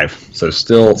click 5. So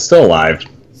still alive.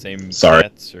 Same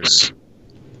stats or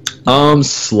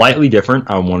slightly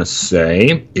different, I want to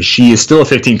say. She is still a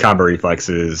 15 combat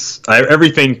reflexes.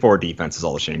 Everything for defense is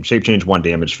all the same. Shape change, 1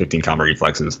 damage, 15 combat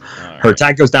reflexes. Her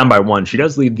attack goes down by 1. She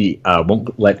does leave the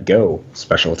won't let go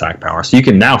special attack power. So you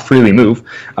can now freely move,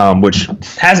 which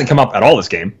hasn't come up at all this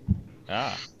game.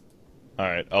 Ah. All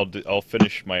right, I'll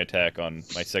finish my attack on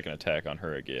my second attack on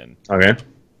her again. Okay.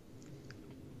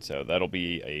 So that'll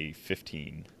be a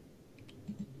 15.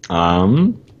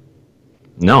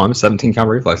 No, I'm 17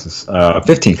 combat reflexes.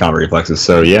 15 combat reflexes.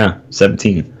 So yeah,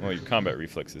 17. Well, your combat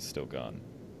reflex is still gone.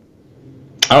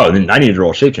 Oh, then I needed to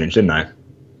roll shape change, didn't I?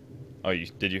 Oh,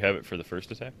 did you have it for the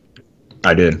first attack?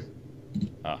 I did.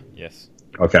 Ah, yes.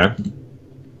 Okay.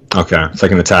 Okay.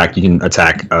 Second attack, you can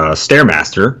attack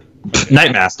Stairmaster.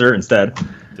 Nightmaster instead.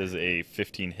 Does a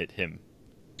 15 hit him?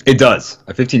 It does.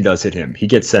 A 15 does hit him. He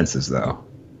gets senses, though.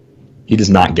 He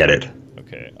does not get it.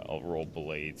 Okay, I'll roll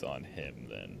blades on him,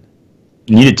 then.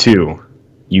 You needed 2.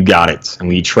 You got it. And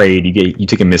we trade. You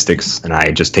take a Mystics, and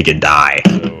I just take a die.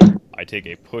 So I take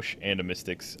a push and a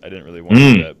Mystics. I didn't really want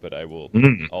to do that, but I will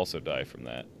also die from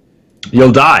that.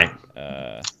 You'll die.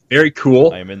 Very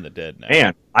cool. I am in the dead now.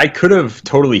 Man, I could have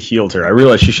totally healed her. I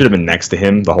realized she should have been next to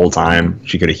him the whole time.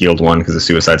 She could have healed one because of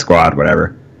Suicide Squad,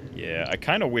 whatever. Yeah, I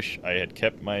kind of wish I had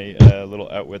kept my little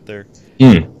outwit there.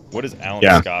 What is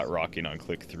Alan Scott rocking on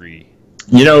click 3?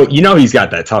 You know he's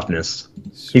got that toughness.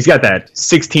 He's got that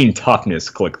 16 toughness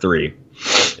click 3.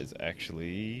 That is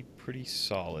actually pretty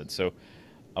solid. So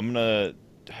I'm going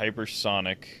to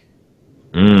hypersonic.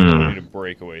 I need a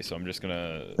breakaway, so I'm just going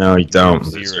to... No, you don't.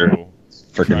 0.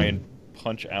 Try and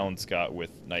punch Alan Scott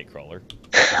with Nightcrawler.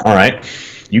 All right.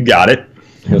 You got it.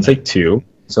 He'll take 2.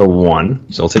 So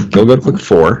 1. So he'll go to click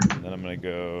 4. Then I'm going to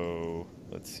go...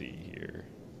 Let's see here.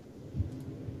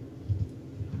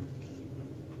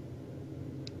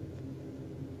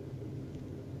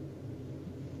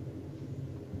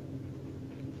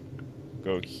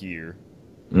 Go here.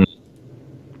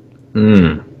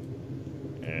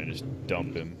 And just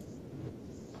dump him.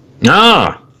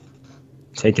 Ah!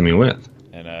 Taking me with.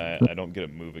 And I don't get a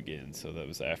move again, so that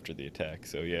was after the attack.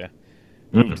 So yeah,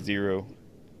 move 0.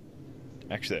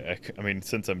 Actually, I mean,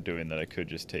 since I'm doing that, I could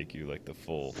just take you like the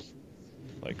full,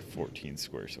 like 14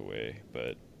 squares away.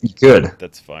 But good.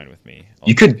 That's fine with me.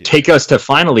 You could take us to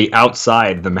finally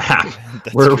outside the map,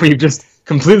 where we've just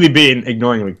completely been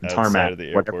ignoring like, the tarmac,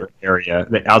 whatever area,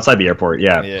 outside the airport.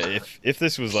 Yeah. Yeah. If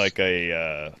this was like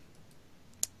a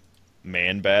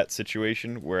man-bat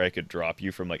situation where I could drop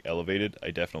you from like elevated, I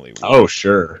definitely would. Oh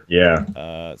sure,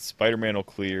 yeah. Spider-Man will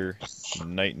clear.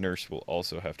 Night Nurse will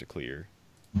also have to clear.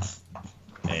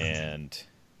 And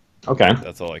okay,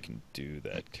 that's all I can do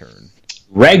that turn.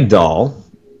 Ragdoll.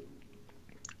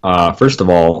 First of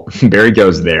all, Barry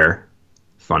goes there.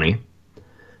 Funny.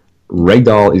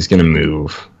 Ragdoll is going to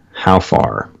move. How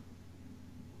far?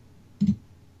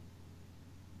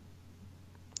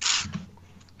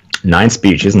 Nine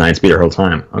speed. She has 9 speed her whole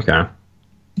time. Okay.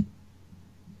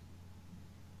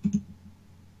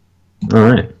 All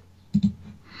right.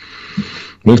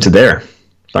 Move to there.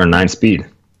 Our 9 speed.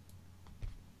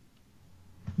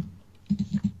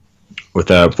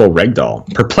 With a full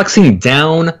Ragdoll. Perplexing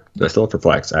down. Do I still have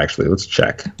Perplex? Actually, let's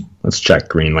check. Let's check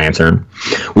Green Lantern.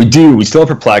 We do. We still have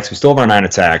Perplex. We still have our 9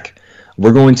 attack.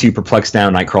 We're going to Perplex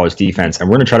down Nightcrawler's defense, and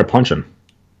we're going to try to punch him.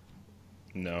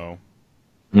 No.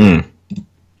 Hmm.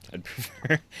 I'd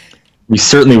prefer. We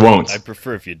certainly won't. I'd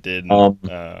prefer if you did.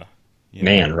 Man,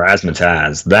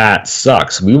 Razzmatazz. That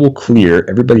sucks. We will clear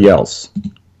everybody else.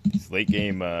 These late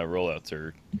game rollouts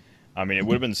are. I mean, it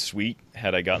would have been sweet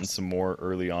had I gotten some more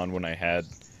early on when I had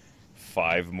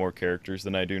 5 more characters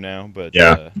than I do now. But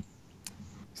yeah,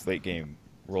 it's late game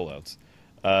rollouts.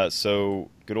 So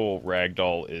good old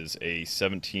Ragdoll is a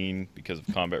 17 because of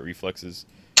combat reflexes.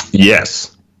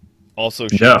 Yes. Also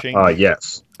shape change.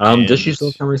 Yes. Does she still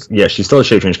have combat? Yeah, she still has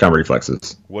shape change combat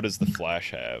reflexes. What does the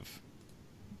Flash have?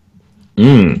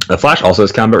 The Flash also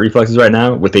has combat reflexes right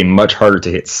now with a much harder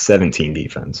to hit 17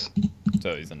 defense.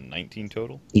 So he's a 19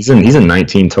 total? He's a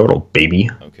 19 total, baby.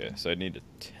 Okay, so I need a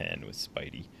 10 with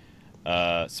Spidey.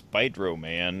 Spydro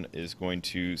Man is going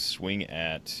to swing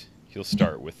at... He'll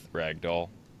start with Ragdoll.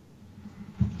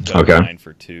 Okay. 9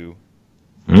 for 2.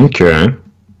 Okay.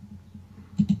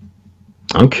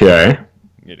 Okay.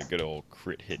 Get a good old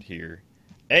crit hit here.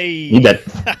 Hey! Need that.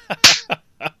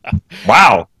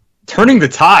 Wow. Turning the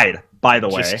tide, by the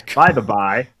way. By the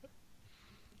by.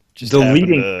 Just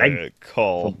deleting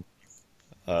call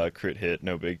crit hit,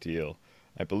 no big deal.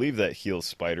 I believe that heals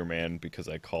Spider-Man because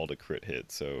I called a crit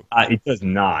hit, so... It does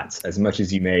not, as much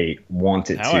as you may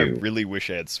want it to. I really wish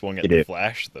I had swung at the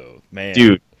Flash, though. Man.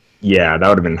 Dude, yeah, that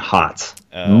would have been hot.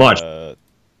 Much.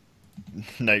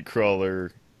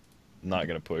 Nightcrawler, not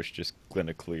going to push, just going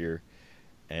to clear.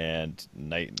 And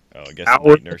I guess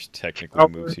Night Nurse technically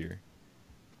moves here.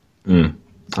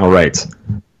 All right.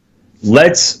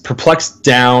 Let's perplex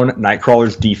down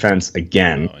Nightcrawler's defense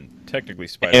again. Oh, and technically,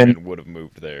 Spider-Man would have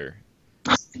moved there.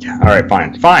 Yeah. All right,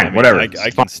 fine, I mean, whatever. I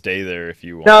can stay there if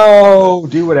you want. No,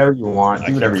 do whatever you want.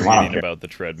 Do whatever you want. Forgetting about the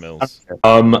treadmills.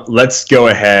 Let's go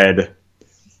ahead.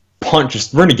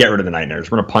 Punch. We're gonna get rid of the Night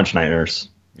Nurse. We're gonna punch Night Nurse.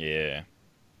 Yeah.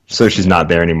 So she's not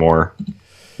there anymore.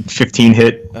 15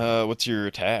 hit. What's your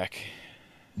attack?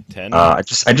 10. I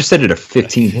just set it a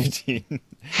 15 hit. 15.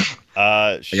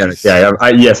 Yes,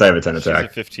 I have a 10 attack. She's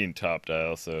a 15 top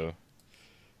dial, so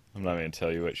I'm not gonna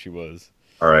tell you what she was.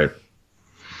 All right.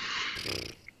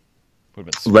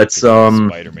 Let's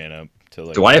Spider-Man up to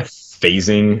like. Do I have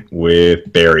phasing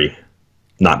with Barry?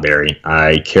 Not Barry.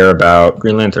 I care about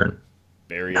Green Lantern.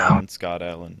 Barry Allen, Scott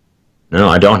Allen. No,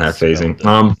 I don't have phasing.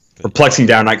 Perplexing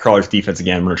down Nightcrawler's defense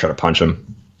again. I'm gonna try to punch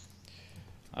him.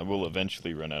 I will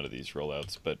eventually run out of these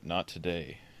rollouts, but not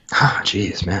today. Ah,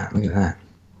 jeez, man, look at that.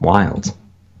 Wild. If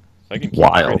I can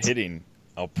keep hitting,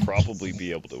 I'll probably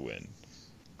be able to win.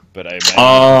 But I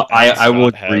imagine I will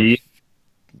agree.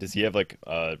 Does he have like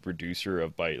a reducer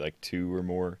of by like 2 or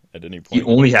more at any point? He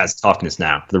only has toughness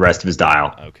now for the rest of his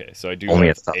dial. Okay, so I do only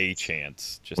have a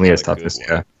chance. Just only has toughness,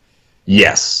 yeah.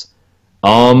 Yes.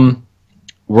 We're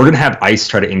gonna have Ice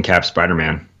try to incap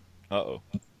Spider-Man. Uh-oh.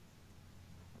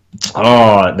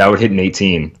 Oh, that would hit an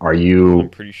 18. Are you? I'm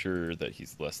pretty sure that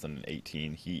he's less than an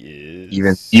 18. He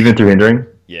is even through hindering.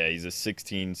 Yeah, he's a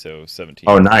 16, so 17.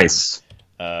 Oh, nice.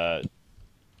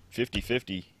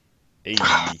 50-50. 80.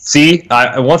 See,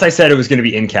 once I said it was going to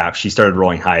be in cap, she started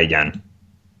rolling high again.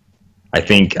 I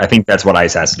think that's what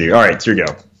Ice has to do. All right, so here you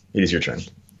go. It is your turn.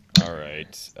 All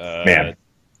right. Man.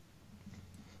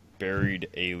 Buried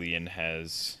Alien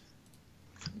who's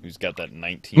got that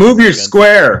 19. Move your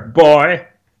square, boy.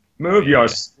 Move your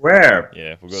square.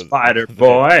 Yeah, we'll go Spider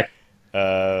boy.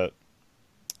 I'm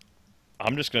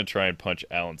just gonna try and punch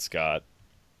Alan Scott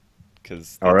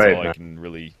because that's all I can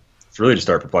really. It's really just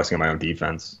start perplexing on my own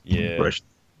defense. Yeah,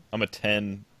 I'm a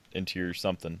 10 into your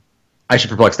something. I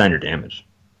should perplex down your damage.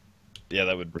 Yeah,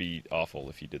 that would be awful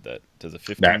if you did that. Does a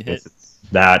 15 hit?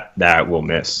 That will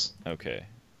miss. Okay.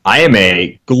 I am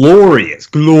a glorious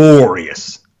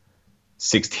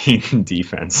 16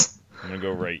 defense. I'm gonna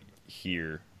go right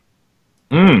here.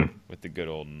 With the good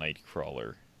old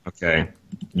Nightcrawler. Okay.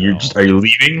 Are you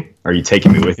leaving? Or are you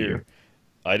taking me with you?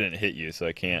 I didn't hit you, so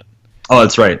I can't. Oh,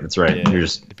 that's right. That's right. Yeah.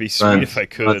 It'd be sweet if I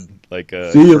could,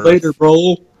 see you later,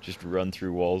 bro. Just run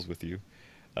through walls with you.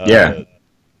 Yeah.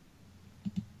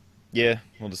 Yeah,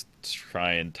 we'll just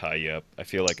try and tie you up. I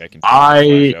feel like I can.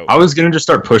 I was gonna just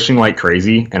start pushing like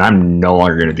crazy, and I'm no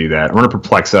longer gonna do that. I'm gonna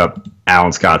perplex up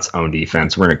Alan Scott's own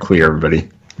defense. We're gonna clear everybody.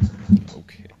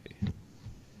 Okay.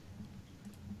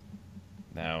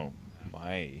 Now,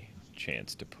 my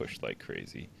chance to push like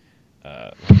crazy.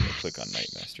 I'm gonna click on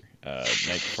Nightmaster.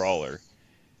 Nightcrawler.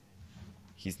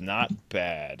 He's not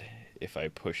bad if I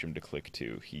push him to click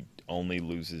 2. He only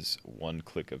loses 1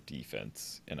 click of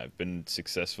defense, and I've been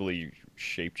successfully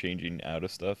shape-changing out of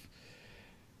stuff.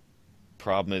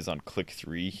 Problem is, on click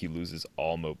 3, he loses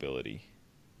all mobility.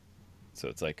 So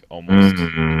it's like almost...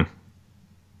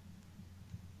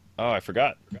 Oh, I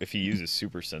forgot. If he uses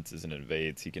super senses and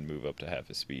invades, he can move up to half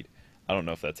his speed. I don't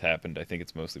know if that's happened. I think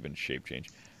it's mostly been shape change.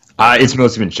 It's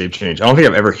mostly been shape change. I don't think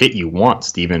I've ever hit you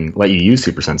once to even let you use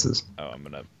super senses. Oh, I'm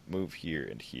going to move here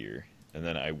and here. And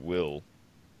then I will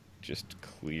just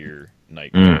clear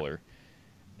Nightcrawler.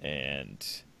 And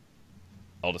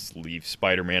I'll just leave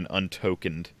Spider-Man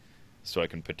untokened so I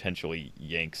can potentially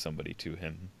yank somebody to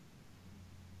him.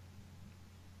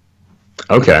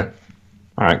 Okay.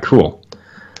 All right, cool.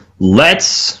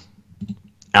 Let's...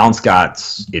 Alan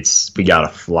Scott's... We got to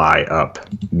fly up,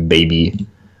 baby.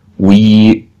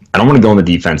 I don't want to go on the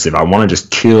defensive. I want to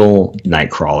just kill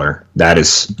Nightcrawler. That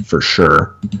is for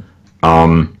sure.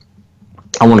 I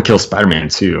want to kill Spider-Man,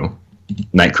 too.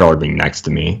 Nightcrawler being next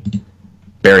to me.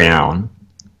 Barry Allen.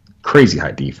 Crazy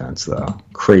high defense, though.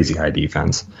 Crazy high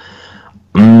defense.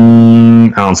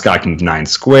 Alan Scott can 9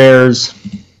 squares.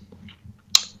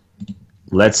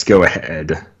 Let's go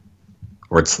ahead.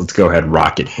 Or let's go ahead and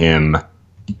rocket him.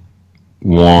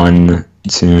 1,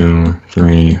 2,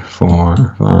 3,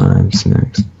 4, 5,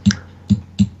 6,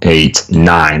 8,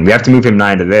 9. We have to move him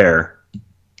 9 to there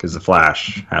because the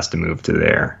Flash has to move to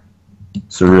there.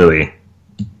 So really,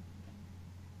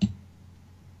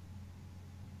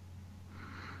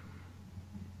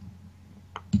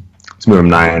 let's move him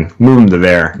 9. Move him to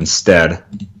there instead.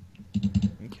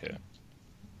 Okay.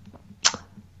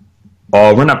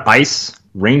 We're gonna ice,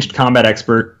 ranged combat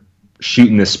expert,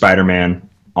 shooting this Spider-Man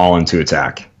all into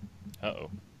attack. Uh-oh.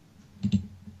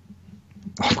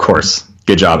 Of course.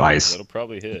 Good job, Ice. That'll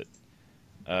probably hit.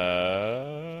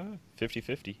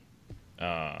 50-50.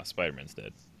 Spider-Man's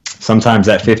dead. Sometimes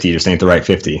that 50 just ain't the right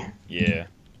 50. Yeah.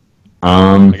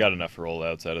 I got enough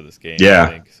rollouts out of this game, yeah. I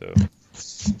think, so.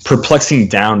 Perplexing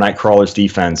down Nightcrawler's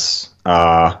defense.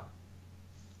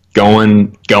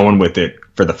 Going with it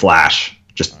for the Flash.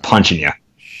 Just punching you.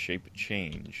 Shape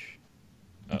change.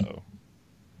 Uh-oh.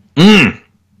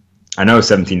 I know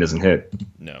 17 doesn't hit.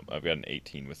 No, I've got an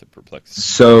 18 with a perplexing.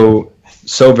 So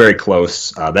very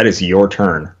close. That is your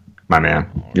turn, my man.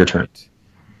 All your right. turn.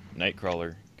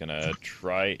 Nightcrawler, gonna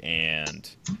try and...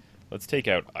 Let's take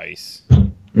out Ice.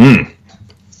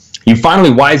 You finally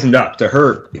wisened up to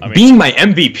her being my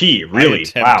MVP, really. I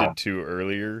attempted to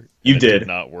earlier. You did.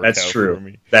 Not work That's out true. For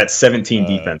me. That's 17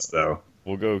 defense, though.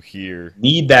 We'll go here.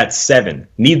 Need that 7.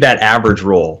 Need that average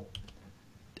roll.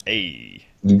 Hey.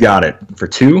 You got it. For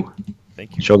 2?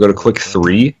 Thank you. She'll go to click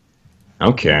 3.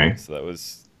 Okay. So that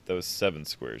was 7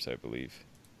 squares, I believe.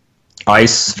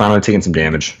 Ice finally taking some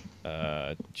damage.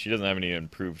 She doesn't have any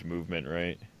improved movement,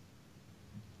 right?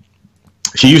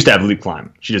 She used to have leap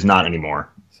climb. She does not anymore.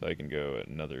 So I can go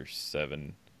another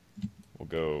 7. We'll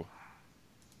go...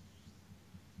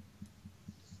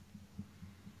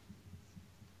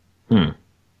 to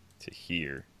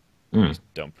here. Just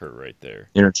dump her right there.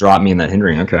 You're going to drop me in that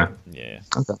hindering. Okay. Yeah.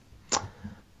 Okay.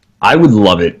 I would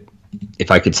love it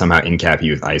if I could somehow incap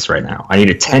you with ice right now. I need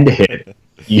a 10 to hit.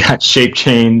 You got shape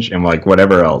change and like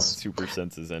whatever else. Super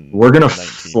senses and we're going to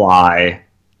 19. fly.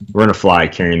 We're going to fly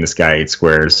carrying this guy 8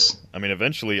 squares. I mean,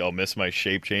 eventually I'll miss my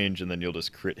shape change and then you'll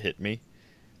just crit hit me.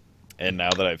 And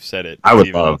now that I've said it,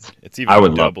 it's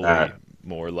even doubly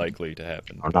more likely to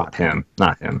happen. Oh, not him.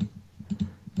 Not him.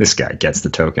 This guy gets the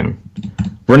token.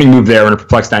 Running move there. We're going to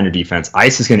perplex down your defense.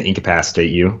 Ice is going to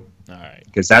incapacitate you. All right.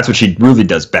 Because that's what she really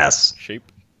does best. Shape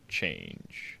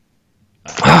change.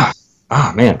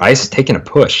 Oh, man. Ice is taking a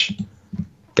push.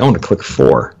 Going to click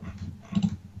 4.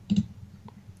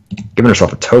 Giving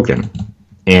herself a token.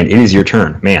 And it is your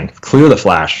turn. Man, clear the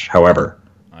Flash, however.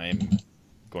 I'm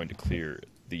going to clear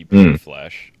the Blue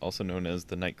Flash, also known as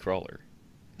the Nightcrawler.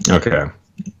 Okay.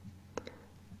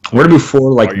 We're gonna move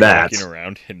forward like that. Walking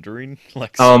around hindering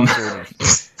like some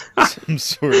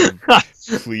sort of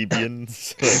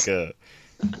plebeians, like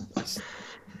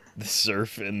the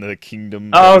serf in the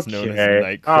kingdom that's known as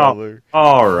Nightcrawler.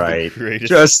 All right,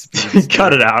 just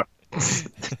cut it out.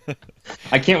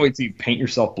 I can't wait till you paint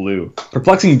yourself blue.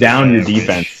 Perplexing down your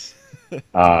defense.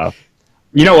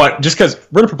 You know what? Just because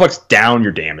we're gonna perplex down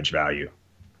your damage value.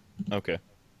 Okay.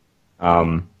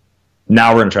 Now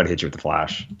we're gonna try to hit you with the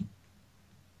Flash.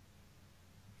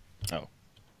 Oh.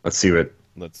 Let's see what.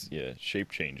 Let's shape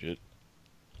change it.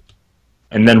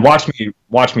 And then watch me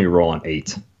roll on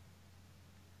 8.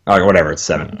 Oh, whatever, it's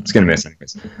 7. It's gonna miss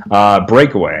anyways.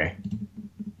 Breakaway.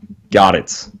 Got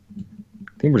it.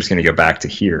 think we're just going to go back to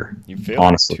here. You failed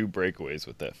honestly. 2 breakaways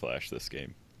with that flash this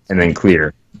game. And then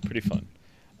clear. Pretty fun.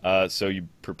 So you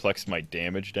perplexed my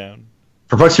damage down?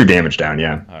 Perplex your damage down,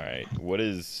 yeah. Alright. What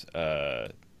is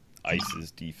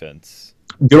Ice's defense?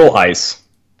 Good old Ice.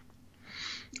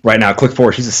 Right now, click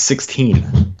 4. She's a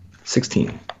 16.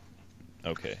 16.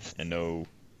 Okay. And no...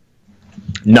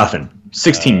 Nothing.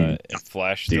 16. And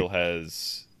Flash still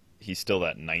has... He's still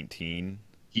at 19.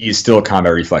 He is still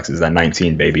combat reflexes, that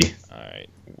 19, baby. Alright.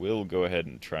 We'll go ahead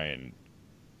and try and...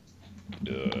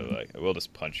 we'll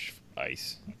just punch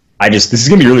Ice. This is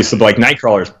going to be really simple. Like,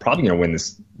 Nightcrawler is probably going to win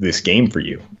this game for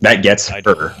you. That gets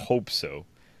her. I hope so.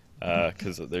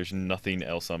 Because there's nothing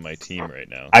else on my team right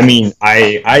now. I mean,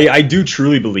 I do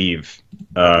truly believe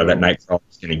that Nightcrawler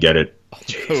is going to get it. I'll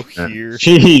go here.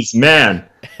 Jeez, man.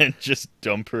 And just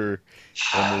dump her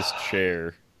in this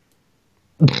chair.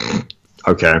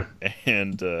 Okay.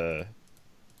 And,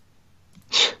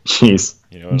 Jeez.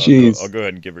 You know what? Jeez. I'll go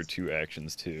ahead and give her 2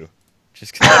 actions, too.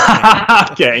 Just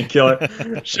cause okay, kill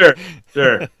her. Sure.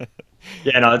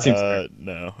 Yeah, no, that seems fair.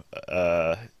 No.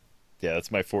 Yeah,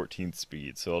 that's my 14th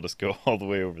speed, so I'll just go all the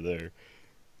way over there.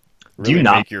 Really do you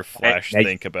not make your Flash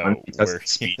think about where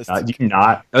speed? You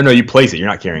cannot. Oh no, you place it. You're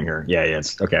not carrying her. Yeah,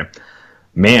 it's okay.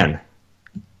 Man,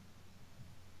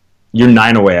 you're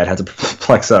 9 away. I'd have to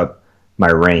flex up my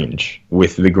range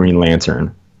with the Green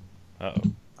Lantern.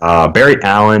 Barry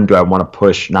Allen. Do I want to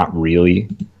push? Not really.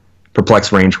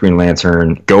 Perplex range Green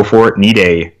Lantern. Go for it. Need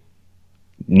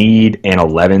an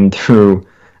 11 through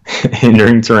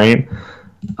hindering terrain.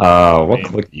 What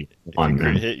click do you want,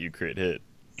 man? You crit hit.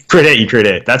 You crit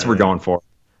hit. That's what we're going for.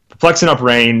 Perplexing up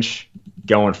range.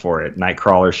 Going for it.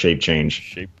 Nightcrawler shape change.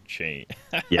 Shape change.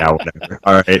 Yeah, whatever.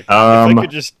 All right. If I could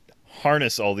just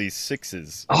harness all these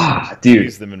 6s. Dude.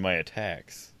 Use them in my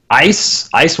attacks. Ice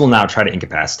will now try to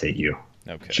incapacitate you.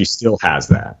 Okay. She still has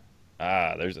that.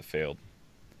 There's a failed.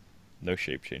 No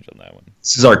shape change on that one.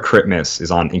 This is our crit miss.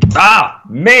 Is on.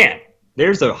 Man!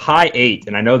 There's a high 8,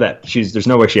 and I know that there's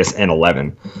no way she has an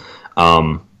 11.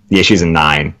 Yeah, she's a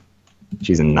 9.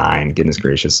 She's a 9. Goodness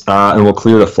gracious. And we'll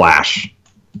clear the Flash.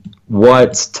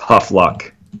 What tough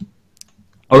luck.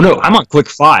 Oh no, I'm on click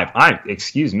 5.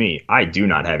 Excuse me. I do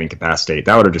not have incapacitate.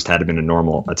 That would have just had to been a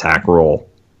normal attack roll.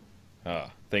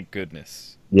 Thank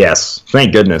goodness. Yes,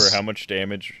 thank goodness. For how much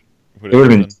damage would it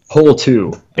would have been whole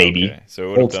 2, baby. Okay, so it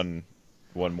would have done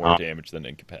 1 more damage than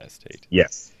incapacitate.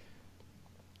 Yes.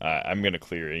 I'm going to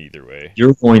clear either way.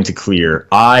 You're going to clear.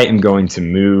 I am going to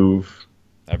move.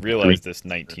 I've realized this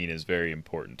 19 is very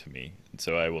important to me, and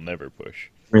so I will never push.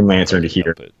 Green Lantern to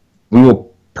here. We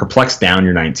will perplex down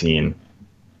your 19.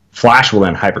 Flash will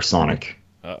then hypersonic.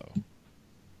 Uh-oh.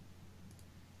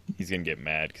 He's going to get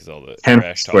mad because all the 10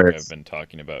 trash talk squares. I've been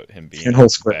talking about him being 10 whole a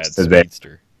squares bad today.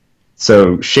 speedster.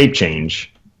 So, shape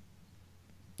change.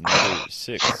 Another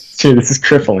 6. Dude, this is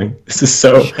crippling. This is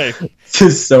so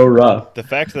rough. The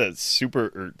fact that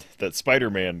that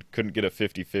Spider-Man couldn't get a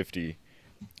 50-50,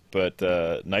 but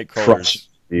Nightcrawler's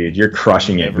dude, you're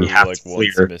crushing it. We have to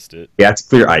clear. Missed it. We have to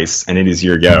clear Ice, and it is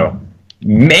your go.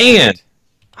 Man!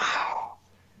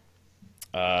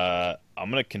 I'm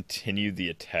going to continue the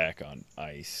attack on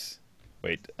Ice.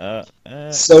 Wait,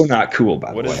 so not cool,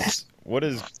 by the way. What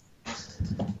is...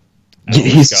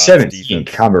 He's 17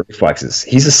 combat reflexes.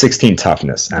 He's a 16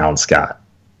 toughness, Alan Scott.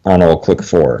 On all click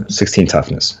 4. 16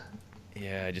 toughness.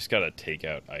 Yeah, I just got to take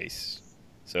out Ice.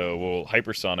 So we'll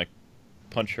hypersonic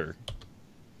punch her.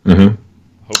 Mm-hmm.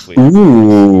 Hopefully.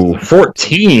 Ooh,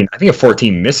 14. I think a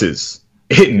 14 misses.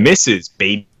 It misses,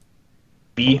 baby.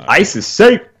 Ice is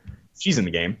safe. She's in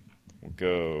the game. We'll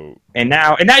go. And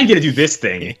now you get to do this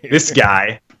thing. This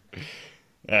guy.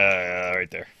 Right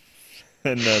there.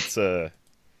 And that's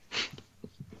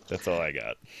all I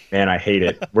got. Man, I hate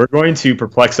it. We're going to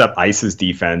perplex up Ice's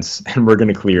defense, and we're going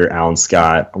to clear Alan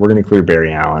Scott. We're going to clear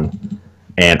Barry Allen.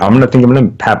 And I'm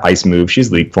going to have Ice move.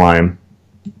 She's leap climb.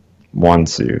 1,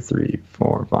 2, 3,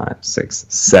 4, 5, 6,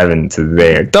 7 to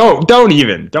there. Don't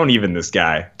even this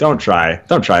guy. Don't try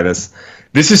this.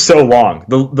 This is so long.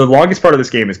 The longest part of this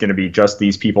game is going to be just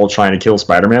these people trying to kill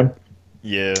Spider-Man.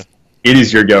 Yeah. It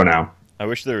is your go now. I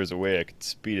wish there was a way I could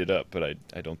speed it up, but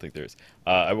I don't think there is.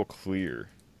 I will clear.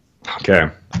 Okay.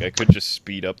 Like I could just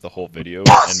speed up the whole video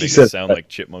and make it sound like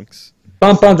chipmunks. Yeah,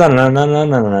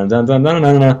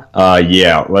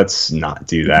 let's not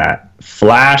do that.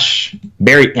 Flash,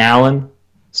 Barry Allen,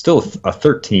 still a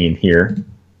 13 here.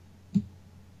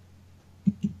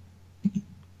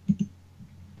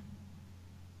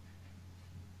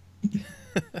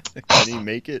 Can he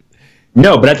make it?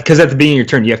 No, but because at the beginning of your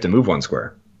turn you have to move 1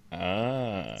 square.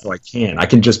 So I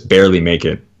can just barely make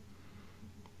it.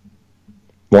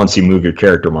 Once you move your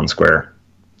character 1 square.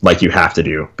 like you have to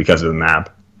do because of the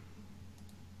map.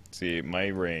 See, my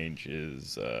range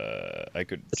is I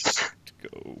could just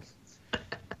go.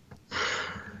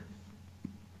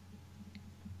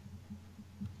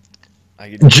 I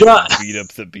could just beat up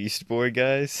the Beast Boy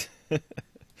guys.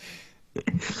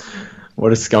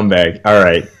 What a scumbag! All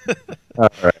right, all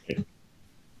right.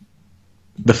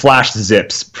 The Flash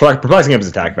zips, perplexing up his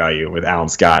attack value with Alan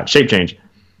Scott. Shape change.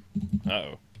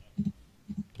 Uh-oh.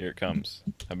 Here it comes.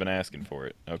 I've been asking for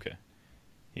it. Okay.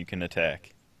 You can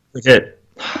attack. Hit.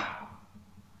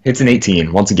 Hits an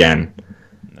 18 once again.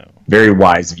 No. Very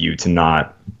wise of you to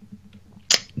not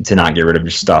get rid of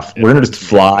your stuff. We're gonna just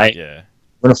fly. Yeah.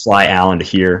 We're gonna fly Alan to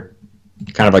here,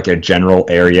 kind of like a general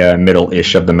area,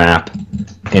 middle-ish of the map,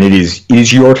 and it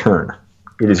is your turn.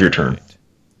 It is your turn.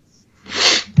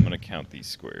 I'm gonna count these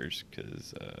squares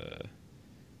because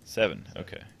 7.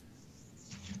 Okay.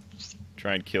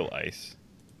 Try and kill ice.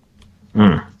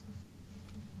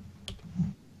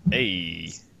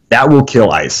 Hey. That will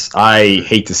kill ice. I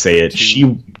hate to say it.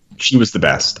 She was the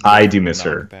best. I do miss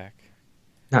her. Back.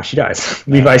 No, she dies.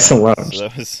 Leave ice alone. So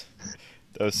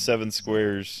those 7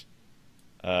 squares.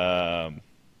 I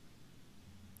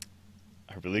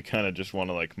really kind of just want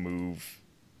to like move,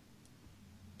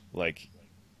 like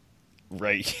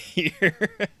right here,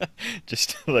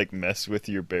 just to like mess with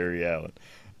your Barry Allen.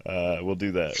 We'll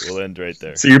do that. We'll end right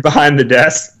there. So you're behind the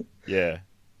desk? Yeah.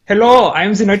 Hello,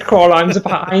 I'm the Nightcrawler. I'm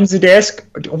behind the desk.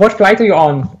 What flight are you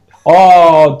on?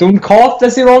 Oh, don't cough.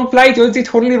 That's the wrong flight. You're the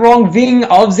totally wrong wing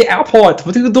of the airport.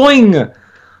 What are you doing?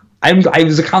 I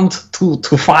was count to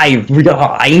 5. We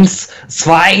got 1, 2,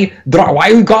 3. Why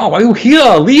are you gone? Why are you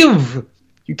here? Leave.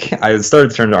 You can't. I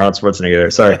started to turn to Arnold Schwarzenegger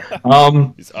there. Sorry.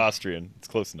 He's Austrian. It's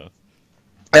close enough.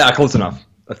 Yeah, close enough.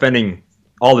 Offending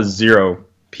all the 0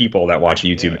 people that watch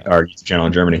YouTube, our YouTube channel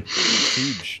in Germany.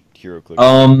 Huge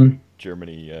Heroclix.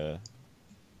 Germany.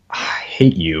 I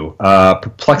hate you.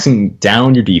 Perplexing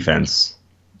down your defense.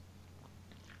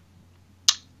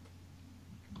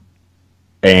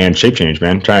 And shape change,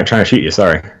 man. Trying to shoot you.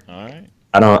 Sorry. All right.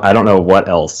 I don't know what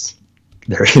else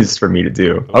there is for me to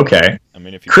do. Okay. I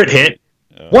mean, if you crit hit.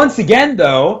 Once again,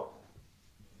 though,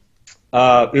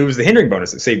 it was the hindering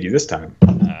bonus that saved you this time.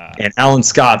 And Alan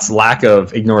Scott's lack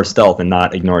of ignore stealth and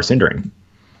not ignore hindering.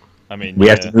 I mean, we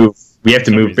have to move. We have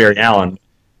to move Barry Allen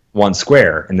 1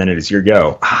 square, and then it is your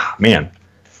go. Ah, man.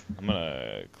 I'm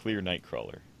gonna clear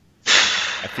Nightcrawler.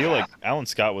 I feel like Alan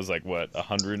Scott was like what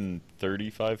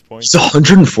 135 points. It's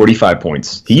 145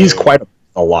 points. He is quite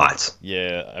a lot.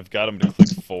 Yeah, I've got him to click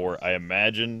 4. I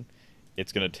imagine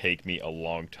it's gonna take me a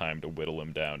long time to whittle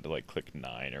him down to like click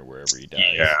 9 or wherever he dies.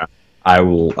 Yeah,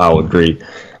 I'll agree.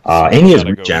 And he has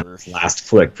regen last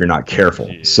flick if you're not careful.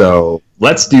 Jeez. So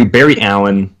let's do Barry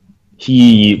Allen.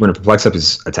 We're gonna perplex up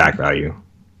his attack value.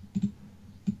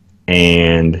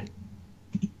 And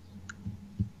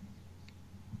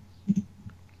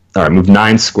all right, move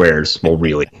 9 squares. Well,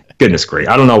 really, goodness great.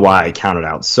 I don't know why I counted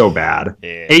out so bad.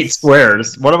 Yes. 8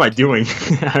 squares. What am I doing?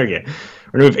 Okay,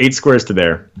 we're gonna move 8 squares to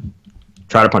there.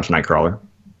 Try to punch Nightcrawler.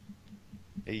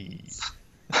 Hey.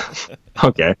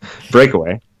 Okay,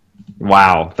 breakaway.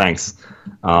 Wow, thanks.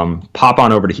 Pop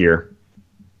on over to here.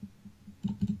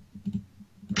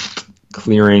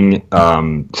 Clearing.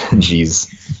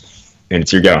 Jeez, and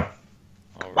it's your go.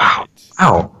 Wow.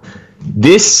 Wow.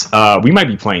 This, we might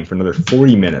be playing for another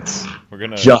 40 minutes. We're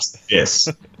gonna just this.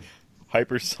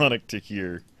 Hypersonic to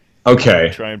here.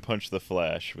 Okay. Try and punch the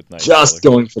Flash with Nightcrawler. Just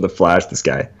going for the Flash, this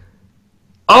guy.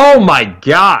 Oh my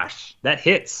gosh! That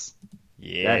hits.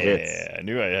 Yeah, that hits. I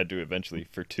knew I had to eventually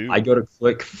for 2. I go to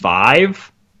click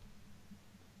 5.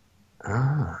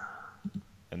 And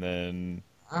then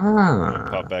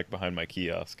pop back behind my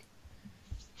kiosk.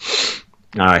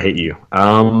 I hate you.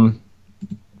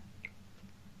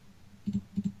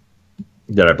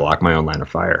 Did I block my own line of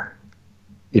fire?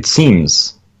 It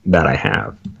seems that I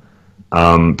have.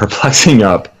 Perplexing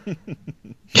up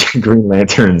Green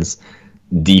Lantern's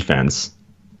defense.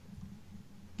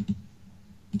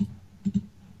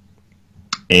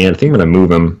 And I think I'm going to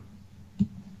move him. I'm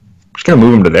just going to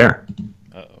move him to there.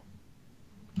 Uh-oh.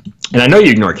 And I know you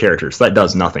ignore characters, so that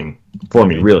does nothing for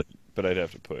me, really. But I'd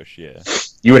have to push, yeah.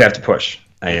 You would have to push.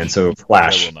 And so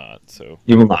Flash. I will not, so.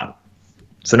 You will not.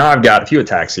 So now I've got a few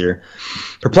attacks here.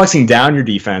 Perplexing down your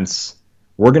defense.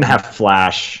 We're going to have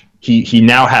Flash. He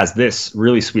now has this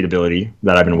really sweet ability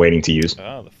that I've been waiting to use.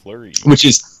 Ah, the flurry. Which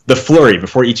is the flurry.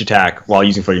 Before each attack, while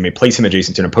using flurry, you may place him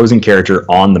adjacent to an opposing character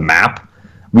on the map.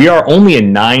 We are only a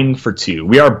 9 for 2.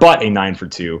 We are but a 9 for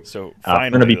 2. So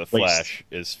finally the Flash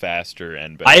is faster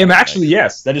and better. I am actually,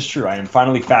 yes, that is true. I am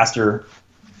finally faster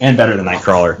and better than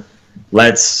Nightcrawler.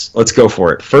 Let's go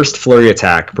for it. First flurry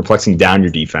attack, perplexing down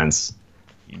your defense.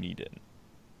 You need it.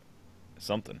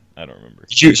 Something. I don't remember.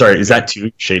 Sorry, is that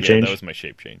 2 shape change? That was my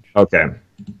shape change. Okay.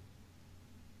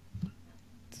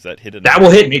 Does that hit? That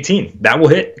will hit an 18. That will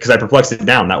hit because I perplexed it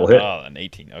down. That will hit. Oh, an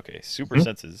 18. Okay. Super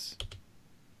senses.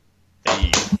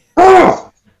 Hey.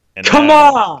 Oh, And come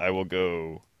on! I will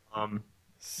go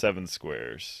 7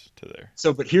 squares to there.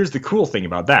 So, but here's the cool thing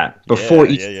about that. Before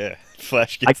yeah.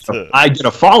 Flash gets I get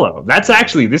a follow. That's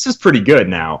actually, this is pretty good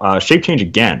now. Shape change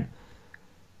again.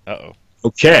 Uh-oh.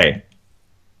 Okay.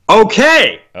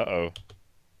 Okay! Uh-oh.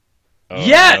 Oh,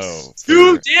 yes!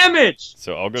 no. 2 damage!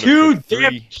 So I'll go to 2 3.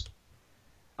 damage!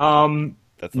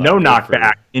 That's No not good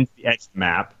knockback into the edge of the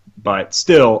map, but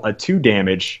still a 2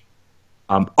 damage.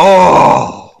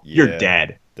 Oh! Yeah, You're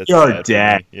dead. That's You're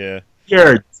dead. Yeah.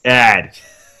 You're dead.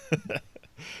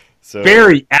 So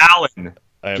Barry Allen.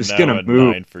 I am just now gonna at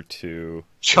move. 9 for 2.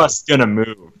 Just gonna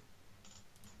move.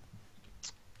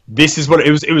 This is what it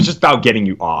was. It was just about getting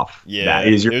you off. Yeah, that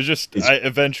is your. it was just I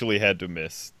eventually had to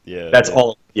miss. Yeah, That's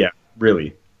all. Yeah,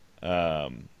 really.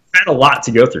 Um, Had a lot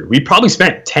to go through. We probably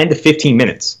spent 10 to 15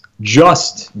 minutes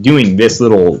just doing this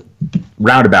little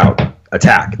roundabout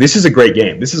attack. This is a great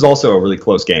game. This is also a really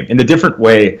close game in the different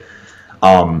way.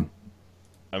 I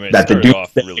mean, it started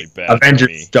off really bad for me.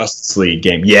 Avengers Justice League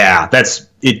game. Yeah,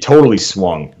 it totally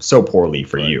swung so poorly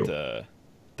for you.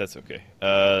 That's okay.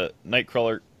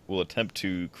 Nightcrawler will attempt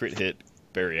to crit hit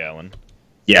Barry Allen.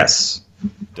 Yes.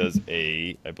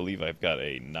 I believe I've got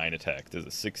a 9 attack. Does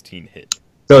a 16 hit.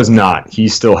 Does not. He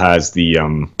still has the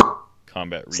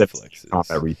combat reflexes.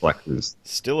 Combat reflexes.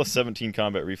 Still a 17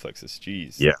 combat reflexes.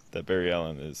 Jeez. Yeah. That Barry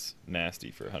Allen is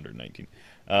nasty for 119.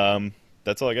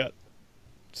 That's all I got.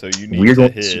 So you need to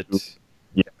hit.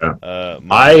 Yeah.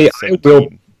 I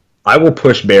will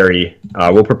push Barry.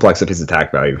 We'll perplex up his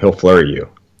attack value. He'll flurry you.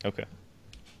 Okay.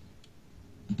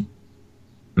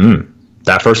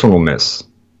 That first one will miss.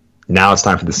 Now it's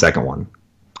time for the second one,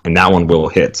 and that one will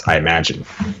hit, I imagine.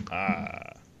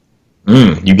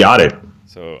 You got it.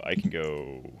 So I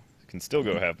can still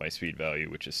go have my speed value,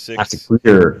 which is 6. I have to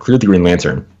clear the Green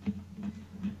Lantern.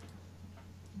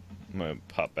 I'm gonna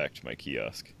pop back to my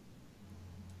kiosk.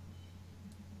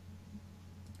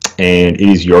 And it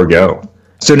is your go.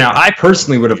 So now I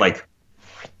personally would have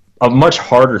a much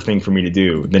harder thing for me to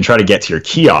do than try to get to your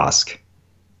kiosk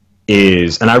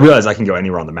and I realize I can go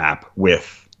anywhere on the map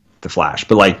with the Flash,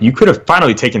 but you could have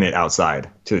finally taken it outside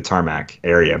to the tarmac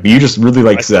area, but you just really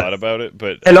I thought about it,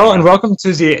 but hello and welcome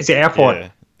to the airport. Yeah,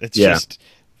 it's just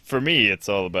for me. It's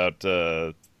all about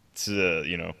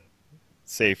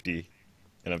safety,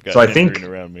 and I've got Green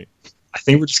around me. I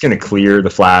think we're just gonna clear the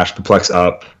Flash, perplex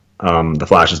up the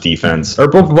Flash's defense, or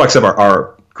perplex up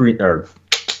our Green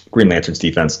Lantern's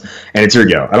defense, and it's your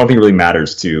go. I don't think it really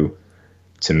matters to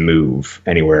move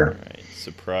anywhere. All right.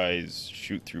 Surprise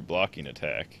shoot through blocking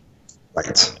attack.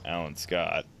 Right. Alan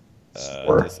Scott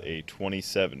does a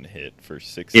 27 hit for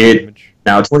 6 damage.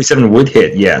 Now 27 would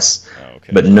hit, yes. Oh,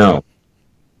 okay. But no.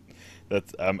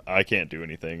 That's I can't do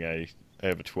anything. I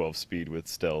have a 12 speed with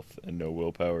stealth and no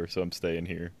willpower, so I'm staying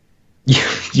here.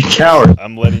 You coward.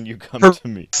 I'm letting you come to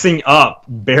me. Perplexing up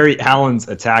Barry Allen's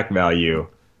attack value.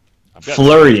 I've got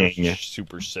flurrying.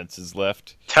 Super senses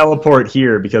left. Teleport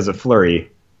here because of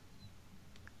flurry.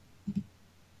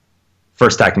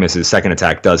 First attack misses. Second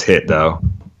attack does hit, though.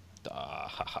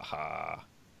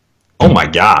 Oh my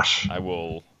gosh. I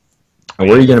will. And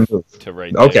where are you going to move? To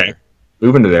right Okay. there.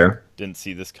 Move into there. Didn't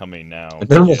see this coming now. And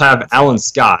then we'll have Alan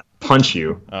Scott punch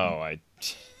you. Oh,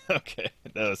 okay.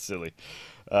 That was silly.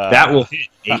 That will hit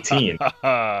 18.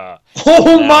 Oh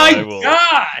my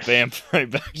god! Bam,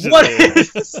 right back to What there.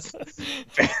 is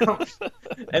Bam.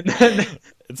 And then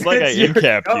it's like I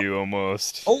incapped you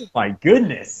almost. Oh my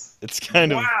goodness. It's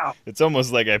kind of it's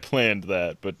almost like I planned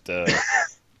that, but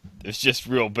it's just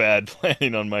real bad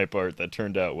planning on my part that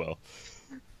turned out well.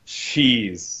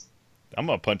 Jeez. I'm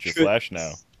gonna punch your Flash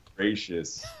now.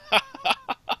 Gracious.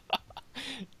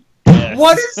 Yes.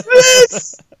 What is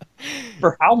this?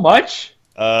 For how much?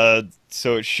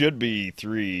 So it should be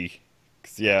 3.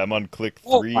 'Cause, yeah, I'm on click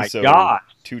 3, Oh my so God.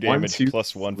 2 damage 1, 2,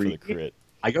 plus 1 for the crit.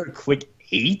 I go to click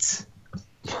 8?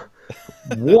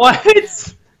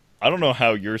 What? I don't know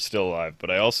how you're still alive, but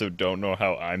I also don't know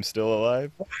how I'm still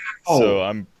alive. Wow. So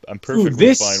I'm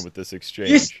perfectly fine with this exchange.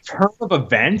 This turn of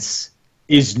events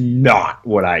is not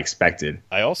what I expected.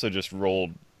 I also just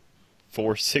rolled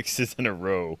 4 6s in a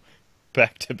row,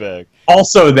 back to back.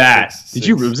 Also that. Six, Did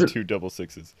you lose it? 2 double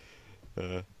 6s.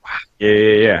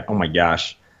 Yeah. Oh my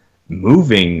gosh.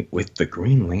 Moving with the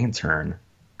Green Lantern.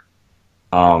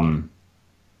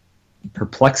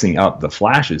 perplexing up the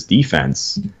Flash's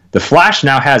defense. The Flash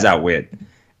now has Outwit,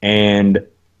 and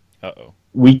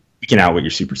we can outwit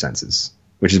your super senses,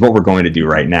 which is what we're going to do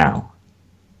right now.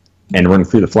 And we're going to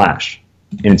clear the Flash.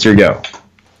 And it's your go.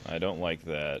 I don't like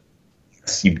that.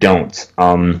 Yes, you don't.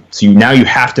 So now you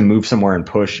have to move somewhere and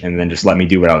push, and then just let me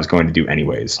do what I was going to do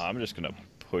anyways. I'm just going to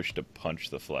push to punch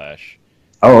the Flash.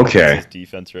 Oh, okay. What's his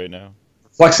defense right now?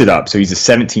 Flex it up, so he's a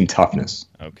 17 toughness.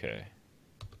 Okay.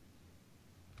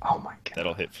 Oh my god.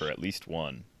 That'll hit for at least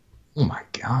 1. Oh my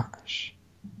gosh.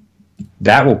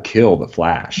 That will kill the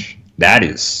Flash. That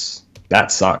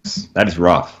sucks. That is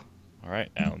rough. All right,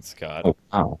 Alan Scott. Oh,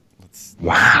 wow. Let's see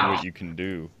what you can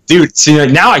do. Dude, see,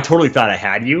 now I totally thought I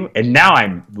had you, and now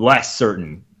I'm less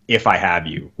certain if I have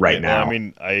you now. Well, I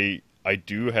mean, I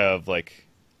do have, like,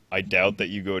 I doubt that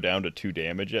you go down to 2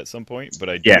 damage at some point, but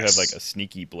I do have, like, a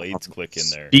sneaky Blades click in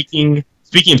there.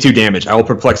 Speaking of 2 damage, I will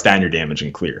perplex down your damage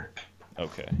and clear.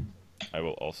 Okay. I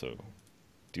will also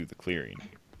do the clearing.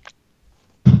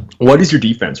 What is your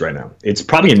defense right now? It's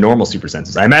probably a normal super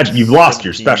senses. I imagine you've lost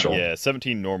your special. Yeah,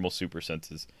 17 normal super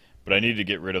senses. But I need to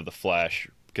get rid of the Flash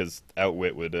because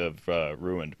Outwit would have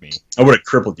ruined me. I would have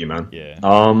crippled you, man. Yeah.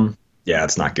 Yeah,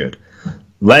 it's not good.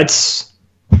 Let's.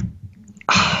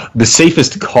 The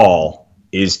safest call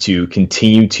is to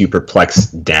continue to perplex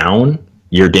down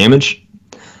your damage,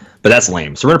 but that's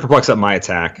lame. So we're gonna perplex up my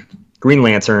attack. Green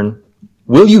Lantern.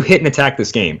 Will you hit and attack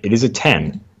this game? It is a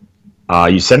 10.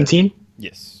 You 17?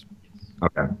 Yes.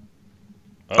 Okay.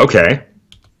 Okay.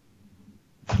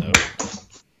 No.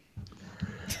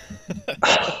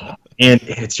 And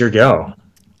it's your go.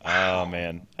 Oh,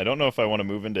 man. I don't know if I want to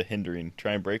move into hindering.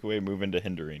 Try and break away, move into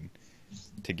hindering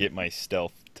to get my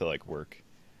stealth to, like, work.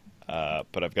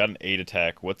 But I've got an 8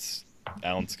 attack. What's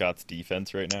Alan Scott's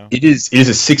defense right now? It is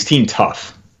a 16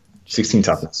 tough. 16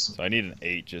 toughness. So I need an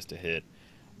 8 just to hit.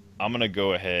 I'm going to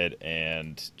go ahead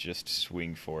and just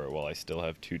swing for it while I still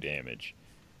have 2 damage.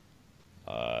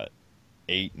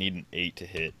 8, need an 8 to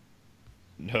hit.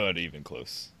 Not even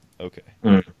close. Okay.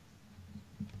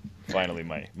 Finally,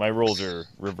 my rolls are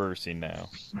reversing now.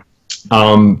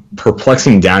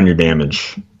 Perplexing down your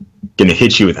damage. Gonna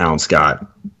hit you with Alan Scott.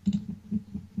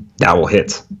 That will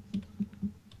hit.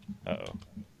 Uh-oh.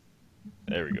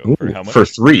 There we go. Ooh, for how much? For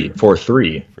 3. For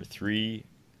 3. For 3.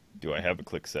 Do I have a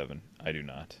click 7? I do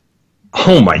not.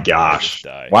 Oh my gosh.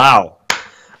 Wow.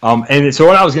 And so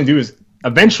what I was going to do is,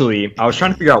 eventually, I was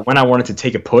trying to figure out when I wanted to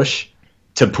take a push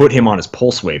to put him on his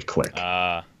pulse wave click.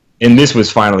 And this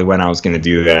was finally when I was going to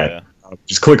do that. Yeah.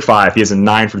 Just click 5. He has a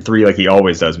 9 for 3 like he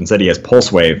always does. But instead he has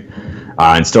pulse wave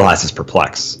and still has his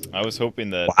perplex. I was hoping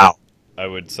that wow. I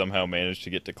would somehow manage to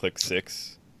get to click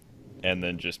 6 and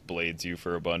then just blades you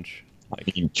for a bunch. Like,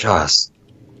 I mean, just...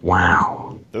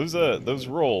 Wow. Those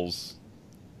rolls...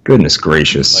 Goodness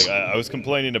gracious. Like I was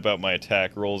complaining about my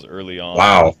attack rolls early on.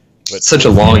 Wow. But such a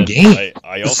long game.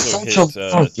 I also hit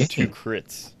 2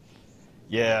 crits.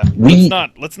 Yeah.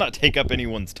 Let's not take up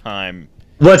anyone's time.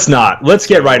 Let's not. Let's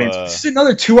get right into it. This is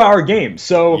another 2-hour game.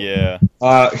 So yeah.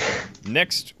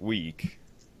 Next week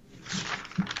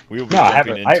we will be I have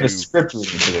a script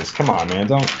reading for this. Come on, man.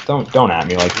 Don't at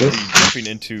me like this. We'll be jumping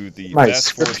into the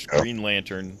Fast Force Green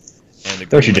Lantern and the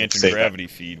Green Lantern Gravity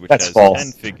Feed, which has false.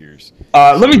 10 figures.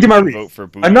 Let me do my read. Vote for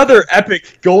Another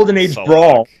epic Golden Age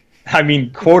Brawl. I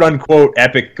mean, quote-unquote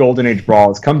epic Golden Age Brawl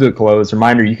has come to a close.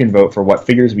 Reminder, you can vote for what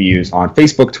figures we use on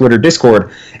Facebook, Twitter,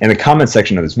 Discord, and the comment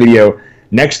section of this video.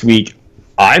 Next week,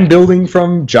 I'm building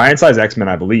from Giant-sized X-Men,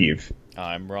 I believe.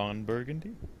 I'm Ron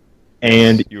Burgundy.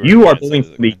 And you are building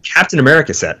from the Captain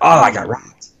America set. Oh, I got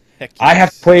rocked. Yes. I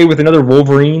have to play with another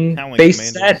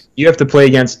Wolverine-based set. You have to play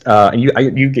against,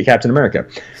 you get Captain America.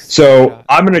 So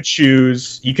I'm going to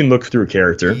choose, you can look through a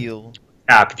character.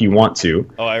 App if you want to.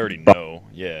 Oh, I already know.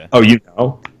 Yeah. Oh, you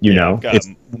know. I've got it's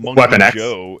Monkey Weapon X.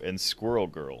 Joe and Squirrel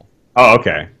Girl. Oh,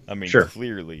 okay. I mean, sure.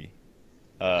 Clearly.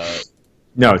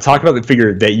 No, talk about the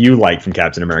figure that you like from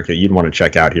Captain America you'd want to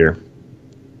check out here.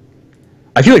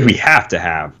 I feel like we have to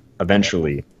have,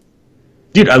 eventually.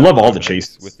 Dude, I love all the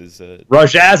chases. With his,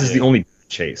 Rajaz is the only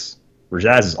chase.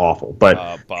 Rajaz is awful, but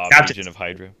Bob, Captain... Agent of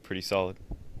Hydra, pretty solid.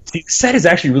 The set is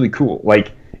actually really cool.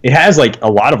 Like, it has, like,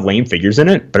 a lot of lame figures in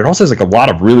it, but it also has, like, a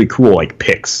lot of really cool, like,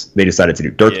 picks they decided to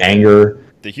do. Dark Anger,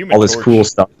 the Human all this Torch cool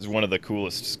stuff. Is one of the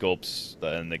coolest sculpts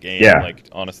in the game, yeah. Like,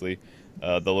 honestly.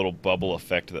 The little bubble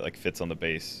effect that, like, fits on the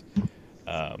base.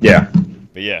 Yeah.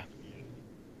 But, yeah.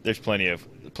 There's plenty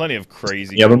of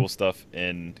crazy cool stuff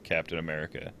in Captain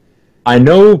America. I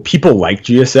know people like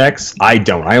GSX. I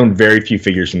don't. I own very few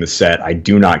figures from the set. I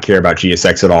do not care about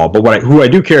GSX at all. But who I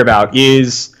do care about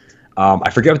is...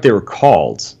 I forget what they were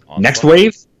called. Onslaught? Next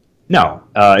Wave? No.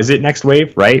 Is it Next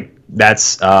Wave, right?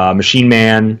 That's Machine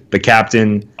Man, the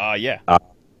Captain. Yeah.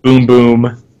 Boom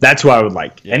Boom. That's who I would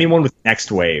like. Yeah. Anyone with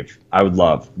Next Wave, I would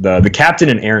love. The Captain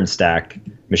and Aaron Stack,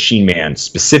 Machine Man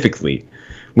specifically,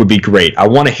 would be great. I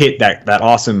want to hit that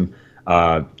awesome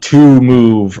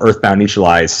 2-move Earthbound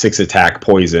Neutralize, 6 attack,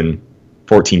 poison,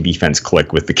 14 defense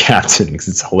click with the Captain because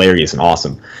it's hilarious and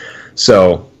awesome.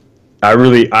 So I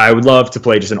would love to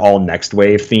play just an all Next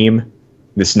Wave theme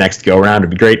this next go around.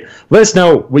 It'd be great. Let us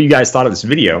know what you guys thought of this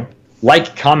video.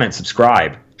 Like, comment,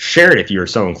 subscribe. Share it if you're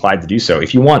so inclined to do so.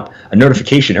 If you want a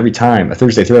notification every time a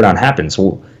Thursday Throwdown happens,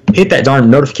 we'll hit that darn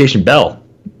notification bell.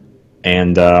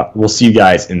 And we'll see you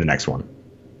guys in the next one.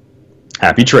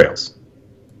 Happy trails.